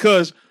that just about-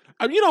 because.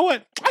 You know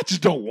what? I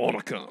just don't want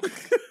to come.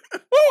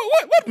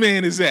 what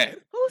man is that?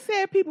 who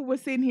said people were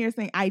sitting here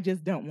saying, I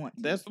just don't want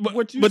to? That's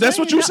what you. But that's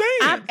what you're No, saying.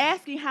 I'm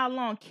asking how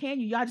long can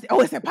you? Y'all just,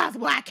 oh, it's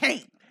impossible. I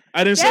can't.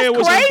 I didn't That's say it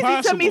was crazy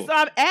impossible. to me, so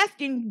I'm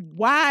asking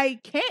why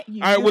can't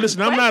you? All right, well, Just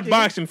listen, I'm not question.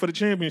 boxing for the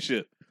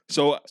championship,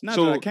 so not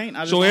so that I can't, I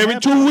just so don't every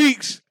have 2 to.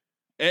 weeks,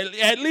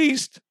 at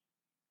least,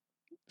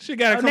 she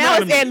got to Oh, come now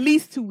out of it's me. at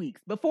least 2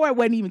 weeks. Before it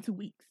wasn't even 2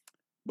 weeks.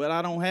 But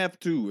I don't have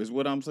to. Is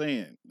what I'm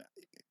saying.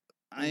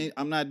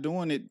 I'm not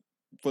doing it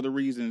for the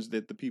reasons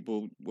that the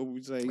people, what would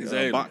we say,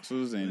 Exactly.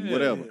 boxers and Yeah,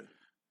 whatever. yeah.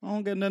 I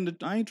don't got nothing.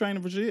 I ain't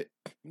training for shit.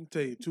 Let me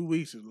tell you, 2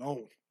 weeks is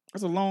long.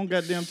 That's a long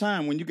goddamn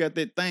time when you got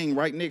that thing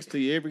right next to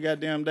you every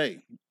goddamn day,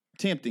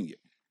 tempting you.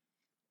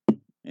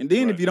 And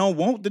then if you don't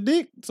want the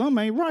dick,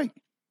 something ain't right.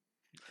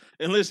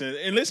 And listen,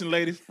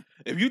 ladies,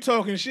 if you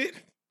talking shit,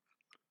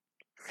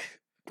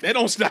 that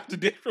don't stop the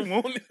dick from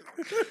wanting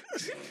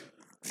it.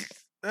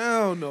 I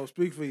don't know.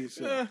 Speak for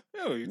yourself.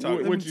 What you What- talking?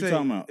 what Let me you tell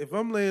talking about? If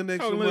I'm laying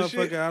next to a Talking a little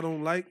motherfucker shit. I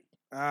don't like,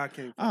 I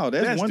can't. Oh,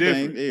 that's one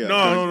different. thing. Yeah.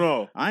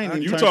 No. I ain't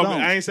even You turned talking?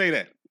 on. I ain't say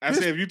that. I Piss-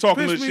 said if you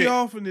talking piss little me shit.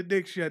 off and the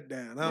dick shut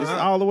down. It's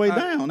all the way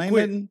down. Ain't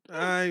quit. nothing.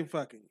 I ain't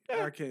fucking.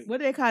 I can't. What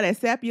do they call that?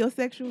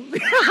 Sapiosexual?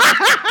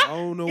 I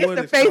don't know it's what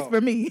the it's face called.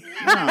 for me.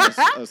 Nah,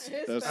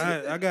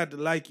 I got to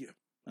like you.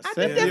 I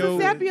think that's a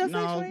sapiosexual.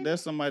 No,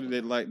 that's somebody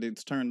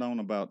that's turned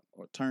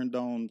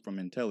on from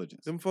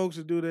intelligence. Them folks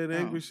that do that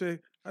angry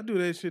shit, I do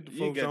that shit to You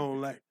folks I got-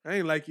 don't like. I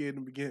ain't like you in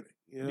the beginning.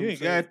 You know You what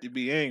ain't I'm saying? got to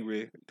be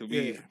angry to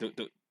be.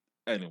 Yeah.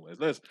 Anyways,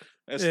 that's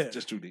Yeah.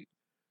 just too deep.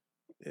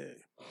 Yeah.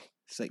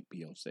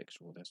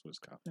 Sapiosexual. That's what it's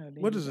called.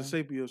 What is a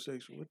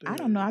sapiosexual? What the I hell?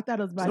 don't know. I thought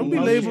it was about Don't be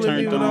emotions. labeling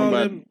me Turned with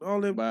on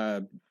all them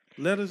by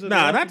letters. of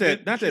Nah, the not that.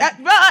 alphabet. Not that. That,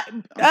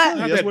 Not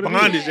That's that what it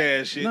bondage is.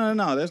 ass shit.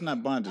 No, that's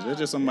not bondage. That's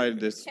just somebody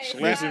that's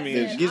Slapping me.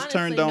 that gets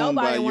turned on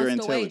by your Nobody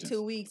intelligence. wants to wait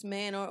 2 weeks,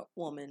 man or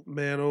woman.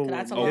 Man, oh,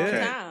 That's a yeah. long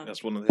Okay, time.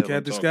 that's one of the hell I'm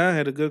Cat the talking Sky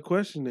had a good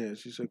question there.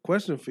 She said,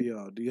 question for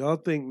y'all. Do y'all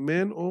think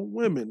men or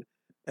women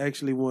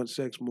actually want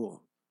sex more?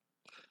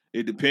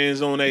 It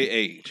depends on their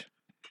age.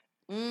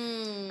 I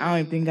don't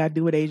even think I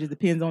do with age. It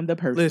depends on the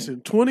person. Listen,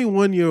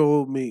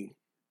 21-year-old me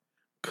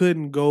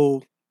couldn't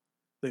go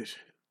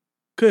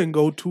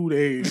 2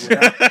 days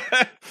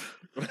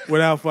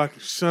without fucking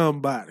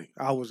somebody.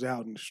 I was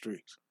out in the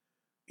streets.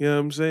 You know what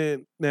I'm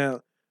saying?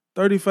 Now,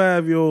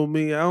 35-year-old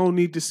me, I don't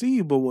need to see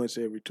you but once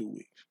every 2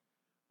 weeks.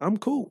 I'm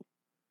cool.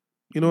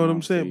 You know what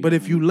I'm saying? But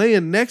if you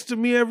laying next to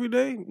me every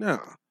day, nah.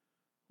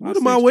 What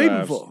am I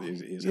waiting for?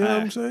 Is You know what high.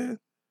 I'm saying?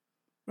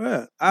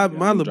 Yeah, my I'm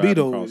driving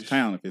libido across is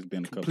town if it's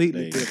been a couple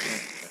completely days.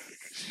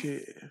 different.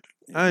 Shit.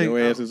 Your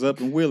ass is up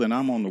and willing.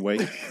 I'm on the way.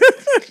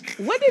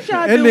 What did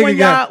y'all That do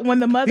nigga when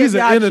the mothers he's of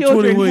an y'all inner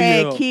children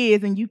 21-year-old. had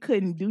kids and you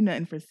couldn't do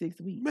nothing for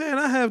 6 weeks? Man,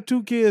 I have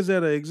 2 kids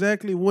that are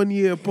exactly 1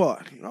 year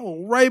apart.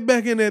 Oh, right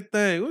back in that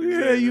thing. What the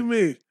hell you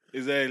mean?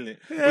 Exactly.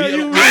 Hell,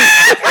 you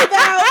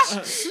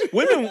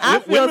Women I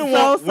feel women so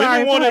want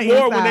sorry women want for it her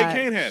more when they inside.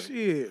 can't have it.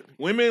 Shit.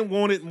 Women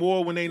want it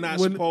more when they not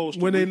supposed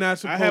to. When they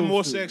not I had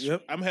more supposed to, sex.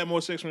 yep. I had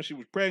more sex when she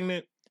was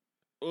pregnant.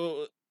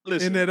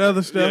 Listen, And that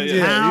other stuff, Yeah,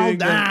 yeah. Towel you ain't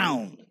gonna-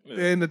 down.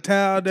 And the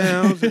towel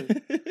downs.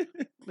 And,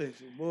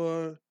 listen,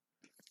 boy.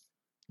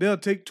 They'll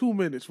take 2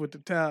 minutes with the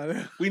towel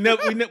down. We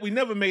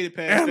never made it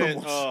past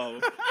Animals.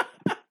 that.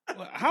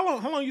 How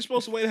long you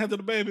supposed to wait after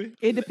the baby?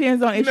 It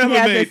depends on if she Never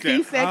has a made that.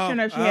 C-section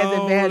or she has it I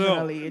don't know.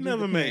 vaginally. It just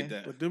Never made depends.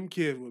 that. But them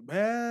kids were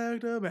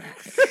back to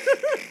back.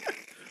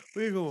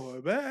 We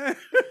going back.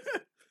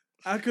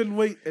 I couldn't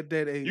wait at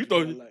that age. You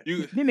thought in my life.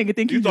 you Then nigga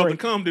think you thought the Drake.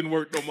 cum didn't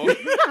work no more.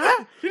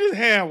 You just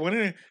had one.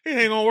 It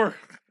ain't gonna work.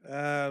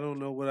 I don't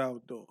know what I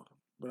was doing,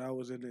 but I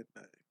was in that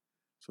thing.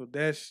 So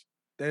that's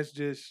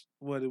just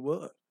what it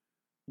was.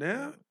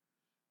 Now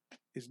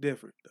it's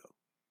different though.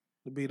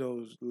 The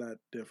Beatles a lot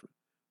different.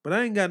 But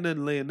I ain't got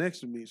nothing laying next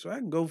to me, so I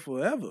can go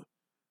forever.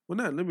 Well,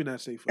 let me not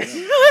say forever.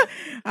 I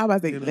was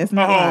about to say, You know. let's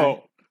not lie.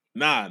 Oh,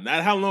 nah,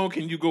 not how long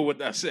can you go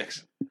without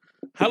sex?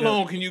 How Yeah.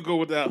 long can you go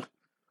without?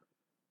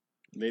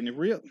 Letting it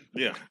rip.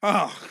 Yeah.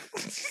 Oh.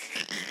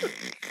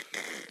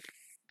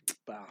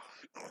 About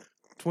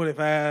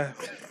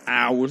 25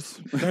 Hours.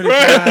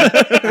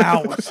 35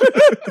 hours.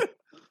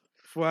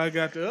 Before I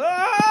got to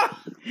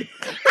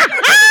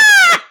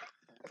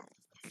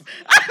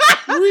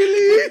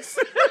release.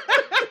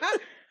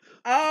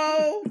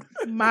 Oh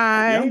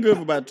my Yeah, I'm good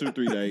for about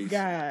 2-3 days.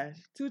 gosh.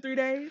 2-3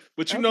 days?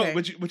 But you Okay.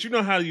 know, but you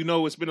know how you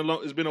know it's been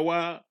a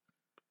while?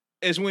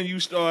 It's when you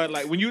start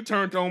like when you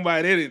turned on by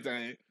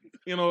anything,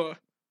 you know,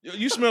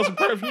 you smell some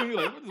perfume,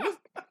 you're like, what?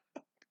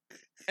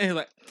 And you're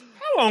like,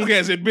 how long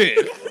has it been?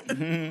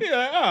 You're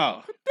like,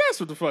 oh, that's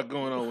what the fuck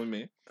going on with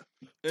me.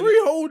 3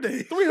 whole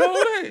days. 3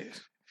 whole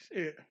days.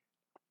 Shit.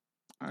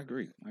 I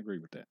agree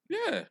with that.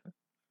 Yeah.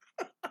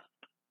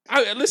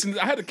 Listen,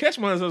 I had to catch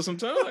myself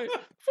sometimes. Like,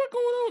 what the fuck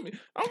going on with me?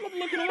 I'm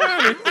looking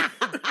around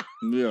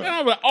and Yeah.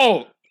 I'm like,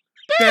 oh,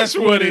 that's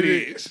what it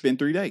is. It's been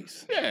 3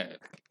 days. Yeah.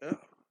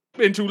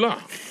 Been too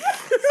long.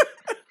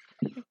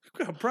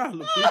 Got a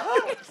problem.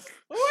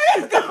 What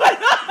is going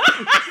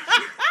on?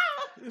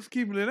 Just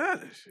keeping it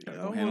honest.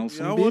 Go handle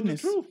some y'all want the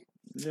business. truth.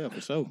 Yeah, for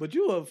sure. But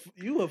you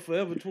are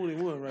forever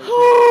 21 right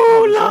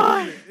Oh, now.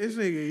 Lord. This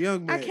nigga a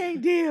young man. I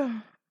can't deal.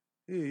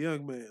 He a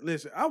young man.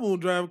 Listen, I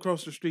won't drive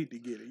across the street to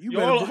get it. You Yo,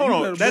 better, hold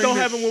on. better That bring don't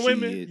happen with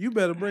women? Shit. You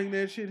better bring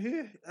that shit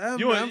here.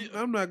 You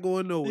I'm not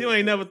going nowhere. You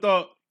ain't never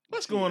thought,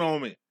 what's going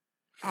on with me?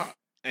 I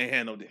ain't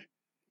had no dick.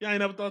 You ain't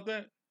never thought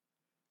that?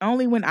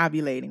 Only when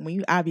ovulating. When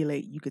you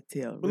ovulate, you could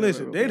tell. But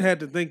listen, they'd have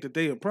to think that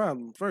they a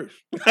problem first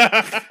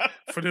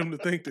for them to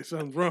think that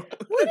something's wrong.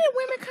 Where did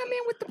women come in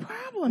with the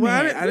problem?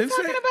 Well, at? I We're didn't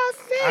talking say about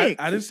sex.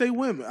 I didn't say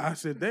women. I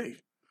said they.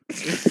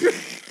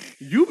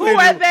 You Who made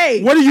are it-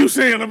 they? What are you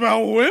saying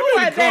about women? Who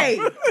are they?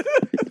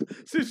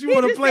 Since you He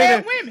want to just play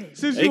said that, women.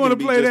 since They you want to can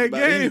be play just that about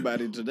game,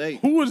 anybody today.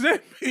 who was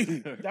that?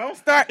 Mean? Don't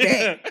start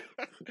that.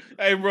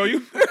 Hey, bro, you.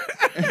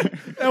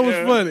 That was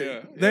funny.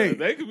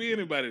 They could be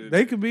anybody. Today.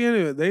 They could be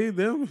anywhere. They,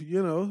 them,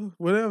 you know,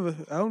 whatever.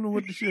 I don't know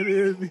what the shit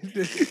is these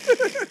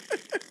days.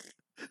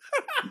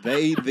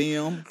 They,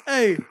 them.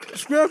 Hey,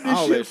 scrub this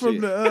All shit that from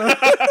shit.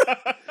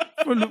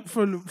 the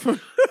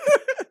from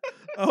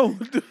oh,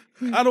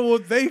 I don't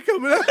want they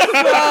coming out.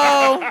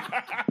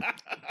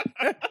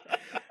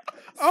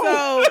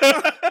 Oh,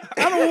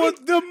 I don't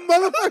want them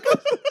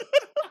motherfuckers.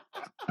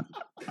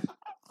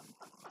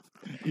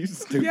 You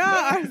stupid. Y'all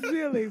are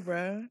silly,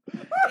 bruh.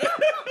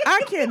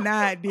 I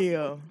cannot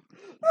deal.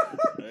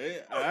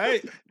 Hey, all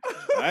right.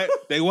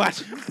 They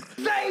watching.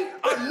 Say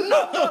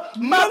another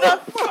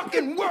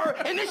motherfucking word,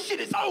 and this shit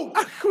is over.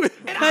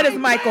 Cut his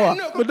mic off.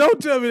 But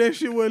don't tell me that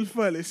shit wasn't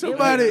funny.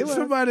 Somebody, it was.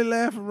 somebody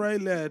laughing right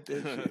now at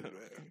that shit, man.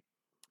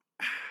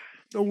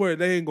 Don't worry,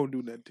 they ain't gonna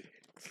do nothing.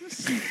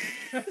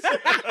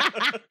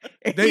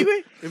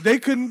 If they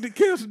couldn't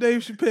cancel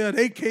Dave Chappelle,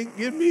 they can't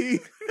get me.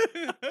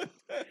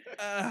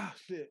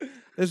 Shit.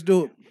 Let's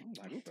do it.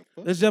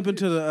 Let's jump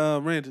into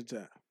the ranting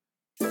time.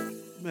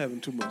 I'm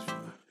having too much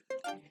fun.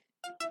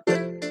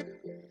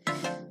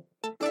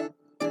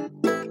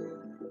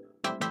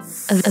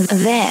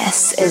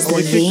 This is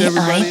the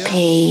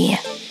VIP.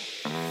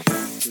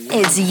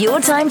 It's your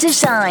time to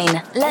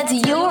shine. Let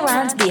your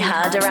rant be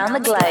heard around the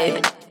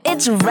globe.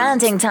 It's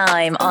ranting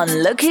time on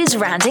Look Who's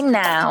Ranting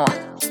Now.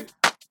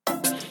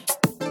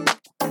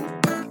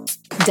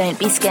 Don't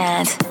be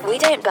scared. We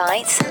don't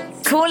bite.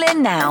 Call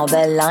in now.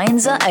 The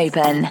lines are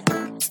open.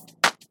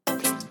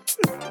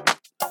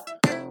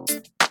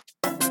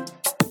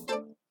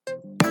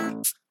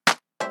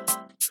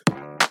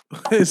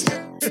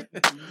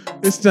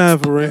 It's time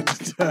for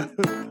ranting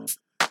time.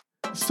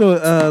 So,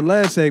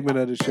 last segment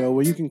of the show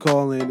where you can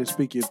call in and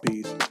speak your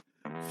piece.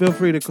 Feel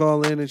free to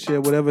call in and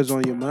share whatever's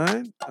on your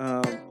mind.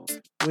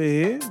 We're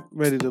here,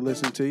 ready to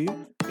listen to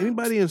you.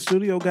 Anybody in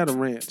studio got a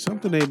rant?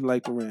 Something they'd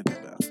like to rant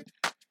about?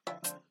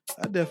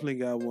 I definitely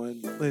got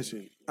one.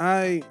 Listen,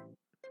 I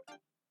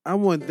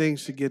want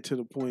things to get to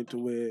the point to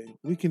where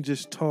we can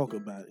just talk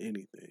about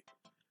anything.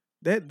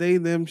 That they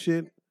them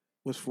shit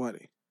was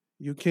funny.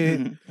 You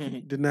can't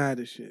deny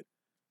the shit.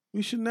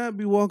 We should not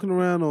be walking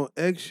around on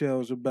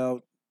eggshells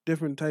about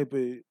different type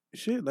of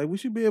shit. Like, we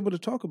should be able to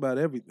talk about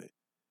everything.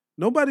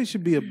 Nobody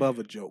should be above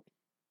a joke.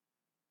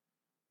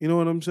 You know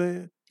what I'm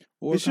saying?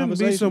 Or it shouldn't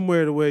be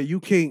somewhere to where you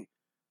can't,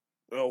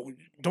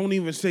 don't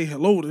even say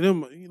hello to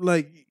them.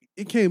 Like,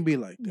 it can't be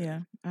like that. Yeah,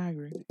 I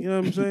agree. You know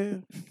what I'm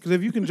saying? Because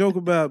if you can joke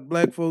about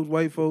black folks,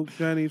 white folks,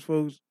 Chinese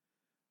folks,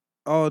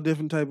 all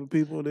different type of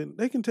people, then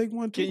they can take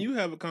one too. Can you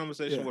have a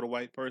conversation with a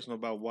white person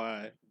about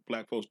why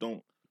black folks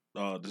don't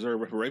deserve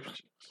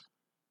reparations?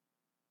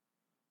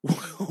 He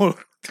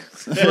took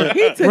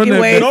it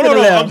way to the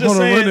left. I'm just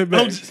saying.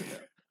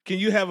 Can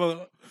you have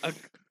a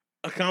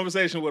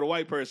conversation with a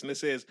white person that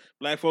says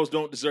black folks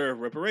don't deserve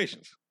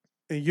reparations?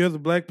 And you're the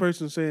black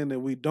person saying that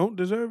we don't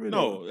deserve it?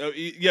 No,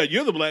 yeah,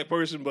 you're the black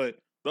person, but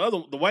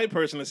the white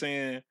person is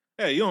saying,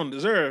 hey, you don't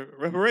deserve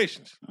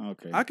reparations.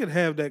 Okay, I could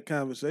have that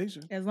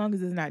conversation as long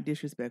as it's not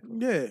disrespectful.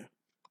 Yeah,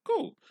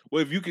 cool.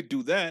 Well, if you could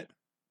do that,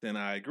 then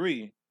I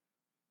agree.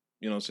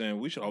 You know what I'm saying?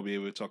 We should all be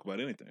able to talk about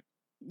anything.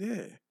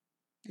 Yeah.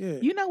 Yeah.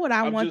 You know what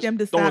I want them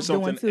to stop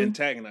doing too?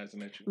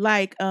 Antagonizing at you.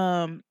 Like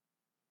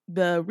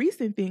the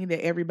recent thing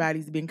that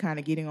everybody's been kind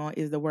of getting on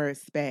is the word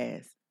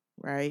spaz,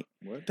 right?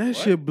 That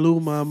shit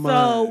blew my mind.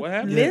 So What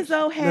happened?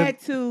 Lizzo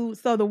had to.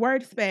 So the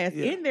word spaz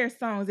in their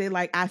songs, they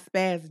like I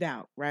spazzed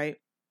out, right?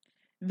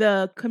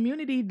 The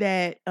community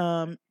that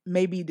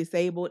may be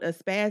disabled, a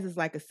spaz is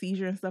like a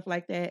seizure and stuff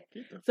like that.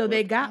 So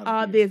they got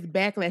all this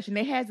backlash, and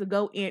they had to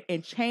go in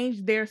and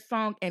change their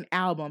song and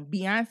album,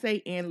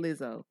 Beyonce and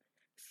Lizzo.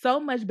 So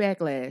much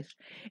backlash,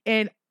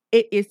 and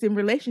it's in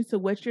relation to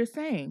what you're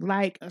saying.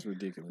 Like, that's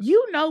ridiculous.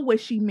 You know what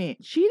she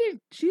meant.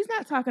 She's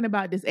not talking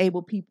about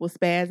disabled people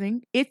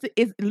spazzing. It's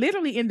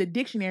literally in the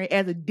dictionary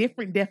as a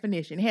different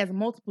definition. It has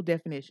multiple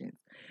definitions.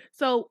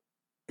 So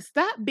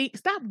stop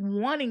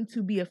wanting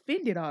to be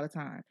offended all the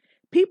time.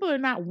 People are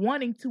not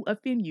wanting to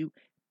offend you.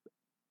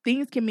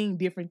 Things can mean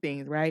different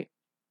things, right?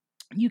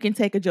 You can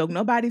take a joke.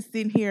 Nobody's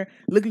sitting here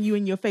looking you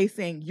in your face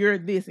saying you're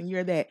this and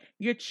you're that.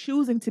 You're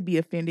choosing to be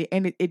offended,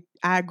 and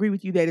I agree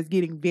with you that it's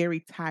getting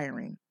very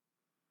tiring.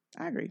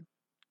 I agree.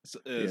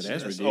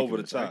 That's over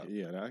the top.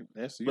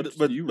 That's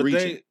but you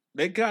reaching.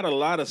 they got a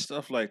lot of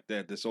stuff like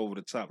that that's over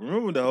the top.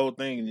 Remember the whole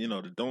thing,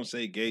 the don't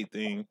say gay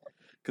thing?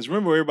 Because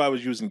remember everybody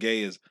was using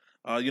gay as,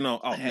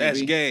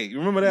 that's gay. You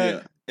remember that?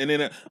 Yeah. And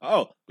then,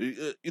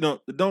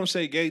 the don't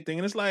say gay thing.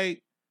 And it's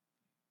like,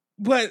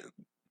 but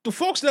the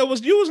folks that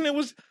was using it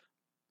was,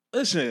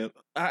 listen,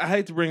 I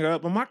hate to bring her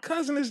up, but my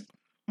cousin is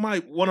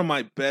one of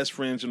my best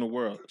friends in the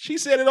world. She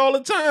said it all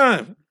the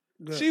time.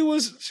 Yeah. She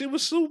was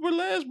super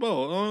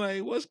lesbo. I'm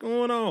like, what's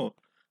going on?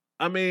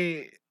 I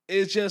mean,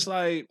 it's just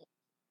like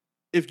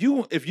if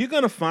you're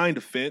gonna find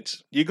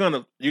offense, you're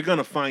gonna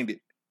find it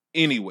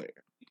anywhere.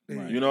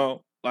 Right. You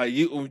know, like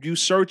you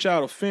search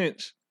out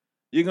offense,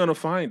 you're gonna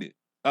find it.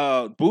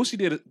 Boosie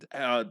did it.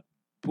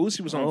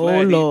 Boosie was on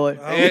Vlad. Oh Lord!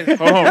 I'm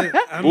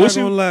not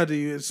gonna lie to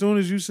you. As soon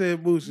as you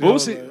said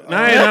Boosie,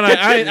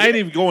 I ain't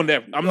even going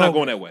there. I'm not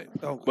going that way.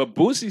 Okay. But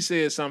Boosie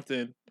said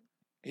something.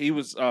 He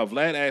was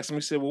Vlad asked him.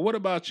 He said, "Well, what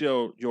about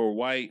your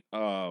white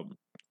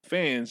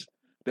fans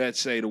that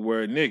say the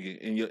word nigga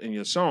in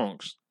your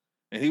songs?"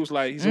 And he was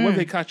like, "What if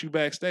they caught you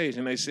backstage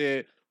and they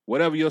said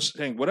whatever your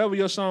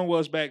song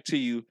was back to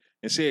you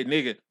and said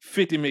nigga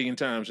 50 million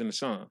times in the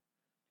song?"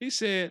 He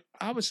said,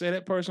 "I would say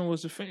that person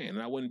was a fan,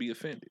 and I wouldn't be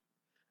offended."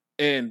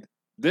 And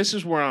this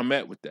is where I'm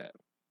at with that.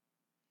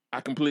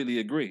 I completely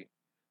agree.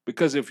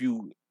 Because if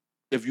you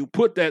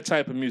put that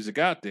type of music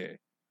out there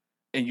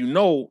and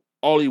all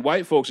these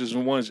white folks is the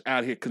ones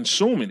out here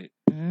consuming it,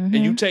 and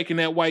you taking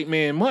that white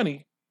man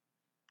money,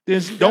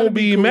 then don't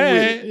be cool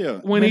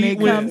mad when they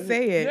come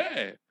say it.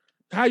 Yeah.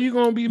 How you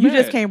gonna be mad? You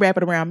just can't wrap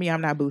it around me.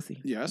 I'm not Boosie.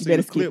 Yeah, I seen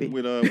a clip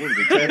with what was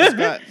it, Travis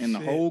Scott, and the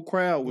whole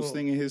crowd was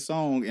singing his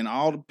song, and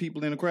all the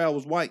people in the crowd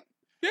was white.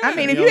 Yeah. I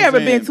mean, if you ever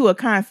been to a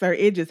concert,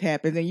 it just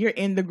happens, and you're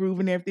in the groove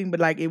and everything. But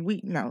like, they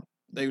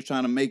was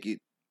trying to make it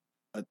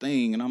a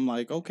thing, and I'm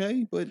like,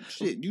 okay, but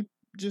shit, you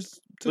just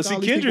took all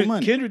these Kendrick,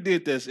 money. Kendrick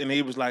did this, and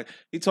he was like,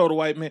 he told a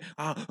white man,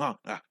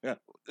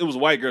 it was a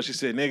white girl. She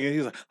said, "Nigga," he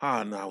was like,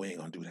 no, we ain't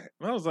gonna do that.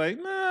 And I was like,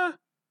 nah,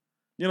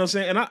 you know what I'm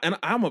saying? And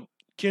I'm a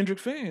Kendrick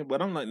fan,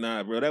 but I'm like,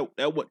 nah, bro,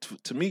 that what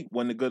to me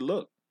wasn't a good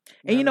look.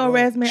 And you know,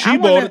 Rasmus, she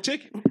bought a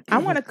ticket. I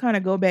want to kind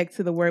of go back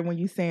to the word when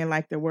you saying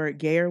like the word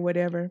gay or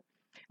whatever.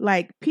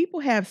 Like,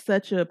 people have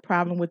such a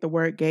problem with the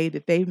word gay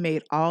that they've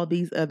made all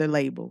these other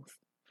labels,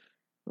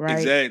 right?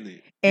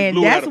 Exactly.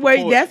 And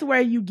that's where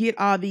you get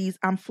all these,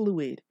 I'm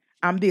fluid,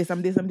 I'm this,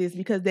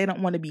 because they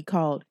don't want to be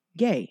called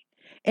gay.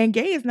 And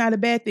gay is not a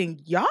bad thing.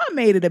 Y'all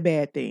made it a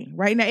bad thing.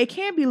 Right now, it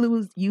can be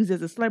used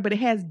as a slur, but it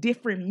has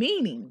different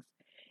meanings.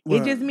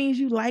 Right. It just means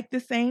you like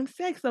the same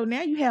sex. So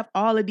now you have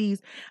all of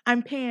these,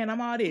 I'm pan, I'm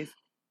all this.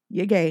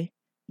 You're gay,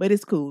 but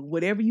it's cool.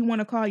 Whatever you want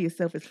to call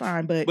yourself is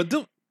fine. But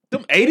them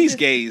 80s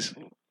gays.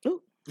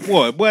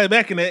 Boy,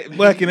 back in the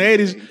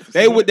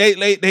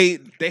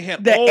 80s, they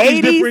had The all these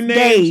 80s different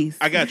names. gays.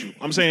 I got you.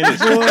 I'm saying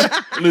this.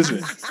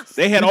 Listen,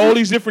 they had all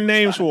these different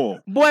names for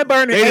them. Boy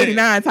Burner They-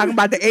 89 talking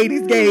about the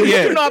 80s gays. What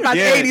you know about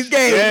the 80s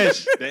gays?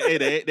 Yes,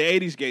 the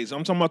 80s gays.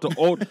 I'm talking about the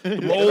old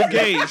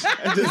gays.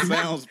 That just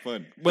sounds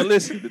funny. But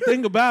listen, the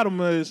thing about them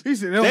is He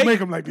said they don't make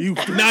them like they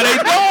used to. Now they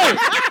don't.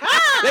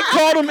 They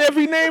called them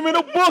every name in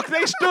the book.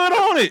 They stood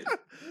on it.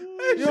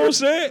 You know what I'm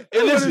saying? And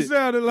That's what it listen,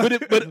 sounded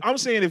like. but I'm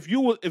saying if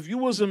you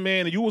was a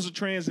man and you was a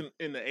trans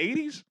in the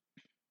 80s,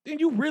 then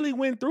you really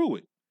went through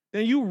it.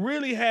 Then you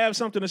really have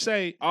something to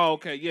say. Oh,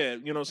 okay, yeah,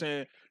 you know what I'm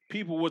saying?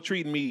 People were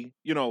treating me,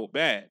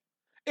 bad.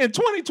 In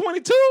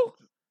 2022,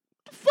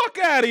 the fuck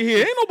out of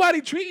here. Ain't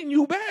nobody treating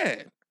you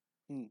bad.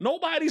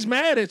 Nobody's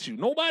mad at you.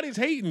 Nobody's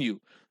hating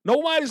you.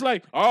 Nobody's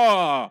like,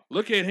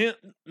 look at him.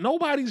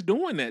 Nobody's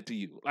doing that to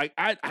you. Like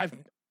I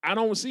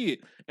don't see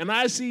it. And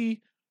I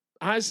see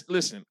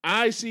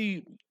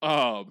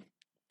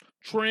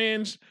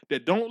trans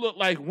that don't look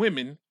like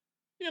women,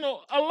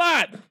 a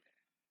lot.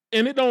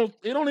 And it don't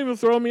even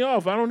throw me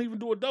off. I don't even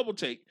do a double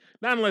take.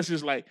 Not unless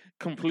it's like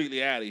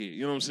completely out of here.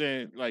 You know what I'm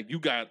saying? Like you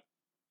got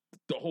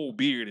the whole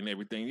beard and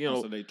everything.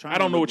 So they trying I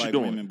don't to know look what like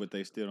you're doing. women, but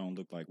they still don't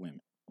look like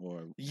women.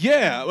 Or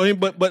Yeah, I mean,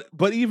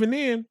 but even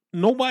then,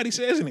 nobody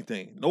says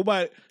anything.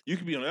 Nobody, you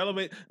could be on the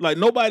elevator, like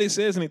nobody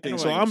says anything.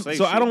 Ain't So nobody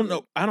say I shit, don't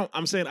bro. know.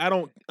 I'm saying I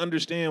don't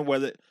understand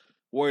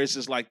where it's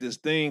just like this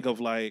thing of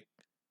like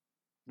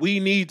we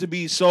need to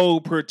be so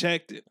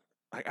protected.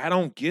 Like I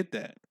don't get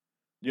that,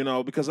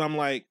 because I'm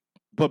like,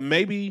 but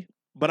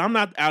I'm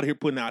not out here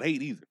putting out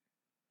hate either.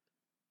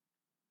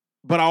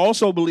 But I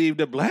also believe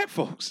that black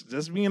folks,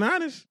 just being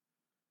honest,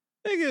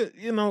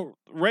 nigga,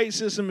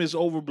 racism is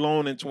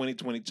overblown in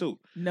 2022.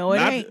 No, it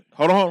ain't.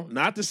 Hold on.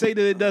 Not to say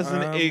that it doesn't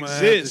I have to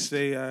exist.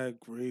 say I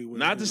agree with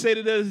Not you. to say that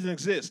it doesn't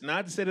exist.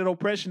 Not to say that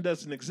oppression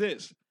doesn't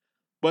exist.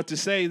 But to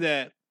say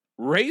that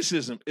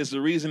racism is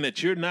the reason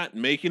that you're not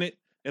making it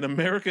in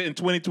America in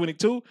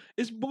 2022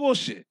 is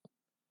bullshit.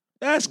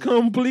 That's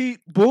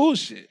complete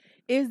bullshit.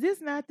 Is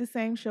this not the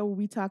same show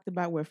we talked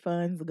about where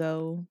funds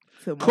go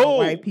to more Cool.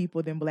 white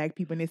people than black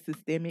people and it's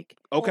systemic?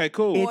 Okay,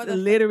 cool. It's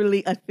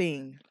literally a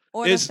thing.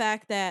 Or It's- the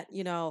fact that,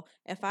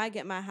 if I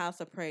get my house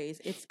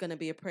appraised, it's going to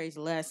be appraised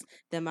less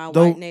than my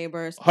Don't- white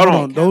neighbors. Hold or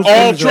on. the Those All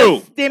things are true.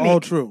 Systemic. All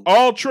true.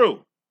 All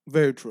true.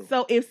 Very true.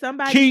 So if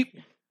somebody Keep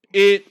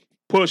it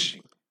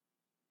pushing.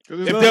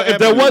 If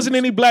there wasn't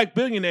any black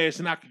billionaires,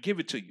 then I could give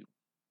it to you.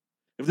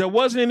 If there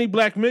wasn't any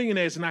black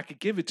millionaires, then I could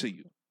give it to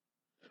you.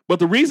 But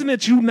the reason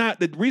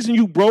the reason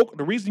you broke,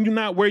 the reason you're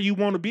not where you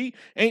want to be,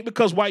 ain't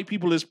because white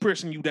people is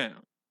pressing you down.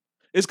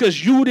 It's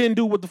because you didn't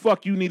do what the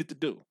fuck you needed to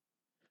do.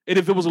 And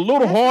if it was a little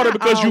That's harder not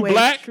because you always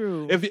black,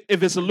 true.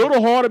 if it's a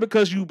little harder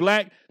because you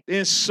black,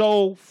 then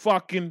so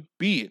fucking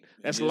be it.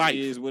 That's It life.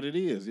 is what it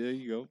is. There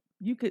you go.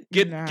 you could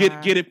Get it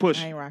I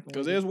pushing. ain't rocking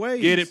Because with there's you.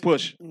 ways. Get it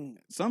pushing.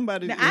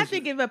 Somebody. Now, I is-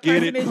 think if a Get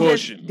person it is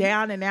pushing. just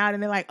down and out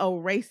and they're like, oh,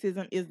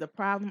 racism is the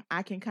problem,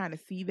 I can kind of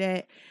see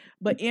that.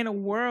 But in a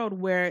world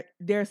where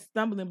there's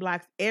stumbling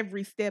blocks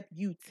every step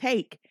you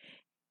take,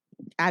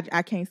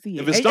 I can't see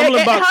it. If it's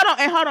stumbling blocks-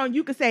 Hold on.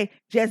 You could say,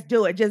 just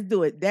do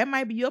it. That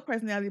might be your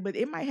personality, but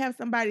it might have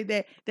somebody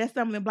that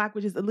stumbling block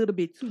was just a little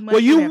bit too much.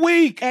 Well, for you them.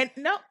 weak. And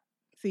no,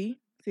 see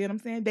what I'm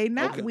saying? They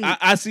not Okay. weak.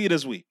 I see it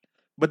as weak.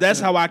 But that's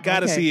how I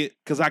gotta Okay. see it,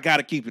 because I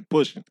gotta keep it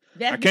pushing.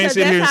 That's I can't because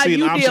sit here and that's see how it.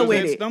 you I'm deal so-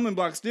 with that it. stumbling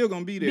block's still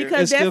gonna be there.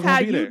 Because It's still that's gonna how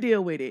be you there.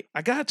 deal with it.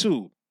 I got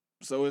to.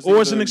 So it's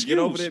Or it's an either get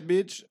over excuse. that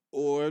bitch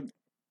or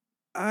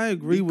I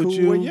agree be with cool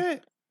you. where you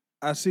at.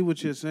 I see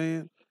what you're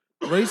saying.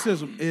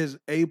 Racism is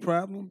a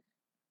problem,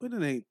 but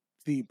it ain't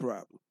the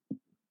problem.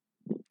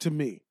 To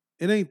me,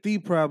 it ain't the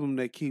problem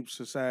that keeps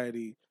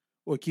society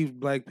or keeps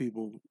black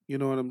people, you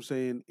know what I'm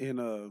saying, in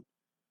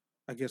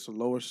I guess a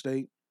lower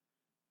state.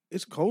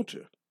 It's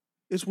culture.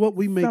 It's what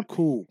we make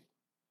cool.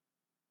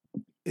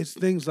 It's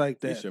things like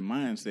that. It's your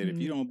mindset. If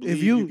you don't believe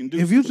If you can do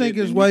if you some think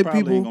shit, it's then white you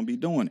probably people ain't gonna be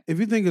doing it. If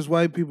you think it's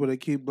white people that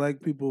keep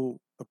black people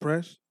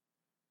oppressed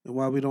and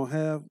why we don't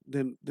have,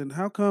 then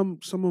how come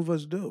some of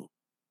us do?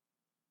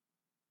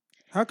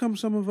 How come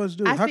some of us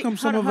do? I How think- come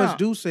some hold of on, us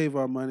hold on. do save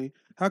our money?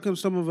 How come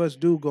some of us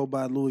do go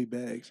buy Louis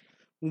bags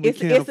when we It's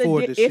can't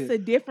afford this it's shit? a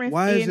difference.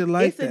 Why is it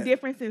like it's that? a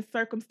difference in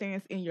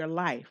circumstance in your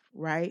life,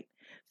 right?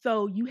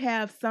 So you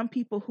have some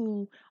people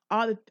who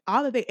all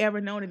that they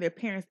ever known and their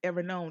parents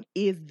ever known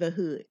is the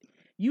hood.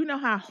 You know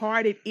how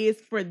hard it is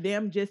for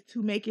them just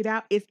to make it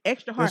out. It's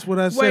extra hard. That's what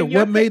I Where said.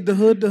 your What made the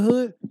hood the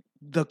hood?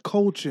 The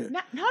culture.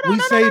 We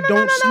say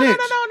don't snitch,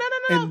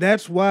 and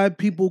that's why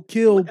people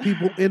kill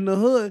people in the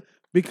hood,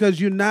 because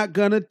you're not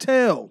gonna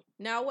tell.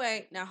 Now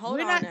wait. Now hold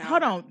We're on. not, now.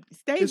 hold on.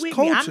 Stay It's with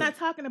me. I'm culture. not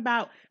talking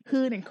about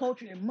hood and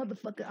culture and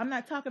motherfucker. I'm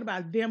not talking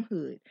about them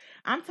hood.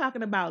 I'm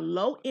talking about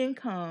low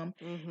income,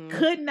 Mm-hmm.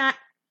 could not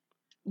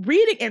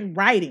reading and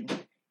writing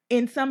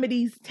in some of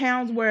these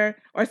towns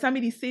or some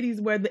of these cities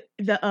where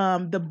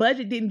the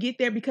budget didn't get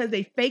there because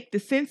they faked the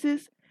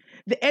census.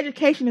 the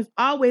education is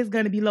always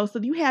going to be low. So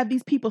you have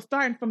these people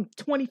starting from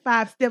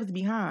 25 steps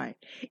behind.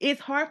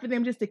 It's hard for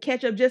them just to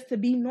catch up, just to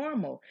be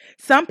normal.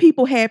 Some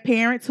people had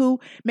parents who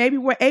maybe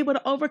were able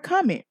to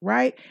overcome it,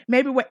 right?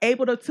 Maybe were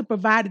able to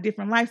provide a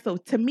different life. So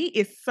to me,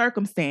 it's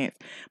circumstance.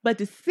 But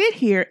to sit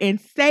here and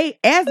say,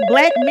 as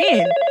black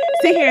men,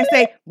 sit here and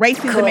say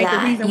racism ain't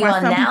the reason you why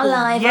are some now people.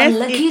 live Yes, on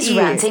Look it Who's is.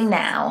 Ranting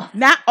Now.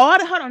 Not all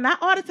the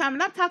time.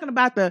 And I'm talking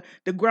about the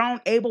grown,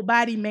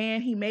 able-bodied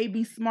man. He may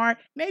be smart,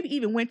 maybe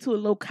even went to a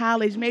low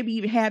college, maybe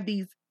even have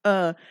these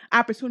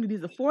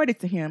opportunities afforded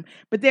to him.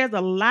 But there's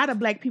a lot of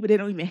black people that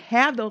don't even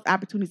have those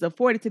opportunities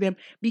afforded to them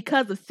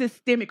because of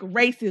systemic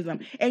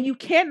racism. And you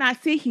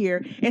cannot sit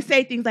here and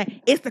say things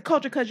like, it's the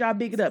culture because y'all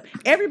big it up.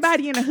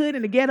 Everybody in the hood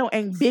and the ghetto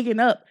ain't bigging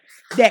up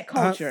that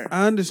culture.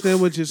 I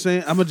understand what you're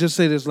saying. I'm gonna just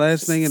say this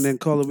last thing and then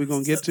Carla, we're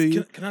gonna get to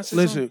you. Can I say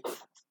Listen,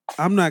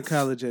 I'm not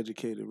college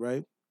educated,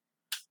 right?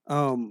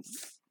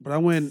 But I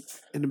went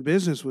into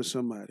business with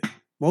somebody.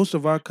 Most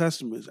of our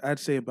customers, I'd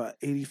say about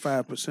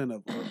 85%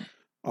 of them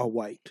are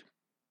white.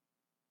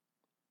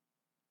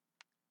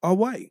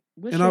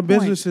 What's and your our point?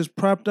 business is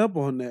propped up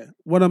on that.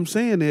 What I'm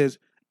saying is,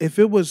 if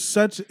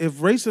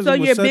racism So was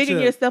you're such bigging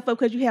a, yourself up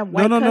because you have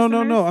white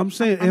customers? No. I'm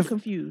saying I'm if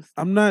confused.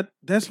 I'm not.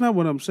 That's not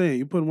what I'm saying.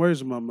 You're putting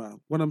words in my mouth.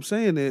 What I'm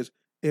saying is,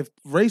 if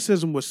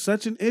racism was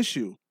such an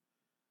issue,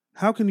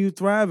 how can you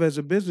thrive as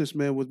a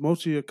businessman with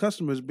most of your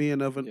customers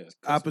being of an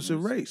opposite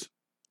race?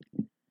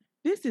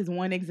 This is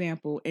one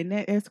example, and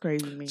that's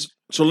crazy to me.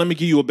 So let me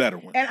give you a better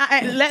one.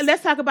 And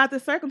let's talk about the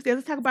circumstance.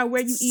 Let's talk about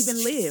where you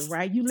even live,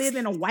 right? You live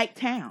in a white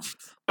town,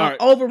 All right.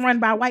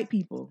 overrun by white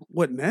people.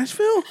 What,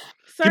 Nashville?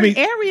 Certain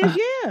areas,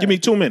 yeah. Give me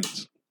 2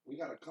 minutes. We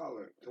got a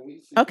caller. Can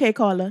we see? Okay,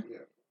 caller. Yeah.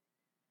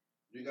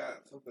 You got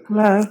something.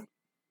 Hello.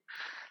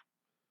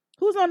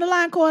 Who's on the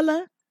line,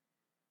 caller?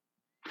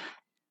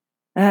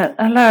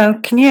 Hello.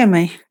 Can you hear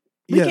me?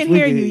 We can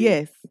hear you,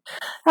 yes.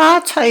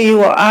 I'll tell you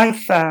what I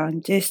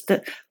found is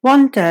that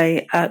one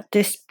day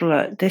this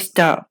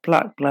dark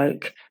black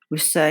bloke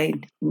was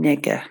saying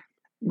nigger,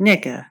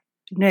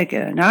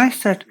 and I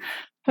said,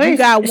 You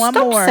got one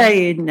stop more.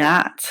 saying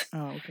that.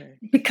 Oh, okay.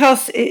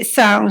 Because it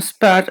sounds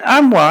bad.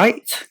 I'm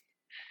white.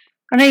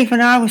 And even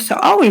I was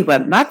so, he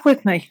went mad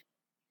with me.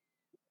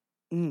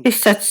 He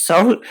said,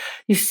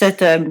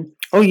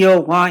 oh, you're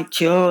white,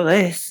 you're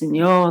this and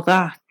you're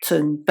that.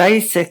 And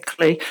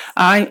basically,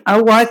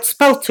 I'd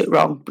spelt it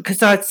wrong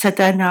because I'd said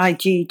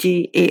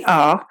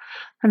Nigger.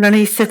 And then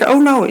he said,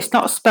 oh, no, it's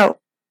not spelt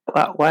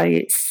that way.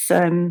 It's,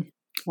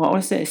 what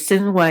was it? It's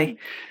in a way.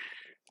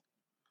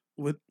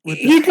 But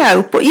they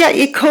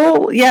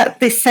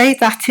say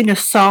that in a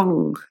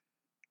song.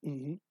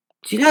 Mm-hmm.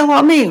 Do you know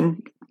what I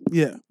mean?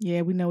 Yeah.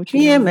 Yeah, we know what you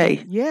mean. hear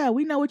me? Yeah,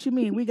 we know what you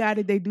mean. We got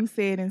it. They do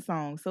say it in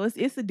songs. So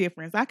it's a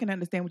difference. I can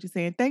understand what you're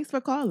saying. Thanks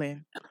for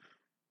calling.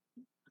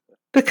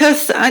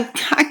 Because I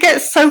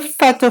get so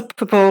fed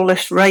up of all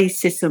this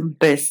racism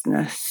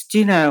business. Do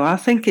you know? I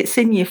think it's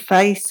in your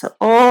face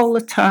all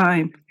the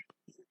time.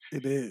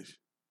 It is.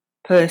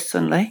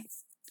 Personally.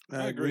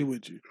 I agree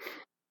with you.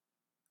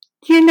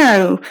 You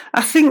know,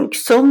 I think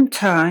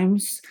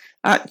sometimes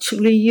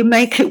actually you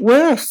make it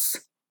worse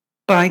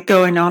by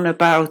going on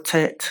about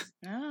it.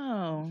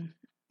 Oh.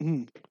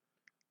 Mm.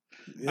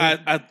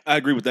 I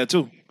agree with that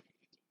too.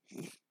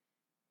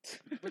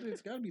 But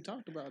it's got to be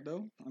talked about,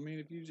 though. I mean,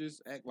 if you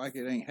just act like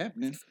it ain't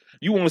happening.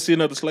 You want to see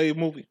another slave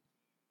movie?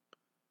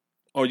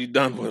 Or you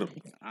done with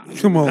them?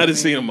 Come on. I didn't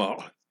see them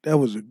all. That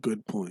was a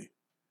good point.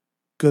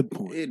 Good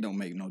point. It don't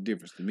make no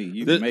difference to me.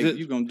 You can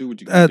you gonna do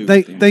what you gonna do.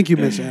 Thank you,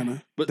 Miss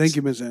Anna. Thank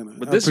you, Miss Anna.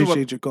 But I this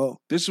appreciate is your call.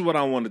 This is what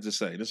I wanted to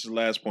say. This is the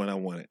last point I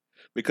wanted.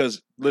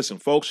 Because listen,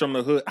 folks from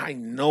the hood, I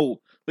know.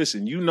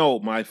 Listen, you know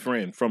my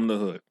friend from the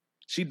hood.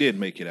 She did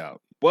make it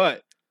out,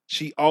 but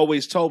she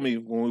always told me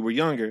when we were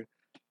younger,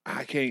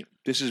 I can't.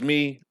 This is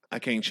me. I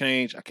can't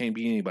change. I can't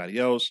be anybody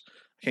else.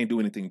 I can't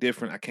do anything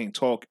different. I can't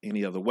talk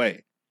any other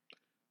way.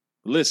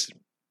 Listen,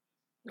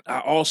 I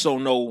also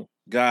know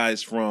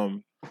guys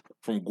from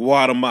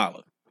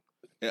Guatemala,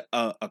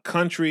 a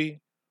country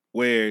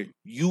where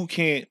you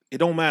can't. It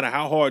don't matter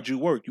how hard you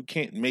work, you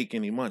can't make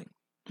any money.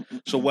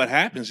 So what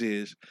happens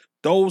is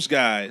those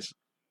guys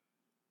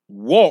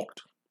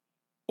walked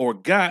or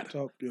got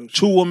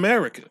to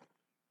America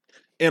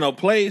in a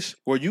place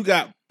where you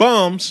got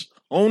bums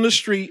on the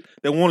street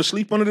that want to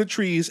sleep under the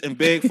trees and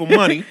beg for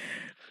money.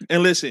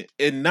 And listen,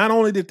 and not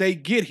only did they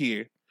get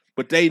here,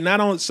 but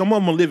some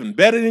of them are living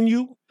better than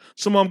you.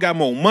 Some of them got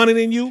more money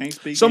than you.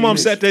 Some of them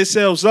set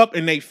themselves up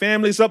and their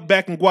families up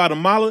back in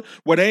Guatemala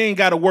where they ain't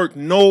got to work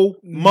no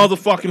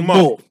motherfucking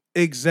money.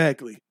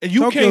 Exactly. And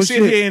you Talk can't your sit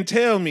shit. here and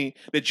tell me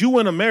that you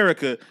in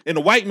America and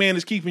the white man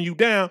is keeping you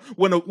down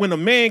when a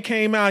man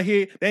came out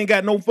here, they ain't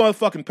got no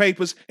motherfucking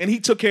papers, and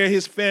he took care of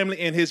his family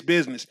and his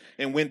business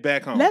and went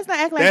back home. Let's not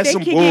act like That's they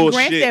some can get grants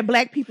bullshit. that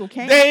black people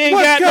can't. They ain't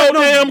got no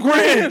damn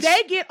grants.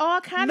 They get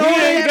all kinds No, of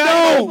he ain't grants.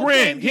 got no that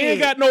grant. He ain't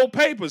got no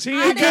papers. He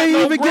ain't got can't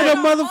no even get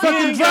a grant.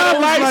 motherfucking He ain't got a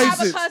driver's license.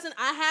 I have a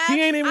cousin.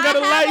 He ain't even got a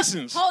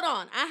license. Hold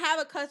on. I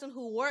have a cousin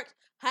who worked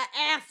her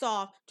ass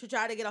off to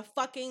try to get a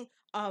fucking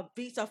a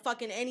visa,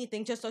 fucking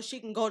anything, just so she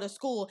can go to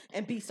school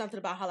and be something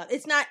about her life.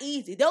 It's not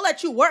easy. They'll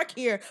let you work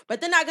here,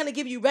 but they're not gonna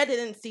give you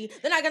residency.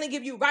 They're not gonna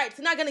give you rights.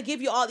 They're not gonna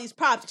give you all these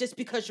props just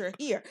because you're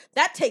here.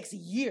 That takes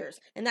years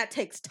and that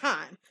takes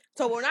time.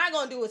 So what we're not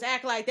gonna do is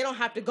act like they don't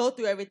have to go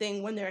through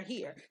everything when they're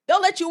here.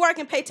 They'll let you work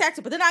and pay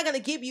taxes, but they're not gonna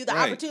give you the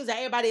opportunities that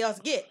everybody else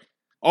get.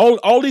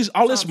 All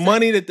this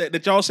money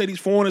that y'all say these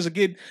foreigners are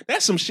getting,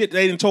 that's some shit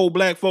they done told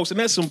black folks, and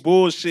that's some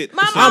bullshit.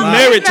 I'm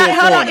married to a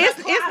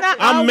foreigner.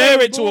 I'm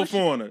married to a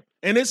foreigner,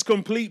 and it's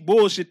complete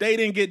bullshit. They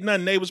didn't get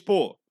nothing. They was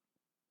poor.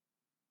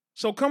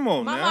 So come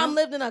on, My now. mom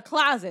lived in a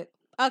closet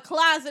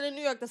in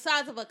New York, the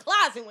size of a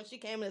closet when she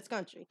came in this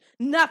country.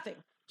 Nothing.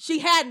 She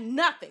had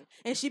nothing,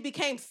 and she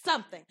became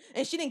something,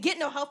 and she didn't get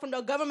no help from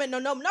no government.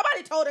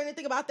 Nobody told her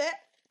anything about that.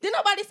 Did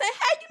nobody say,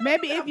 hey,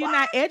 maybe if you're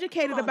not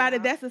educated about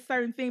it, that's a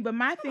certain thing. But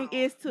my thing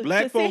is to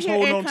Black folks sit here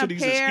holding and on to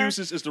these compare.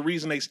 excuses is the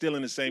reason they still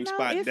in the same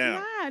spot it's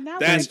down.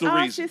 Not. That's It's the all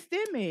reason.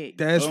 systemic.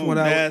 That's Boom, what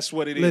I. that's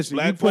what it is. Listen,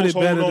 Black you put folks it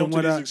better holding than on to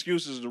what these I.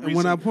 excuses is the And reason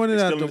when I pointed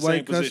they out still the in the same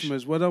white position.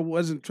 customers, what I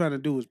wasn't trying to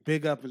do was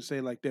big up and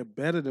say like they're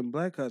better than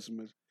black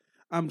customers.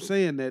 I'm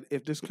saying that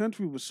if this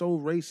country was so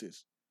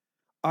racist,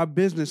 our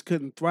business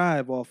couldn't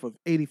thrive off of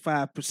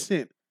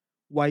 85%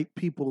 white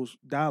people's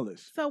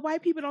dollars. So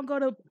white people don't go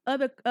to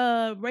other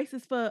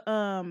races for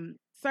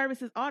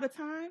services all the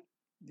time.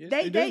 Yes,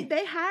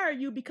 they hire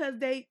you because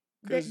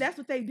that's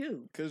what they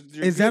do.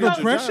 Is that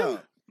oppression?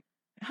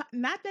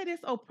 Not that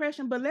it's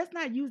oppression, but let's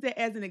not use that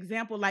as an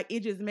example. Like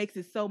it just makes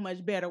it so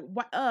much better.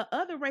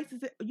 Other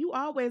races, you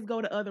always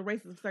go to other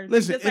races for certain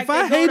Listen, things. Just if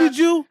like I they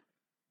go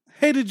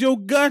hated your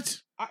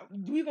guts,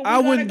 I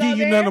wouldn't give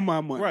you none of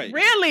my money. Right.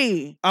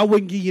 Really? I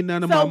wouldn't give you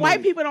none of my money. So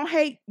white people don't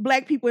hate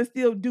black people and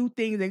still do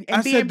things. And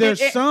I being said there's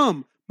big-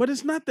 some, but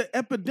it's not the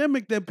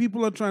epidemic that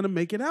people are trying to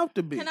make it out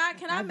to be. Can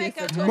I make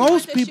up to a point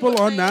Most that she people was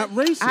are saying? not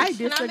racist. I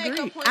Can I make a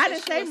disagree. point I that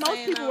didn't she say was most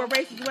saying, people were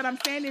racist. What I'm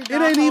saying is It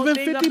ain't whole even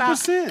thing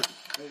 50%.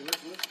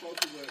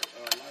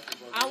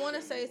 I want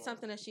to say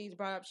something that she's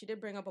brought up. She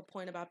did bring up a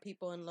point about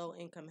people in low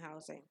income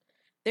housing.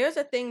 There's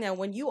a thing that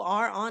when you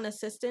are on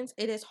assistance,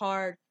 it is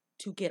hard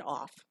to get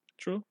off.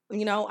 True.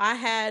 You know,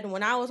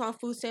 when I was on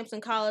food stamps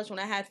in college, when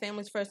I had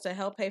Families First to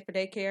help pay for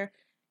daycare,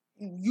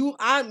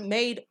 I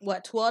made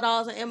 $12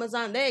 on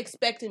Amazon. They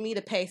expected me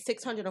to pay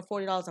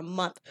 $640 a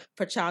month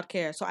for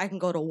childcare so I can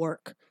go to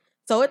work.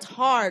 So it's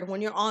hard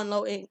when you're on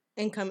low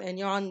income and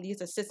you're on these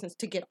assistance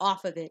to get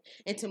off of it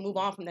and to move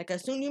on from that.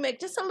 Because soon you make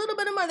just a little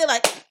bit of money, they're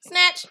like,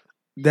 snatch.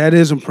 That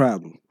is a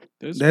problem.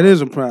 That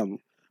is a problem.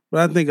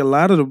 But I think a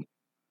lot of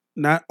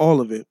not all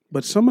of it,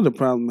 but some of the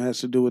problem has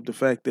to do with the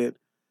fact that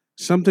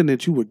something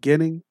that you were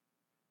getting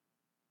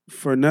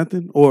for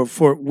nothing or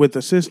with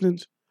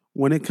assistance,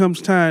 when it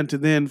comes time to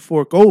then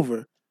fork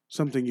over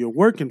something you're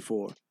working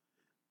for,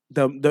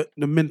 the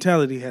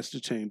mentality has to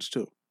change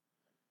too.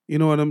 You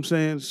know what I'm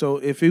saying? So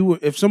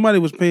if somebody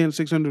was paying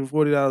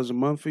 $640 a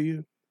month for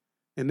you,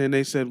 and then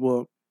they said,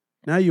 well,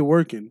 now you're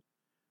working,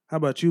 how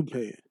about you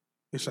pay it?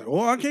 It's like,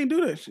 oh, I can't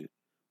do that shit.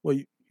 Well,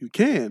 you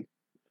can,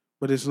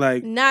 but it's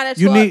like Not at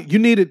you all.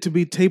 need it to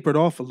be tapered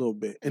off a little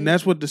bit, and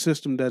that's what the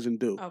system doesn't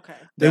do. Okay.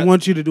 They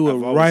want you to do it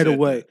I've always right said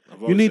away. that. I've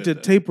You always need said to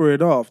that. taper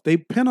it off. They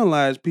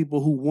penalize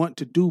people who want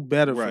to do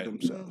better Right. for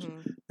themselves.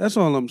 That's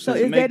all I'm So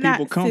saying. is Make that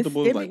people not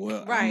comfortable. It's like, systemic?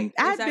 well, Right.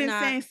 I've Is that been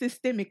not- saying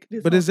systemic.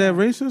 This But whole is that time.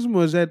 racism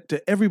or is that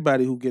to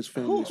everybody who gets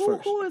families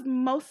first? Who is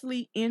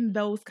mostly in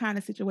those kind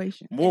of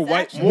situations? More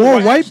white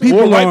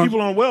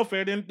people on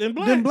welfare than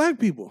blacks. Than black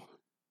people.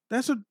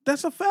 That's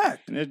a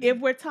fact. If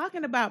we're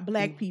talking about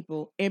black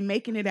people and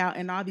making it out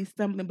and all these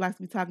stumbling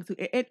blocks we're talking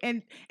to,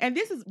 and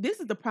this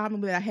is the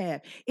problem that I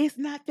have. It's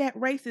not that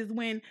racist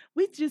when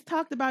we just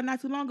talked about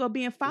not too long ago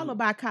being followed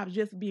by cops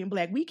just for being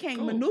black. We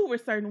can't maneuver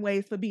certain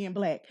ways for being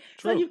black.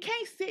 So you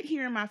can't sit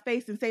here in my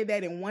face and say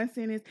that in one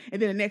sentence and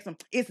then the next one,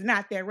 it's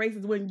not that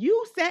racist. When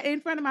you sat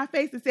in front of my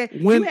face and said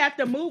you have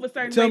to move a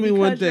certain Tell way me because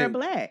one you're thing.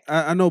 black.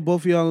 I know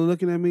both of y'all are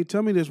looking at me.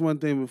 Tell me this one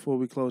thing before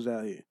we close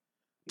out here.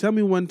 Tell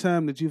me one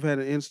time that you've had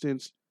an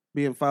instance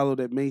being followed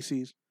at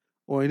Macy's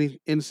or any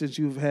instance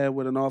you've had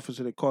with an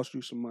officer that cost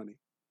you some money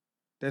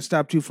that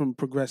stopped you from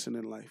progressing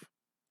in life.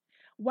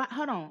 Why,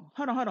 hold on.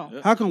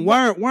 How come?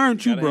 Why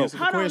aren't you Gotta broke? answer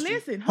the Hold on, question.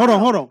 listen. Hold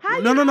on. How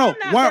No. you know I'm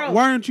not Why broke?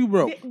 aren't you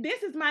broke?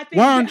 This is my thing.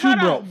 Why aren't you Hold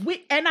broke? on.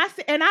 And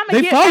I'm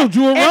They followed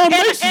you around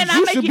Macy's.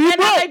 You should be I'm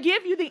gonna broke.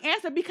 give you the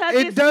answer because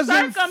It it's doesn't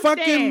circumstance.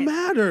 fucking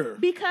matter.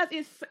 Because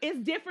it's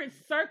different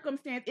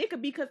circumstance. It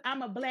could be because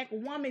I'm a black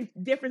woman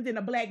different than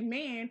a black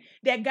man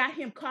that got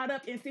him caught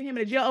up and sent him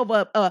to jail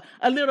over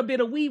a little bit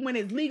of weed when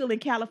it's legal in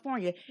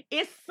California.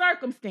 It's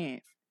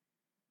circumstance.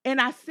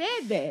 And I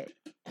said that.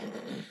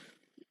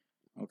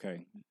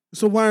 Okay.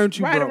 So why aren't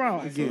you Right or broke?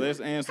 wrong? So Again. let's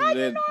answer How that.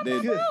 you know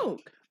I'm not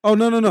broke? Oh,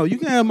 no. You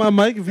can have my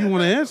mic if you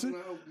want to answer.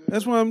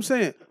 That's what I'm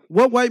saying.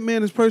 What white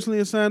man is personally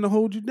assigned to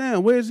hold you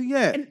down? Where is he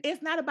at? And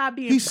it's not about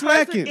being He's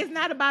slacking. It's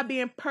not about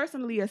being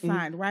personally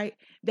assigned, right?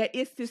 That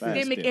it's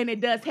systemic Sidestep. and it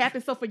does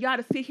happen. So for y'all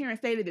to sit here and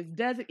say that it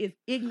doesn't, it's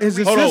ignorant. Is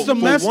the Hold on. system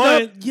For messed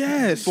one- up?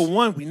 Yes. For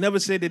one, we never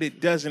said that it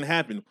doesn't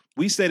happen.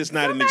 We said it's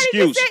not Somebody an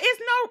excuse. just said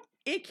it's no.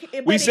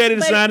 We said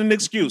it's not an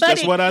excuse.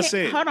 That's what I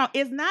said. Hold on,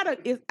 it's not a.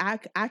 It's I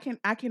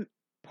can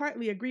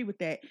partly agree with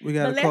that. We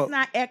But gotta let's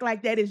not act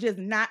like that is just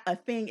not a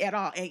thing at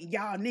all. And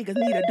y'all niggas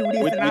need to do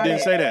this. We and all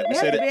didn't say that. We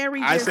That's said it.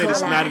 very I said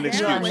it's not an You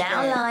excuse. are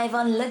now live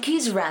on Look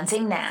Who's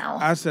Ranting Now.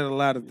 I said a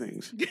lot of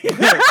things,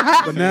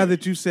 but now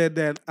that you said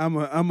that, I'm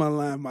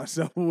align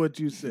myself with what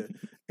you said.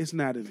 It's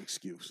not an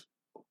excuse.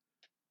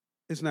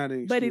 It's not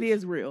an excuse. But it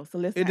is real. So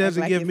let's. It not act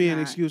doesn't like give it's me an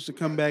not. excuse to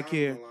come back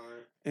here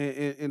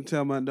and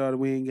tell my daughter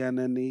we ain't got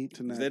nothing to eat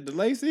tonight. Is that the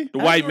Lacey? The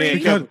white man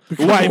Agreed. kept.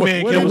 The white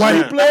man What kept. the white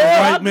saying.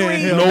 white man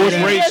Agreed. held No, me it's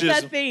down. It is a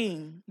racism.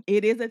 thing.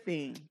 It is a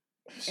thing.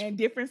 In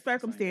different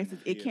circumstances,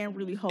 it can't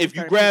really hold. If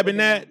you certain grabbing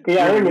people down. that,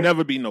 Yeah, you'll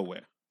never be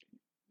nowhere.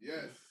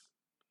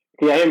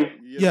 Can you hear me?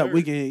 Yeah,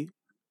 we can hear you.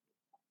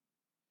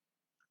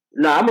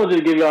 Nah, I'm gonna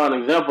just give y'all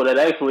an example that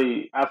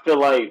actually I feel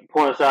like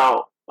points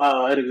out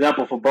an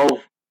example for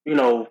both,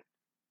 points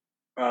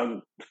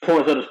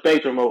of the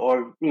spectrum,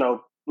 or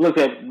look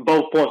at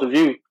both points of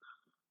view.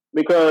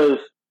 Because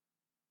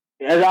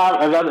as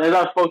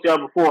I spoke to y'all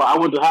before, I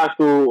went to high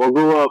school or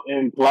grew up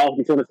in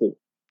Pulaski, Tennessee.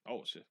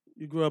 Oh shit!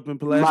 You grew up in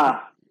Pulaski?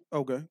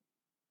 Okay.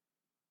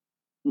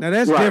 Now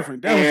that's Right.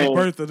 different. That was the And-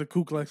 birth of the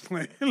Ku Klux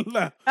Klan.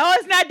 Nah. Oh,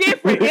 it's not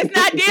different. It's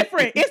not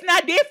different. It's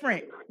not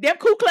different. Them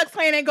Ku Klux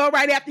Klan ain't go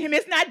right after him.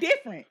 It's not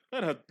different.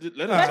 Let her But, talk. see,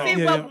 yeah, but,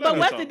 yeah. but Let her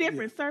what's talk. the different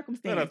Let her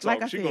circumstance? talk.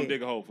 Like I She said, gonna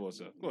dig a hole for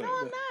herself. Go ahead.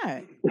 I'm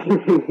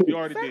not. You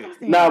already did.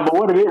 Circumstance. No, but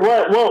what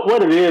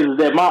it is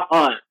that my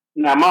aunt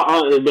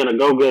has been a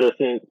go-getter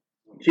since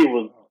she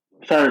was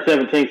turned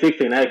 17,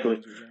 16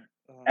 actually.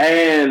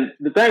 And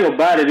the thing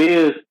about it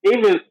is,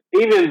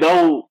 even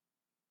though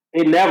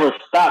it never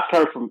stopped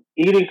her from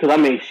eating,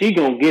 because she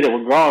gonna get it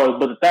regardless.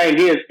 But the thing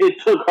is, it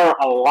took her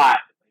a lot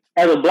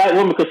as a black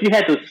woman, because she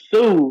had to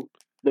sue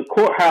the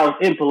courthouse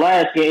in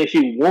Pulaski, and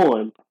she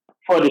won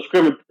for a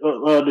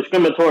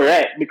discriminatory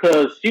act,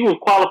 because she was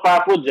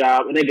qualified for a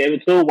job and they gave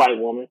it to a white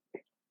woman,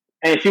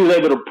 and she was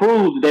able to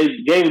prove that they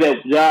gave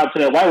that job to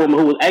that white woman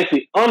who was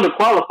actually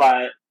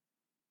underqualified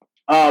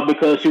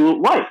because she was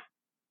white,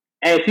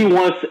 and she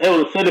won. It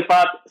was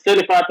a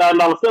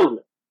 $75,000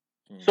 settlement.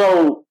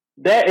 So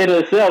that in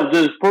itself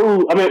just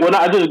proves.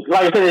 I just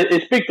like I said,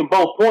 it speaks to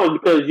both points,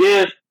 because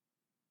yes,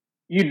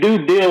 you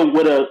do deal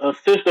with a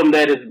system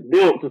that is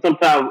built to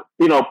sometimes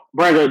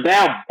bring her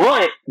down.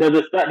 But did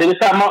it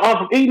stop my aunt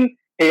from eating?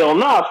 Hell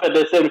no! I spent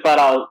that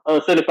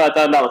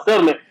 $75,000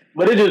 settlement.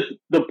 But it's just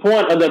the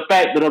point of the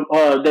fact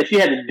that she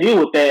had to deal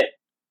with that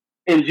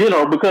in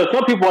general, because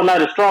some people are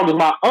not as strong as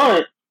my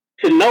aunt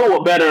to know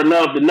it better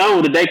enough to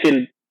know that they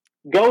can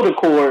go to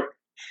court,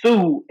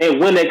 sue, and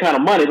win that kind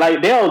of money.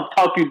 Like, they'll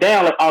talk you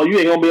down, like, oh, you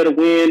ain't gonna be able to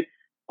win.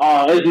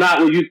 It's not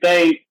what you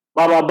think.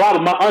 Blah blah blah.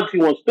 But my auntie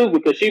was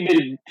stupid, because she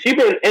been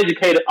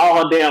educated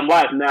all her damn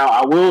life. Now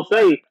I will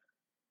say,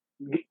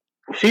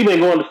 she been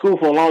going to school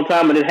for a long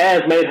time, and it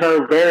has made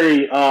her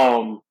very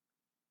how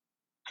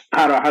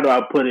do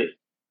I put it?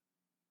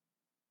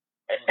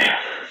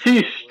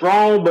 She's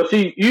strong, but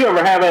you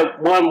ever have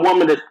that one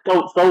woman that's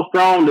so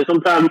strong that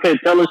sometimes you can't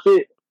tell her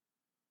shit?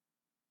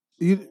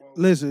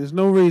 Listen, there's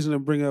no reason to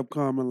bring up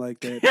Karma like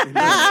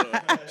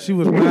that. She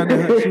was minding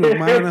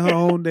her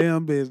own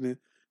damn business.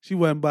 She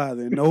wasn't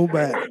bothering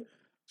nobody.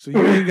 So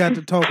you ain't got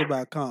to talk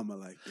about Karma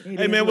like that.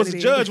 Hey man, was the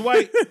judge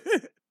white?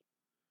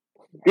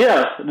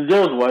 Yeah, the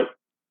judge was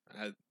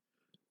white.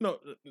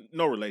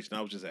 No relation.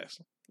 I was just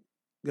asking.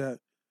 God,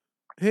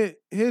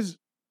 here's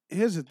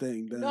the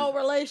thing, Don. No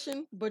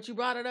relation, but you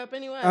brought it up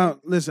anyway.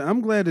 Listen, I'm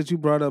glad that you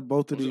brought up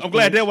both of these. I'm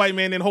glad that white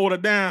man didn't hold her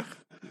down.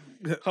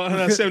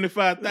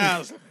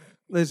 $175,000.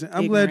 Listen,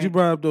 I'm glad you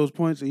brought up those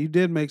points, and you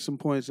did make some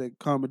points that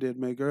Karma did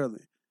make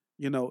earlier.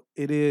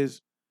 It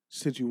is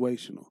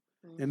situational,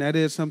 and that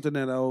is something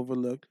that I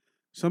overlooked.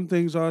 Some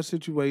things are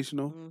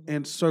situational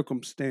and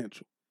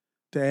circumstantial,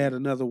 to add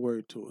another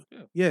word to it.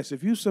 Yeah. Yes,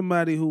 if you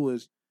somebody who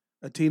is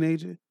a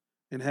teenager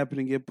and happen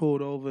to get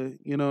pulled over,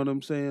 you know what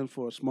I'm saying,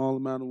 for a small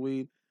amount of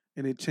weed,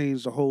 and it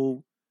changed the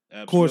whole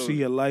course of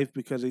your life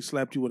because they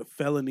slapped you with a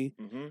felony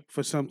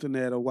for something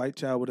that a white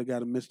child would have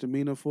got a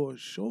misdemeanor for,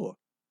 sure.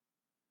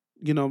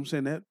 You know what I'm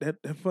saying?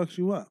 That fucks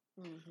you up.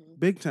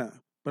 Big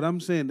time. But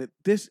I'm saying that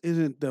this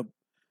isn't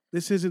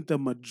the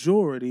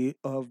majority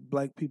of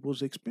black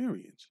people's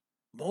experience.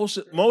 Most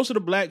of the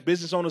black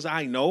business owners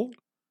I know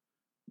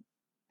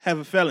have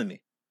a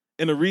felony.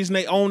 And the reason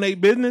they own their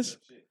business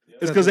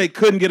is because they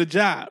couldn't get a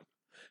job.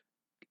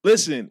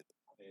 Listen,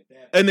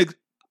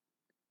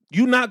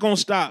 you're not gonna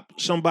stop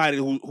somebody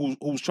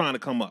who's trying to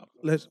come up.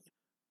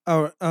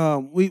 All right,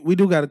 we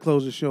do got to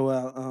close the show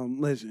out.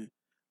 Listen,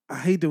 I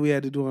hate that we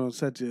had to do it on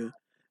such a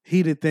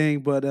heated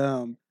thing, but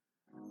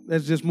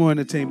that's just more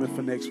entertainment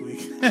for next week.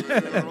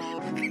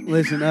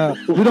 Listen,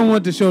 we don't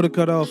want the show to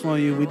cut off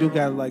on you. We do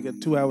got like a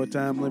 2-hour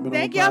time limit.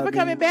 Thank y'all for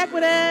coming back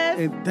with us.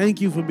 And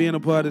thank you for being a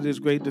part of this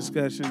great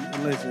discussion.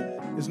 And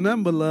listen, it's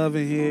nothing but love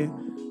in here.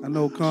 I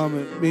know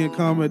me and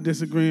Karma are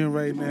disagreeing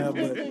right now,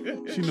 but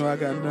she know I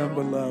got nothing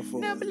but love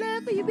for her. Nothing but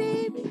love for you,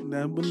 baby.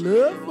 Nothing but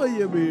love for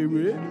you, baby.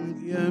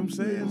 You know what I'm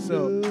saying?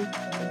 So,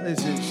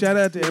 listen, shout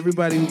out to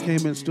everybody who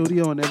came in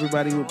studio and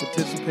everybody who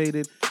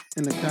participated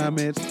in the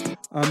comments.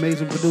 Our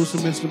amazing producer,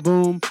 Mr.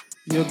 Boom.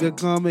 Your good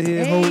karma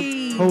here,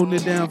 holding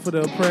it down for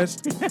the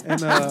oppressed.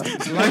 And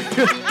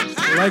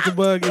like a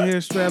bug in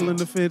here, straddling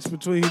the fence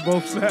between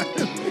both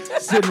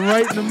sides. Sitting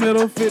right in the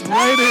middle, fitting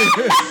right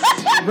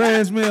in.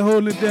 Brands, man,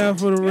 holding it down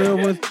for the real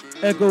ones.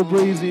 Echo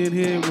Breezy in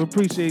here. We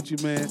appreciate you,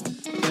 man.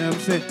 You know what I'm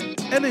saying?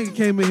 That nigga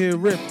came in here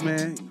ripped,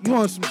 man. You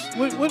want some,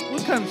 what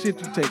kind of shit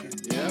you taking?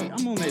 Yeah,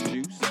 I'm on that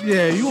juice.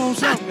 Yeah, you want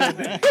something?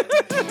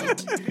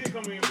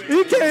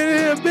 He came in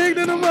here big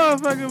than a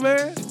motherfucker,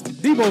 man.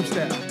 Debo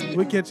style.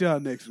 We'll catch y'all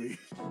next week.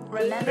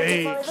 Remember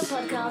to follow the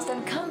podcast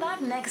and come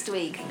back next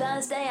week,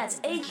 Thursday at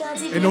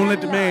 8:30. And don't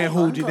let the man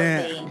hold you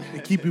down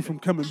and keep you from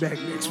coming back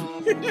next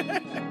week.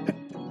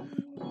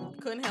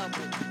 Couldn't help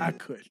it. I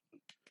could.